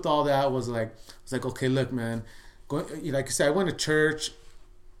peace with all that was like, okay, look, man, like I said, I went to church,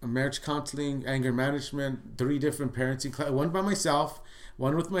 marriage counseling, anger management, 3 different parenting classes, one by myself,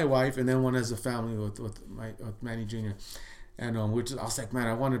 one with my wife, and then one as a family with Manny Jr. And I was like, man,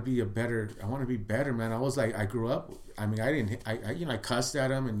 I want to be better, man. I was like, I grew up. I mean, I cussed at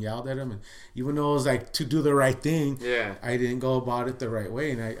him and yelled at him, and even though it was like to do the right thing, I didn't go about it the right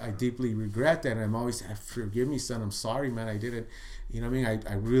way, and I deeply regret that. And I'm always, forgive me, son. I'm sorry, man. I did it. You know what I mean?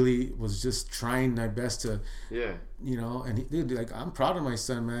 I really was just trying my best to, you know, and dude, like, I'm proud of my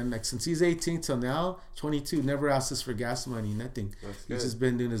son, man. Like, since he's 18 till now, 22, never asked us for gas money, nothing. He's just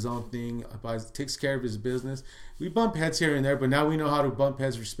been doing his own thing, takes care of his business. We bump heads here and there, but now we know how to bump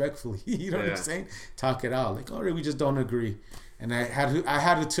heads respectfully. You know what I'm saying? Talk it out. Like, all right, we just don't agree. And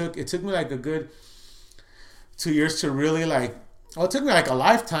it took me like a good 2 years to really, like, Well, it took me like a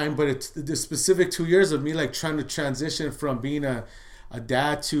lifetime, but it's the specific 2 years of me like trying to transition from being a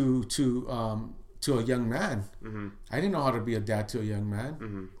dad to a young man. Mm-hmm. I didn't know how to be a dad to a young man.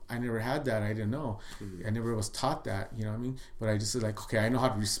 Mm-hmm. I never had that. I didn't know. Mm-hmm. I never was taught that. You know what I mean? But I just said like, okay, I know how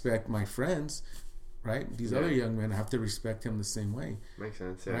to respect my friends, right? These other young men, I have to respect him the same way. Makes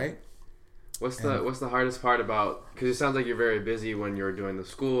sense. Yeah. Right? What's the hardest part about? Because it sounds like you're very busy when you're doing the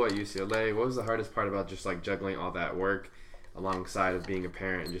school at UCLA. What was the hardest part about just like juggling all that work alongside of being a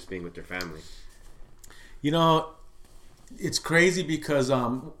parent and just being with your family? You know, it's crazy because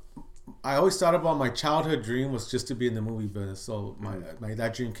I always thought about my childhood dream was just to be in the movie business. So my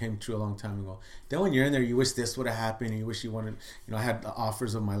that dream came true a long time ago. Then when you're in there, you wish this would have happened. And you wish you wanted, you know, I had the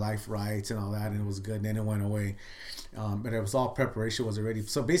offers of my life rights and all that, and it was good. And then it went away. But it was all preparation was already.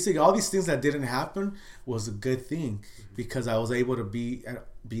 So basically, all these things that didn't happen was a good thing because I was able to be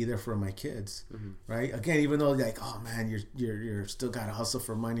there for my kids, right? Again, even though like, oh man, you're still gotta hustle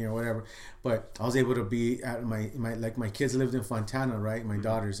for money or whatever, but I was able to be at my like my kids lived in Fontana, right? My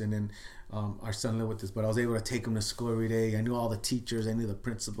daughters, and then our son lived with us, but I was able to take him to school every day. I knew all the teachers, I knew the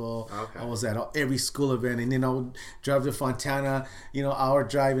principal. Okay. I was at every school event, and then I would drive to Fontana, you know, hour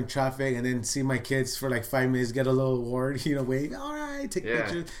drive in traffic, and then see my kids for like 5 minutes, get a little award, you know, wait, all right, take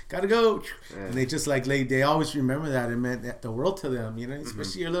pictures, gotta go, and they just like they always remember that. It meant the world to them, you know,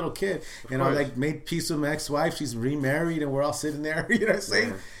 especially your little kid. And I like made peace with my ex-wife. She's remarried, and we're all sitting there, you know what I'm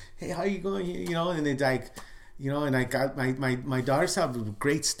saying? Hey, how you going? You know, and they like. You know, and I got my daughters have a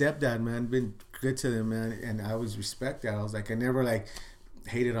great stepdad, man. Been good to them, man, and I always respect that. I was like, I never like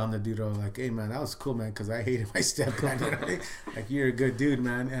hated on the dude. I was like, hey, man, that was cool, man, because I hated my stepdad. You know what I mean? Like, you're a good dude,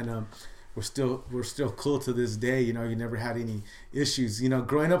 man, and we're still cool to this day. You know, you never had any issues. You know,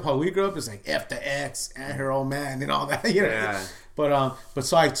 growing up how we grew up, it's like F the ex and her old man and all that. You know, but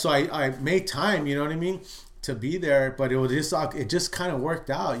so I made time. You know what I mean? To be there, but it just kind of worked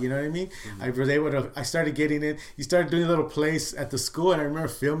out, you know what I mean? I was able to. I started getting in. He started doing little plays at the school, and I remember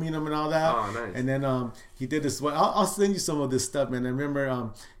filming him and all that. Oh, nice. And then he did this one. I'll send you some of this stuff, man. I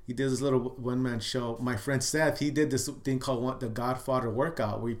remember he did this little one-man show. My friend Seth, he did this thing called the Godfather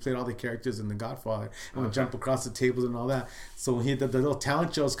workout, where he played all the characters in the Godfather and would jump across the tables and all that. So when he did the little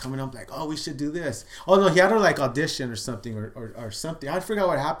talent shows coming up, like, oh, we should do this. Oh no, he had to like audition or something or something. I forgot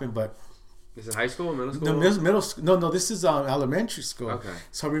what happened, but. Is it high school or middle school? No, middle school. No, this is elementary school. Okay.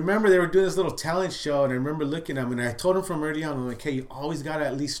 So I remember they were doing this little talent show, and I remember looking at him, and I told him from early on, I'm like, hey, you always got to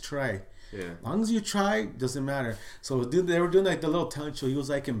at least try. Yeah. As long as you try, doesn't matter. So they were doing like the little talent show. He was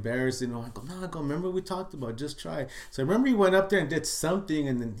like embarrassed, you know. I go, remember we talked about, just try. So I remember he went up there and did something,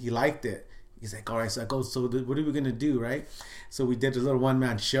 and then he liked it. He's like, all right. So I go, so what are we going to do, right? So we did a little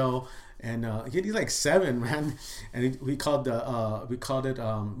one-man show. And he's like 7, man, and we called it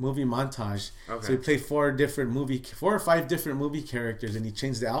movie montage. Okay. So he played 4 or 5 different movie characters, and he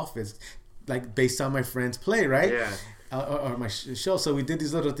changed the outfits like based on my friend's play, right? Yeah. Or my show. So we did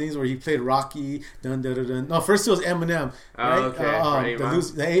these little things where he played Rocky. Dun, dun, dun, dun. No, first it was Eminem, right? Okay.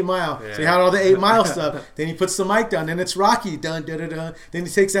 The 8 Mile. Yeah. So he had all the 8 Mile stuff. Then he puts the mic down. Then it's Rocky. Dun, dun, dun, dun. Then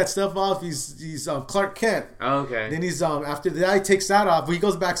he takes that stuff off. He's Clark Kent. Okay. Then he's after that he takes that off. He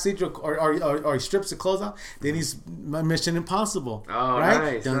goes backstage or he strips the clothes off. Then he's Mission Impossible. Oh,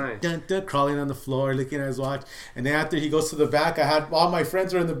 right? Nice. Dun, nice. dun, dun, crawling on the floor, looking at his watch. And then after he goes to the back, I had all my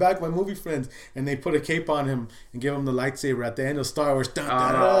friends were in the back, my movie friends, and they put a cape on him and give him the lightsaber at the end of Star Wars. Dun,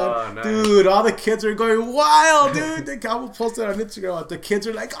 dun, dun. Nice. Dude, all the kids are going wild, dude. I will post it on Instagram. The kids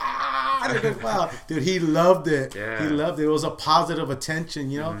are like, they're going wild. Dude, he loved it. Yeah. He loved it. It was a positive attention,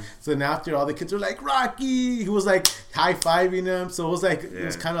 you know. So then after, all the kids were like, Rocky. He was like high-fiving them. So it was like, it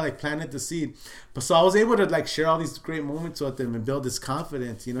was kind of like planted the seed. But so I was able to like share all these great moments with them and build this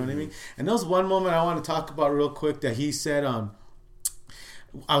confidence, you know what I mean? And there was one moment I want to talk about real quick that he said,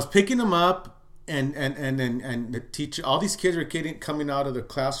 I was picking him up, and the teacher, all these kids are coming out of the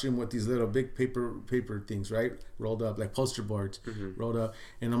classroom with these little big paper things, right, rolled up like poster boards, rolled up,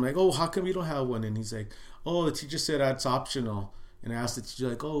 and I'm like, oh, how come you don't have one? And he's like, oh, the teacher said that's optional. And I asked the teacher,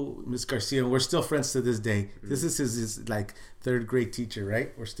 like, oh, Miss Garcia, and we're still friends to this day. This is his like 3rd grade teacher,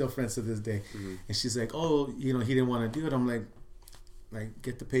 right? We're still friends to this day. And she's like, oh, you know, he didn't want to do it. I'm like,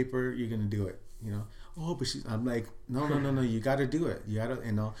 get the paper, you're gonna do it, you know. Oh, but I'm like, no, you got to do it. You got to,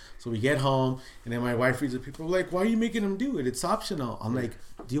 you know. So we get home, and then my wife reads it. People are like, why are you making him do it? It's optional. I'm like,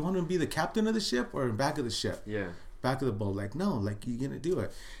 do you want to be the captain of the ship or in back of the ship? Yeah. Back of the boat. Like, no, like, you're going to do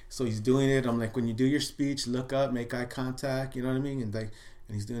it. So he's doing it. I'm like, when you do your speech, look up, make eye contact, you know what I mean? And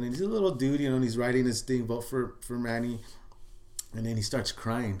he's doing it. He's a little dude, you know, and he's writing his thing, vote for Manny. And then he starts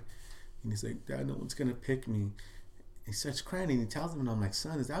crying. And he's like, Dad, no one's going to pick me. He starts crying, and he tells him, and I'm like,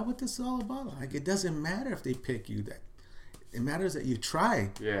 son, is that what this is all about? Like, it doesn't matter if they pick you. That it matters that you try.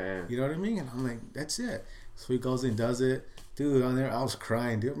 Yeah. You know what I mean? And I'm like, that's it. So he goes and does it. Dude, on there, I was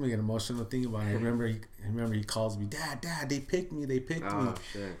crying. Dude, I'm getting emotional thinking about it. I remember he calls me, Dad, they picked me. Oh,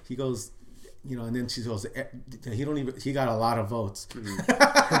 shit. He goes, and then she goes, he got a lot of votes.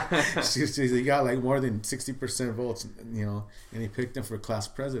 He got like more than 60% votes, and he picked him for class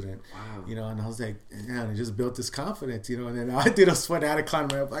president. Wow. And I was like, man, it just built this confidence, and then I did a sweat addict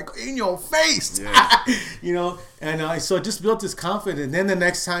like, in your face, and so it just built this confidence. And then the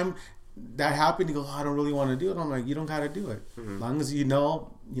next time that happened, he goes, I don't really want to do it. I'm like, you don't got to do it. As long as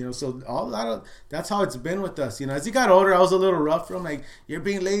so that's how it's been with us. As he got older, I was a little rough for him, like, you're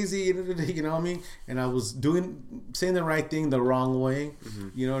being lazy, you know what I mean? And I was saying the right thing the wrong way,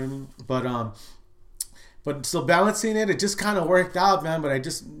 you know what I mean? But so balancing it just kind of worked out, man. But I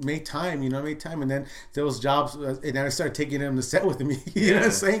just made time, and then there was jobs, and then I started taking him to set with me. You know what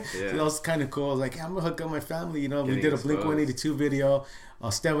I'm saying? Yeah. So that was kind of cool. I was like, I'm gonna hook up my family. We did a Blink 182 video.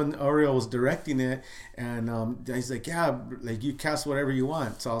 Steven Oriol was directing it, and he's like, yeah, like you cast whatever you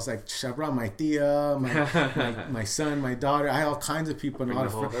want. So I was like, I brought my tia, my son, my daughter. I had all kinds of people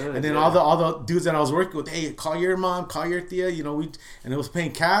and then all the dudes that I was working with. Hey, call your mom, call your tia. And it was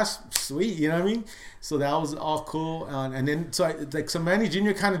paying cash. Sweet, you know what I mean? So that was all cool. And then so Manny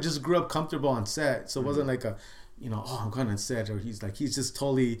Jr. kind of just grew up comfortable on set. So it wasn't like a, I'm going on set, or he's just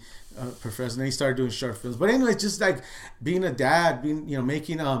totally professional. He started doing short films. But anyway, just like being a dad,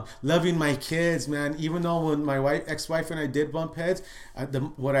 making, loving my kids, man. Even though when my ex-wife and I did bump heads,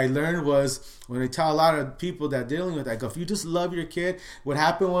 what I learned was, when I tell a lot of people that dealing with that, I go, if you just love your kid, what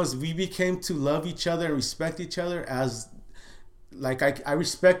happened was we became to love each other and respect each other as, like, I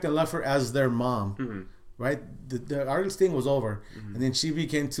respect and love her as their mom. Right, the artist thing was over, and then she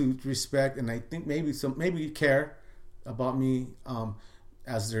began to respect, and I think maybe care about me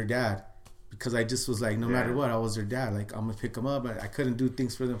as their dad, because I just was like, no matter what, I was their dad. Like, I'm gonna pick them up. I couldn't do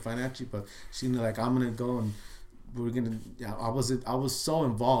things for them financially, but she knew, like, I'm gonna go and we're gonna. Yeah, I was so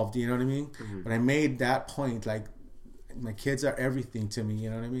involved, you know what I mean? But I made that point, like, my kids are everything to me,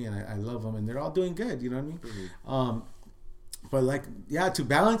 you know what I mean? And I love them, and they're all doing good, you know what I mean? But like, yeah, to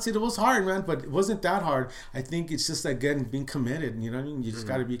balance it was hard, man. But it wasn't that hard. I think it's just, again, being committed. You know what I mean? You just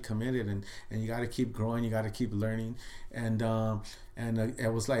got to be committed, and you got to keep growing. You got to keep learning, and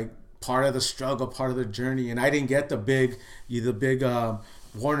it was like part of the struggle, part of the journey. And I didn't get the big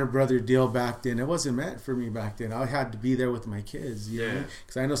Warner Brother deal back then. It wasn't meant for me back then. I had to be there with my kids, you know,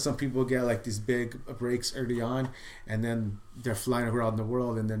 because I know some people get like these big breaks early on, and then they're flying around the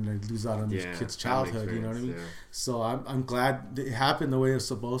world, and then they lose out on their kids' childhood. You know what I mean? Yeah. So I'm glad it happened the way it was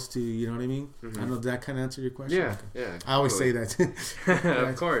supposed to. You know what I mean? I don't know if that kind of answered your question. Yeah. I always say that.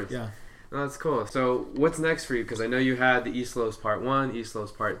 Of course. Yeah. No, that's cool. So what's next for you? Because I know you had the East Los Part 1, East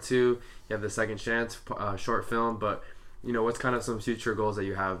Los Part 2. You have the Second Chance short film, but what's kind of some future goals that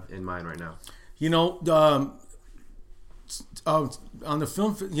you have in mind right now? On the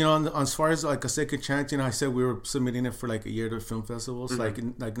film, as far as like a Second Chance, I said we were submitting it for like a year to film festivals. Like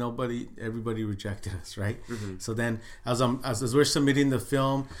everybody rejected us, right? So then as we're submitting the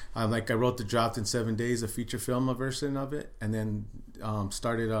film, I wrote the draft in 7 days, a feature film version of it, and then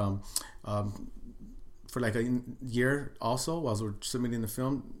started for like a year also while we're submitting the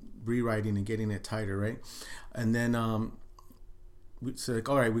film, rewriting and getting it tighter, right? And then we said, like,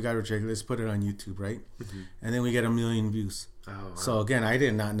 all right, we got rejected. Let's put it on YouTube, right? And then we get 1 million views. Oh, wow. So again, I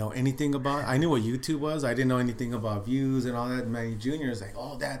did not know anything about. I knew what YouTube was. I didn't know anything about views and all that. Manny Jr. is like,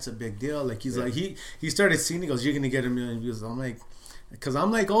 oh, that's a big deal. Like he's like he started seeing. He goes, you're gonna get 1 million views. I'm like, because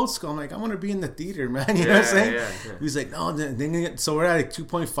I'm like old school. I'm like, I want to be in the theater, man. You know what I'm saying? Yeah. He's like, no. So we're at like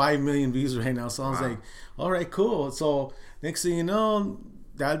 2.5 million views right now. So I was like, all right, cool. So next thing you know,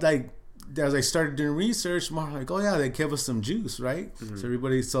 that like. As I started doing research, more like, oh yeah, they give us some juice, right? So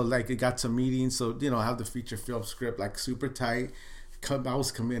everybody, it got some meetings. So I have the feature film script like super tight. I was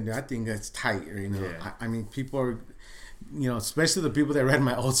committed. I think that's tight, Yeah. I mean, people are, especially the people that read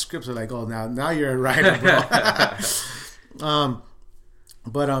my old scripts are like, oh, now you're a writer, bro.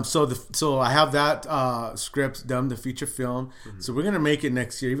 So I have that script done, the feature film. So we're gonna make it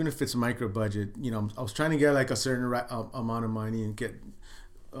next year, even if it's micro budget. I was trying to get like a certain amount of money and get.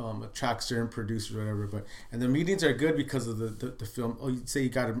 Attract certain producers or whatever, and the meetings are good because of the film. Oh, you say you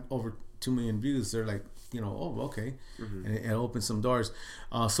got over 2 million views, they're like, oh, okay, and it opens some doors.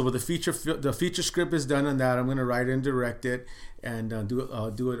 So with the feature script is done on that. I'm gonna write and direct it, and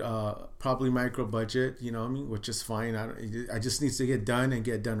do it probably micro budget. You know what I mean? Which is fine. I just needs to get done and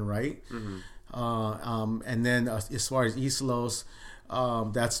get done right. And then as far as East Los,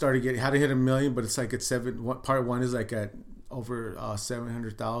 that started had to hit 1 million, but it's like at 7. Part 1 is like at over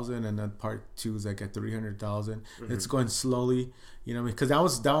 700,000, and then part 2 is like at 300,000. Mm-hmm. It's going slowly, you know, because that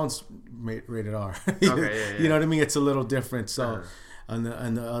one's rated R. Okay, You know what I mean? It's a little different. So, and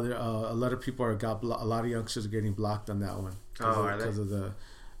the other, a lot of people a lot of youngsters are getting blocked on that one because of the,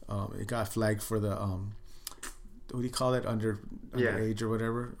 it got flagged for the what do you call it, underage or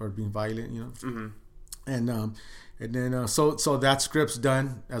whatever, or being violent, you know. Mm-hmm. And then so that script's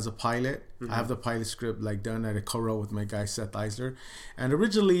done as a pilot. I have the pilot script like done. I co-wrote with my guy Seth Eisler. And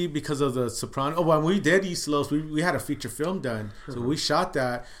originally, because of the Soprano, when we did East Los, we had a feeture film done. So we shot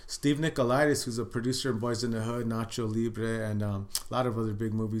that. Steve Nicolaitis, who's a producer in Boys in the Hood, Nacho Libre, and a lot of other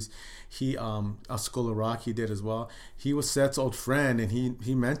big movies. He A School of Rock he did as well. He was Seth's old friend, and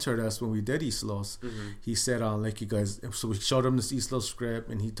he mentored us when we did East Los. He said, like you guys, so we showed him this East Los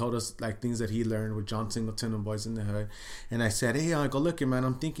script, and he told us like things that he learned with John Singleton and Boys in the Hood. And I said, hey, I go, look, man,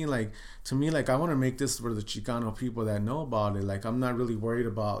 I'm thinking like, to me, like, I want to make this for the Chicano people that know about it. Like, I'm not really worried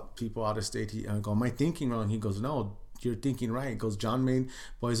about people out of state. I go, am I thinking wrong? He goes, no, you're thinking right. He goes, John made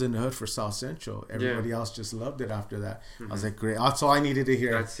Boys in the Hood for South Central. Everybody else just loved it after that. I was like, great. That's all I needed to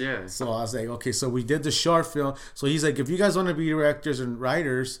hear. So I was like, okay, so we did the short film. So he's like, if you guys want to be directors and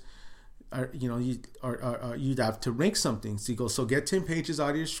writers, you know, you'd have to rank something. So he goes, so get 10 pages out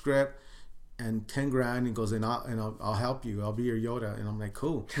of your script and 10 grand. He goes, and I'll help you. I'll be your Yoda. And I'm like,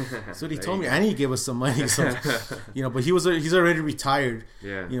 cool. That's what he told me. And he gave us some money. So, you know, but he's already retired.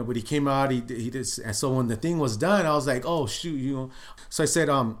 Yeah. You know, but he came out. He did. And so when the thing was done, I was like, oh shoot, you know. So I said,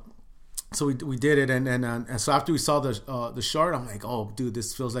 so we did it, and so after we saw the short, I'm like, oh, dude,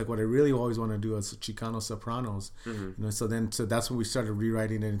 this feels like what I really always want to do as Chicano Sopranos, you know. So that's when we started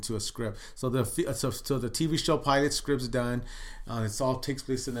rewriting it into a script. So the TV show pilot script's done. It all takes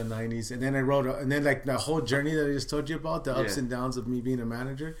place in the 90s, and then I wrote and then like the whole journey that I just told you about, the ups and downs of me being a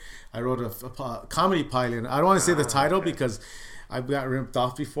manager. I wrote a comedy pilot. I don't want to say the title because I've got ripped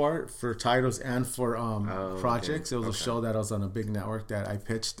off before for titles and for projects. Okay. It was a show that was on a big network that I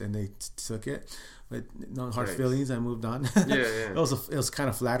pitched and they took it. But no hard feelings. I moved on. It was kind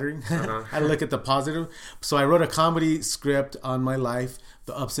of flattering. I had to look at the positive. So I wrote a comedy script on my life,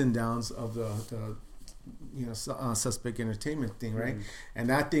 the ups and downs of the you know, Suspect Entertainment thing, right? And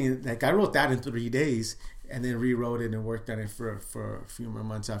that thing, like, I wrote that in 3 days and then rewrote it and worked on it for a few more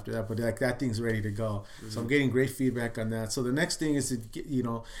months after that. But like, that thing's ready to go. So I'm getting great feedback on that. So the next thing is to get, you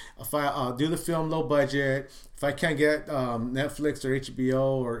know, if I do the film low budget, if I can't get Netflix or HBO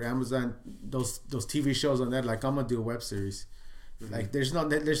or Amazon, those TV shows on that, like, I'm gonna do a web series. Like, there's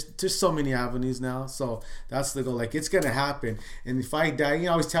so many avenues now. So that's the goal. Like, it's gonna happen. And if I die, you know,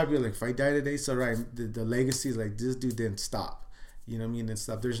 I always tell people, like, if I die today, so right, the legacy is like, this dude didn't stop. You know what I mean? And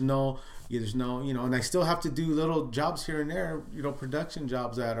stuff. There's no, you know, and I still have to do little jobs here and there, you know, production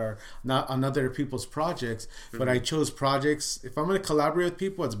jobs that are not on other people's projects. But I chose projects. If I'm going to collaborate with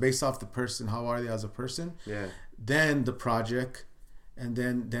people, it's based off the person. How are they as a person? Yeah. Then the project, and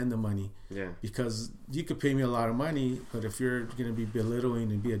then the money. Yeah. Because you could pay me a lot of money, but if you're going to be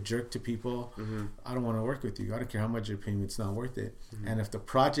belittling and be a jerk to people, I don't want to work with you. I don't care how much you're paying me. It's not worth it. And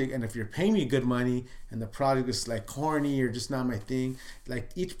if you're paying me good money and the project is like corny or just not my thing, like,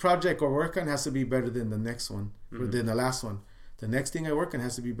 each project I work on has to be better than the next one or than the last one. The next thing I work on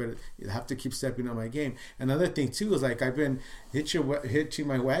has to be better. I have to keep stepping up my game. Another thing too is, like, I've been hitching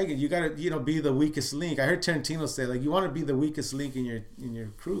my wagon. You gotta, you know, be the weakest link. I heard Tarantino say, like, you want to be the weakest link in your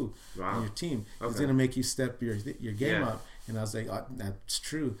crew, in your team. Okay. It's gonna make you step your game up. And I was like, oh, that's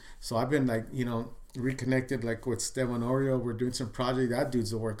true. So I've been, like, you know, reconnected, like, with Stevan Oreo. We're doing some project. That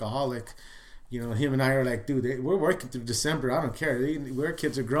dude's a workaholic. You know, him and I are like, dude, we're working through December. I don't care. Our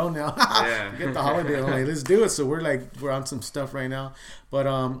kids are grown now. Get the holiday. I'm like, let's do it. So we're on some stuff right now. But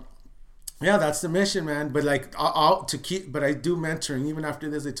yeah, that's the mission, man. But like, but I do mentoring. Even after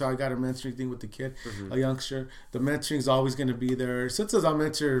this, I got a mentoring thing with the kid, a youngster. The mentoring is always going to be there. Since I'll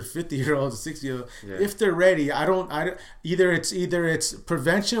mentor 50-year-olds, 60-year-olds, if they're ready. Either it's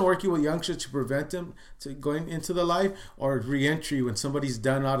prevention, working with youngsters to prevent them to going into the life, or reentry when somebody's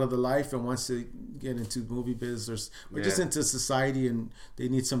done out of the life and wants to get into movie business or just into society and they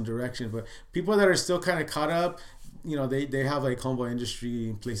need some direction. But people that are still kind of caught up, you know, they have like homeboy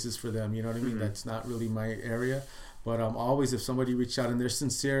industry places for them, you know what I mean? That's not really my area. But always, if somebody reached out and they're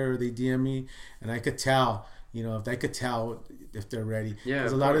sincere, or they DM me, and I could tell, you know, if they're ready. Yeah.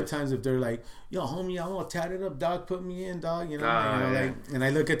 Because a lot of times if they're like, yo, homie, I want to tat it up, dog, put me in, dog, you know, like, and I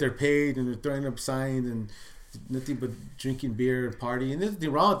look at their page and they're throwing up signs and nothing but drinking beer and party, and there's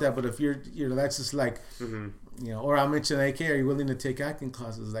nothing wrong with that. But if you're that's just like, you know, or I'll mention, like, hey, are you willing to take acting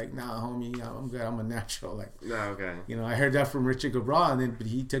classes? Like, nah, homie, I'm good. I'm a natural. Like, you know, I heard that from Richard Cabral, but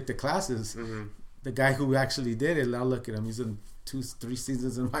he took the classes. the guy who actually did it, now look at him. He's in 2-3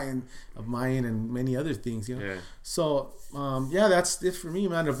 seasons of mine and many other things, you know. Yeah. So that's it for me,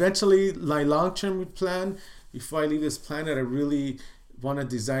 man. Eventually, my long-term plan, before I leave this planet, I really want to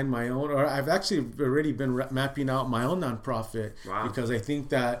design my own, or I've actually already been mapping out my own nonprofit. Wow. Because I think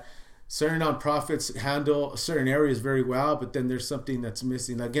that certain nonprofits handle certain areas very well, but then there's something that's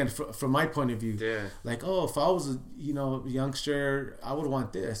missing. Again, from my point of view, like, if I was a youngster, I would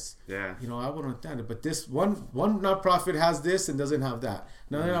want this. Yeah. I would want that. But this one nonprofit has this and doesn't have that.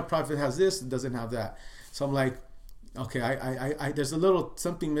 Another nonprofit has this and doesn't have that. So I'm like, okay, I there's a little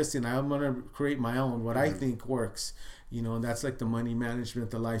something missing. I'm gonna create my own, what I think works. And that's like the money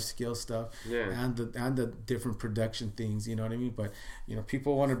management, the life skill stuff, and the different production things. You know what I mean? But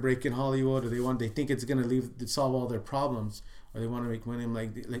people want to break in Hollywood, or they think it's gonna solve all their problems, or they want to make money. I'm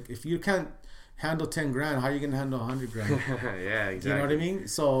like if you can't handle $10,000, how are you gonna handle $100,000? Yeah, exactly. You know what I mean?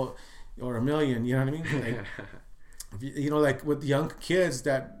 So, or $1 million. You know what I mean? Like, like with young kids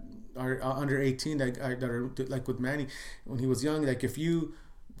that are under 18, that are like with Manny when he was young. Like,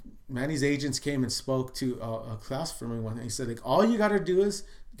 Manny's agents came and spoke to a class for me one day. He said, like, all you got to do is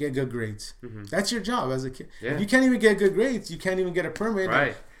get good grades. That's your job as a kid. Yeah. If you can't even get good grades, you can't even get a permit.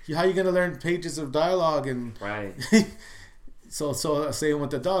 Right. How are you going to learn pages of dialogue? And right. So saying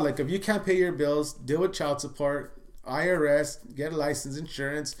with the dog, like, if you can't pay your bills, deal with child support, IRS, get a license,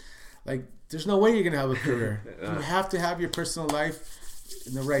 insurance, like, there's no way you're going to have a career. You have to have your personal life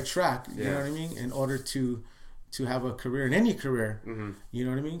in the right track. You know what I mean? In order to have a career, in any career, you know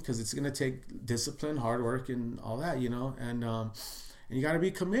what I mean? Because it's going to take discipline, hard work, and all that, and you got to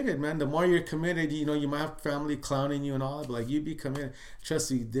be committed, man. The more you're committed, you might have family clowning you and all that, but like, you be committed. Trust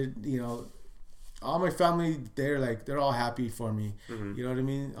me, all my family, they're all happy for me. You know what I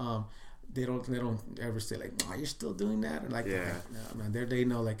mean? They don't ever say like, "Oh, you're still doing that," or like, no, man. They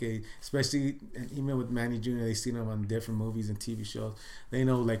know, like, especially even with Manny Jr., they seen him on different movies and TV shows. They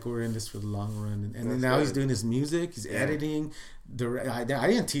know, like, we're in this for the long run. And then now he's doing his music, he's editing. I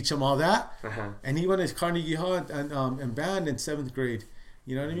didn't teach him all that, and he went to Carnegie Hall and band in 7th grade.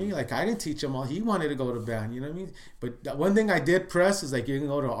 You know what I mean? Like, I didn't teach him all. He wanted to go to band. You know what I mean? But one thing I did press is, like, you can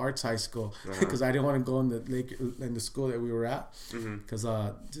go to arts high school, because I didn't want to go in the school that we were at, because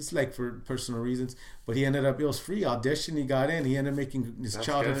just like for personal reasons. But he ended up, it was free audition. He got in. He ended up making his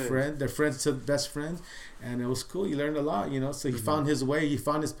childhood friend, their friends to best friends, and it was cool. He learned a lot. So he found his way. He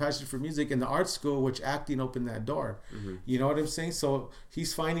found his passion for music in the art school, which acting opened that door. You know what I'm saying? So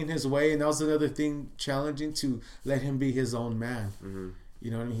he's finding his way, and that was another thing challenging, to let him be his own man. You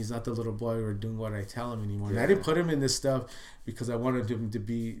know what I mean? He's not the little boy or doing what I tell him anymore. And I didn't put him in this stuff because I wanted him to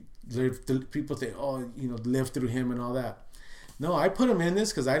people think, live through him and all that. No, I put him in this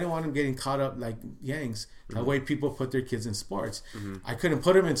because I didn't want him getting caught up like Yangs, the way people put their kids in sports. I couldn't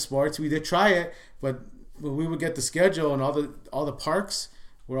put him in sports. We did try it, but when we would get the schedule, and all the parks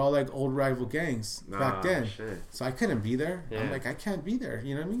were all like old rival gangs back then. Shit. So I couldn't be there. I'm like, I can't be there.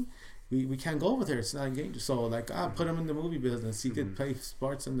 You know what I mean? We can't go over there. It's not engaged. So, like, I put him in the movie business. He could play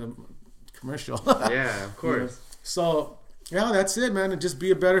sports in the commercial. Yeah, of course. So, that's it, man. And just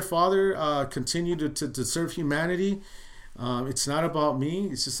be a better father. Continue to serve humanity. It's not about me.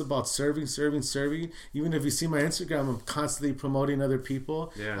 It's just about serving. Even if you see my Instagram, I'm constantly promoting other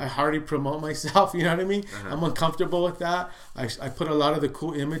people. I hardly promote myself. You know what I mean? I'm uncomfortable with that. I put a lot of the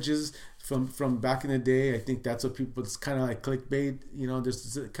cool images from back in the day. I think that's what people, it's kind of like clickbait.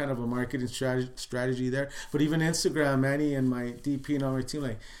 There's kind of a marketing strategy there. But even Instagram, Manny and my DP and all my team,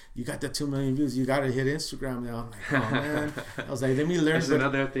 like, you got the 2 million views, you got to hit Instagram now. I'm like, oh man. I was like, let me learn. It's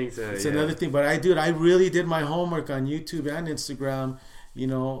another thing. It's another thing. But I really did my homework on YouTube and Instagram,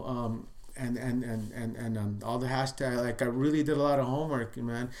 and all the hashtag. Like, I really did a lot of homework,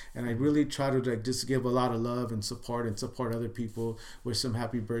 man. And I really try to, like, just give a lot of love and support other people with some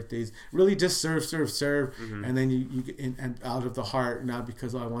happy birthdays. Really just serve. And then you and out of the heart, not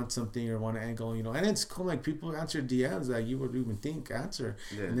because I want something or want to angle, And it's cool, like, people answer DMs that you would even think answer.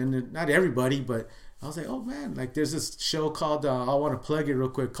 And then not everybody, but I was like, oh man, like, there's this show called I want to plug it real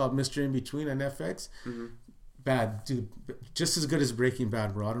quick, called Mr. In Between on FX. Bad, dude. Just as good as Breaking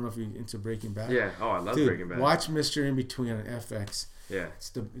Bad, bro. I don't know if you're into Breaking Bad. Yeah. Oh, I love Breaking Bad. Watch Mr. In Between on FX. Yeah.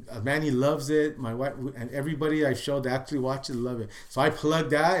 It's Manny loves it. My wife and everybody I showed that actually watch it love it. So I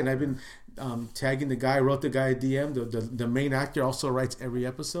plugged that, and I've been tagging the guy. Wrote the guy a DM. The main actor also writes every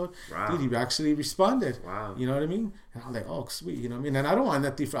episode. Wow. Dude, he actually responded. Wow. You know what I mean? And I'm like, oh, sweet. You know what I mean? And I don't want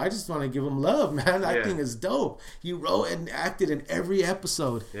nothing I just want to give him love, man. That thing is dope. He wrote and acted in every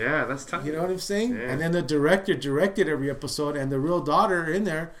episode. Yeah, that's tough. You know what I'm saying? Yeah. And then the director directed every episode, and the real daughter in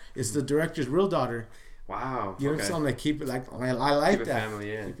there is the director's real daughter. Wow. You know what I'm saying? Like keep it like I like Keep it that.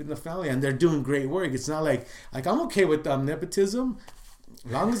 family, yeah. Keeping the family, and they're doing great work. It's not like I'm okay with nepotism.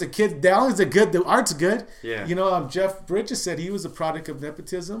 As long as the art's good. Yeah. You know, Jeff Bridges said he was a product of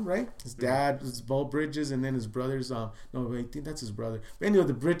nepotism, right? His dad was Bo Bridges, and then his brothers. No, I think that's his brother. But anyway,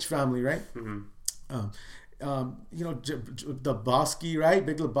 the Bridge family, right? Mm-hmm. You know, the Lebowski, right?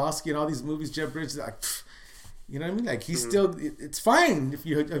 Big Lebowski, and all these movies. Jeff Bridges, like, you know what I mean? Like he's still, it's fine if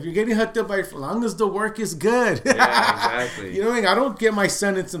you're getting hooked up by, as long as the work is good. Yeah, exactly. You know what I mean? I don't get my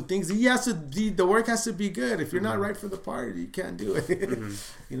son in some things. The work has to be good. If you're not right for the part, you can't do it.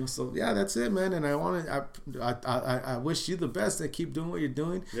 You know, so yeah, that's it, man. And I wish you the best. And keep doing what you're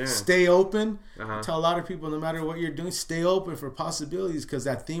doing. Yeah. Stay open. Uh-huh. Tell a lot of people, no matter what you're doing, stay open for possibilities, because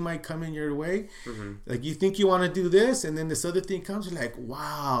that thing might come in your way. Like you think you want to do this, and then this other thing comes. You're like,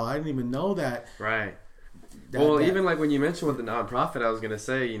 wow, I didn't even know that. Right. Even like when you mentioned with the nonprofit, I was gonna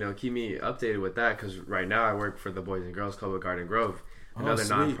say, you know, keep me updated with that, because right now I work for the Boys and Girls Club at Garden Grove, another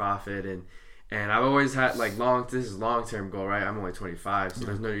nonprofit, and I've always had like this is long-term goal, right? I'm only 25, so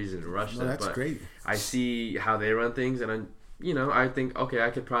there's no reason to rush that. That's great. I see how they run things, and I think, okay,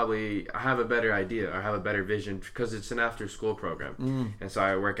 I have a better idea, or have a better vision, because it's an after-school program, and so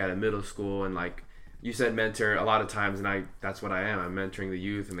I work at a middle school, and like you said, mentor a lot of times, and that's what I am. I'm mentoring the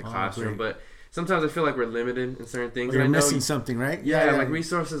youth in the classroom, but sometimes I feel like we're limited in certain things. You're missing something, right? Yeah, like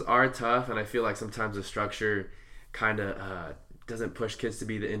resources are tough, and I feel like sometimes the structure kind of doesn't push kids to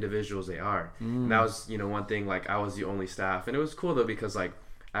be the individuals they are. And that was, one thing, like I was the only staff, and it was cool though, because like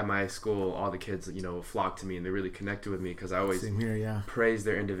at my school, all the kids, flocked to me, and they really connected with me, because I always praised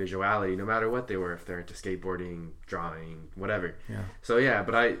their individuality, no matter what they were, if they're into skateboarding, drawing, whatever. Yeah. So yeah,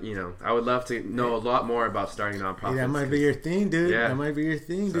 but I would love to know a lot more about starting nonprofits. Hey, that might be your thing, dude. Yeah. That might be your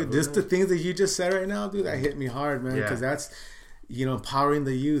thing, dude. Just the things that you just said right now, dude, that hit me hard, man, because that's, empowering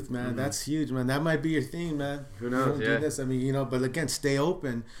the youth, man. That's huge, man. That might be your thing, man. Who knows? Do this. I mean, but again, stay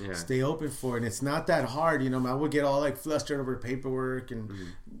open. Yeah. Stay open for it. And it's not that hard, I would get all like flustered over paperwork and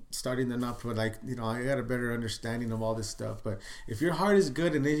starting the nonprofit. Like, I got a better understanding of all this stuff. But if your heart is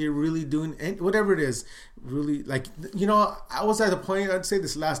good and then you're really doing whatever it is, really like, I was at a point. I'd say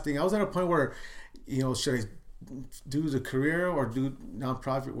this last thing. I was at a point where, should I do the career or do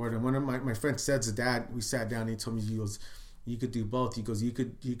nonprofit work? And one of my friend Sed's dad, we sat down and he told me, he goes, you could do both. He goes, you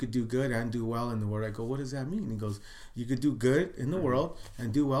could do good and do well in the world. I go, what does that mean? He goes, you could do good in the world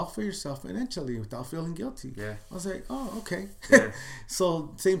and do well for yourself financially without feeling guilty. Yeah. I was like, oh, okay. Yeah.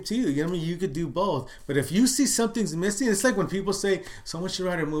 So same to you. You know what I mean? You could do both. But if you see something's missing, it's like when people say someone should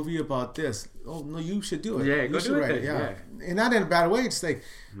write a movie about this. Oh no, you should do it. Yeah, you should write it. Yeah. And not in a bad way. It's like,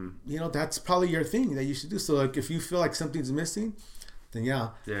 that's probably your thing that you should do. So like, if you feel like something's missing, then yeah.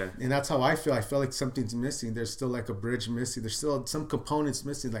 And that's how I feel. I feel like something's missing. There's still like a bridge missing. There's still some components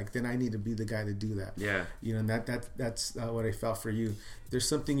missing. Like, then I need to be the guy to do that. Yeah. And that's what I felt for you. There's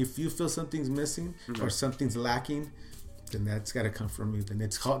something, if you feel something's missing or something's lacking, then that's got to come from you. Then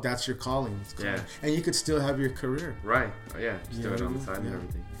that's your calling. And you could still have your career. Right. Oh, yeah. Just do it on the side and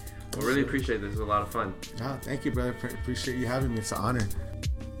everything. Well, really appreciate this. It was a lot of fun. Thank you, brother. Appreciate you having me. It's an honor.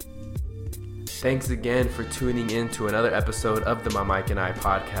 Thanks again for tuning in to another episode of the My Mike and I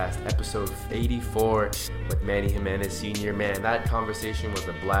podcast, episode 84 with Manny Jimenez Sr. Man, that conversation was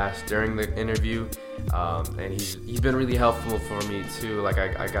a blast during the interview, and he's been really helpful for me too. Like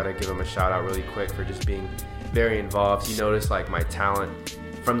I gotta give him a shout out really quick for just being very involved. He noticed like my talent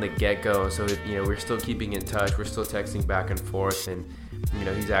from the get-go, so we're still keeping in touch. We're still texting back and forth, and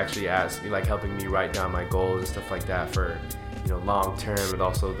he's actually asked me, like, helping me write down my goals and stuff like that for long term, and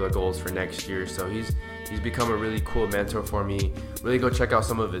also the goals for next year. So he's become a really cool mentor for me. Really go check out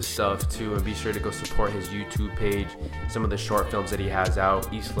some of his stuff too, and be sure to go support his YouTube page, some of the short films that he has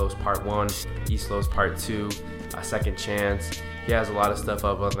out, East Los Part 1, East Los Part 2, Second Chance. He has a lot of stuff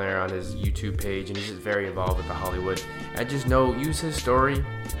up on there on his YouTube page, and he's just very involved with the Hollywood. And just use his story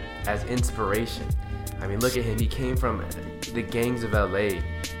as inspiration. I mean, look at him. He came from the gangs of LA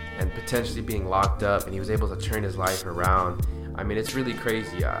and potentially being locked up, and he was able to turn his life around. I mean, it's really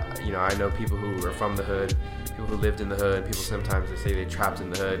crazy. I know people who are from the hood, people who lived in the hood. People sometimes they say they're trapped in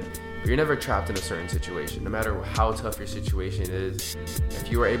the hood, but you're never trapped in a certain situation. No matter how tough your situation is, if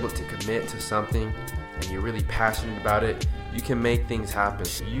you are able to commit to something and you're really passionate about it, you can make things happen.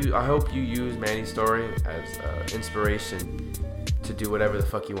 So I hope you use Manny's story as inspiration to do whatever the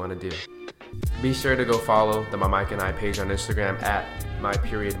fuck you want to do. Be sure to go follow the My Mike and I page on Instagram at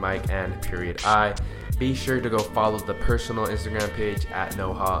my.Mike and .I. Be sure to go follow the personal Instagram page at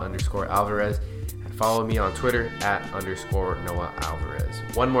Noha_Alvarez. And follow me on Twitter at _Noah Alvarez.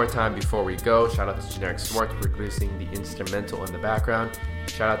 One more time before we go, shout out to Generic Smart for producing the instrumental in the background.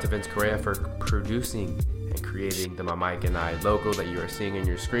 Shout out to Vince Correa for producing and creating the My Mike and I logo that you are seeing in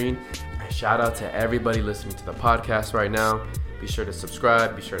your screen. And shout out to everybody listening to the podcast right now. Be sure to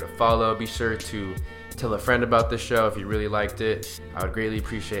subscribe, be sure to follow, be sure to tell a friend about this show if you really liked it. I would greatly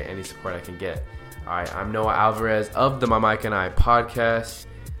appreciate any support I can get. All right, I'm Noah Alvarez of the My Mike and I podcast,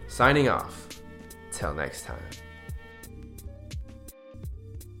 signing off. Till next time.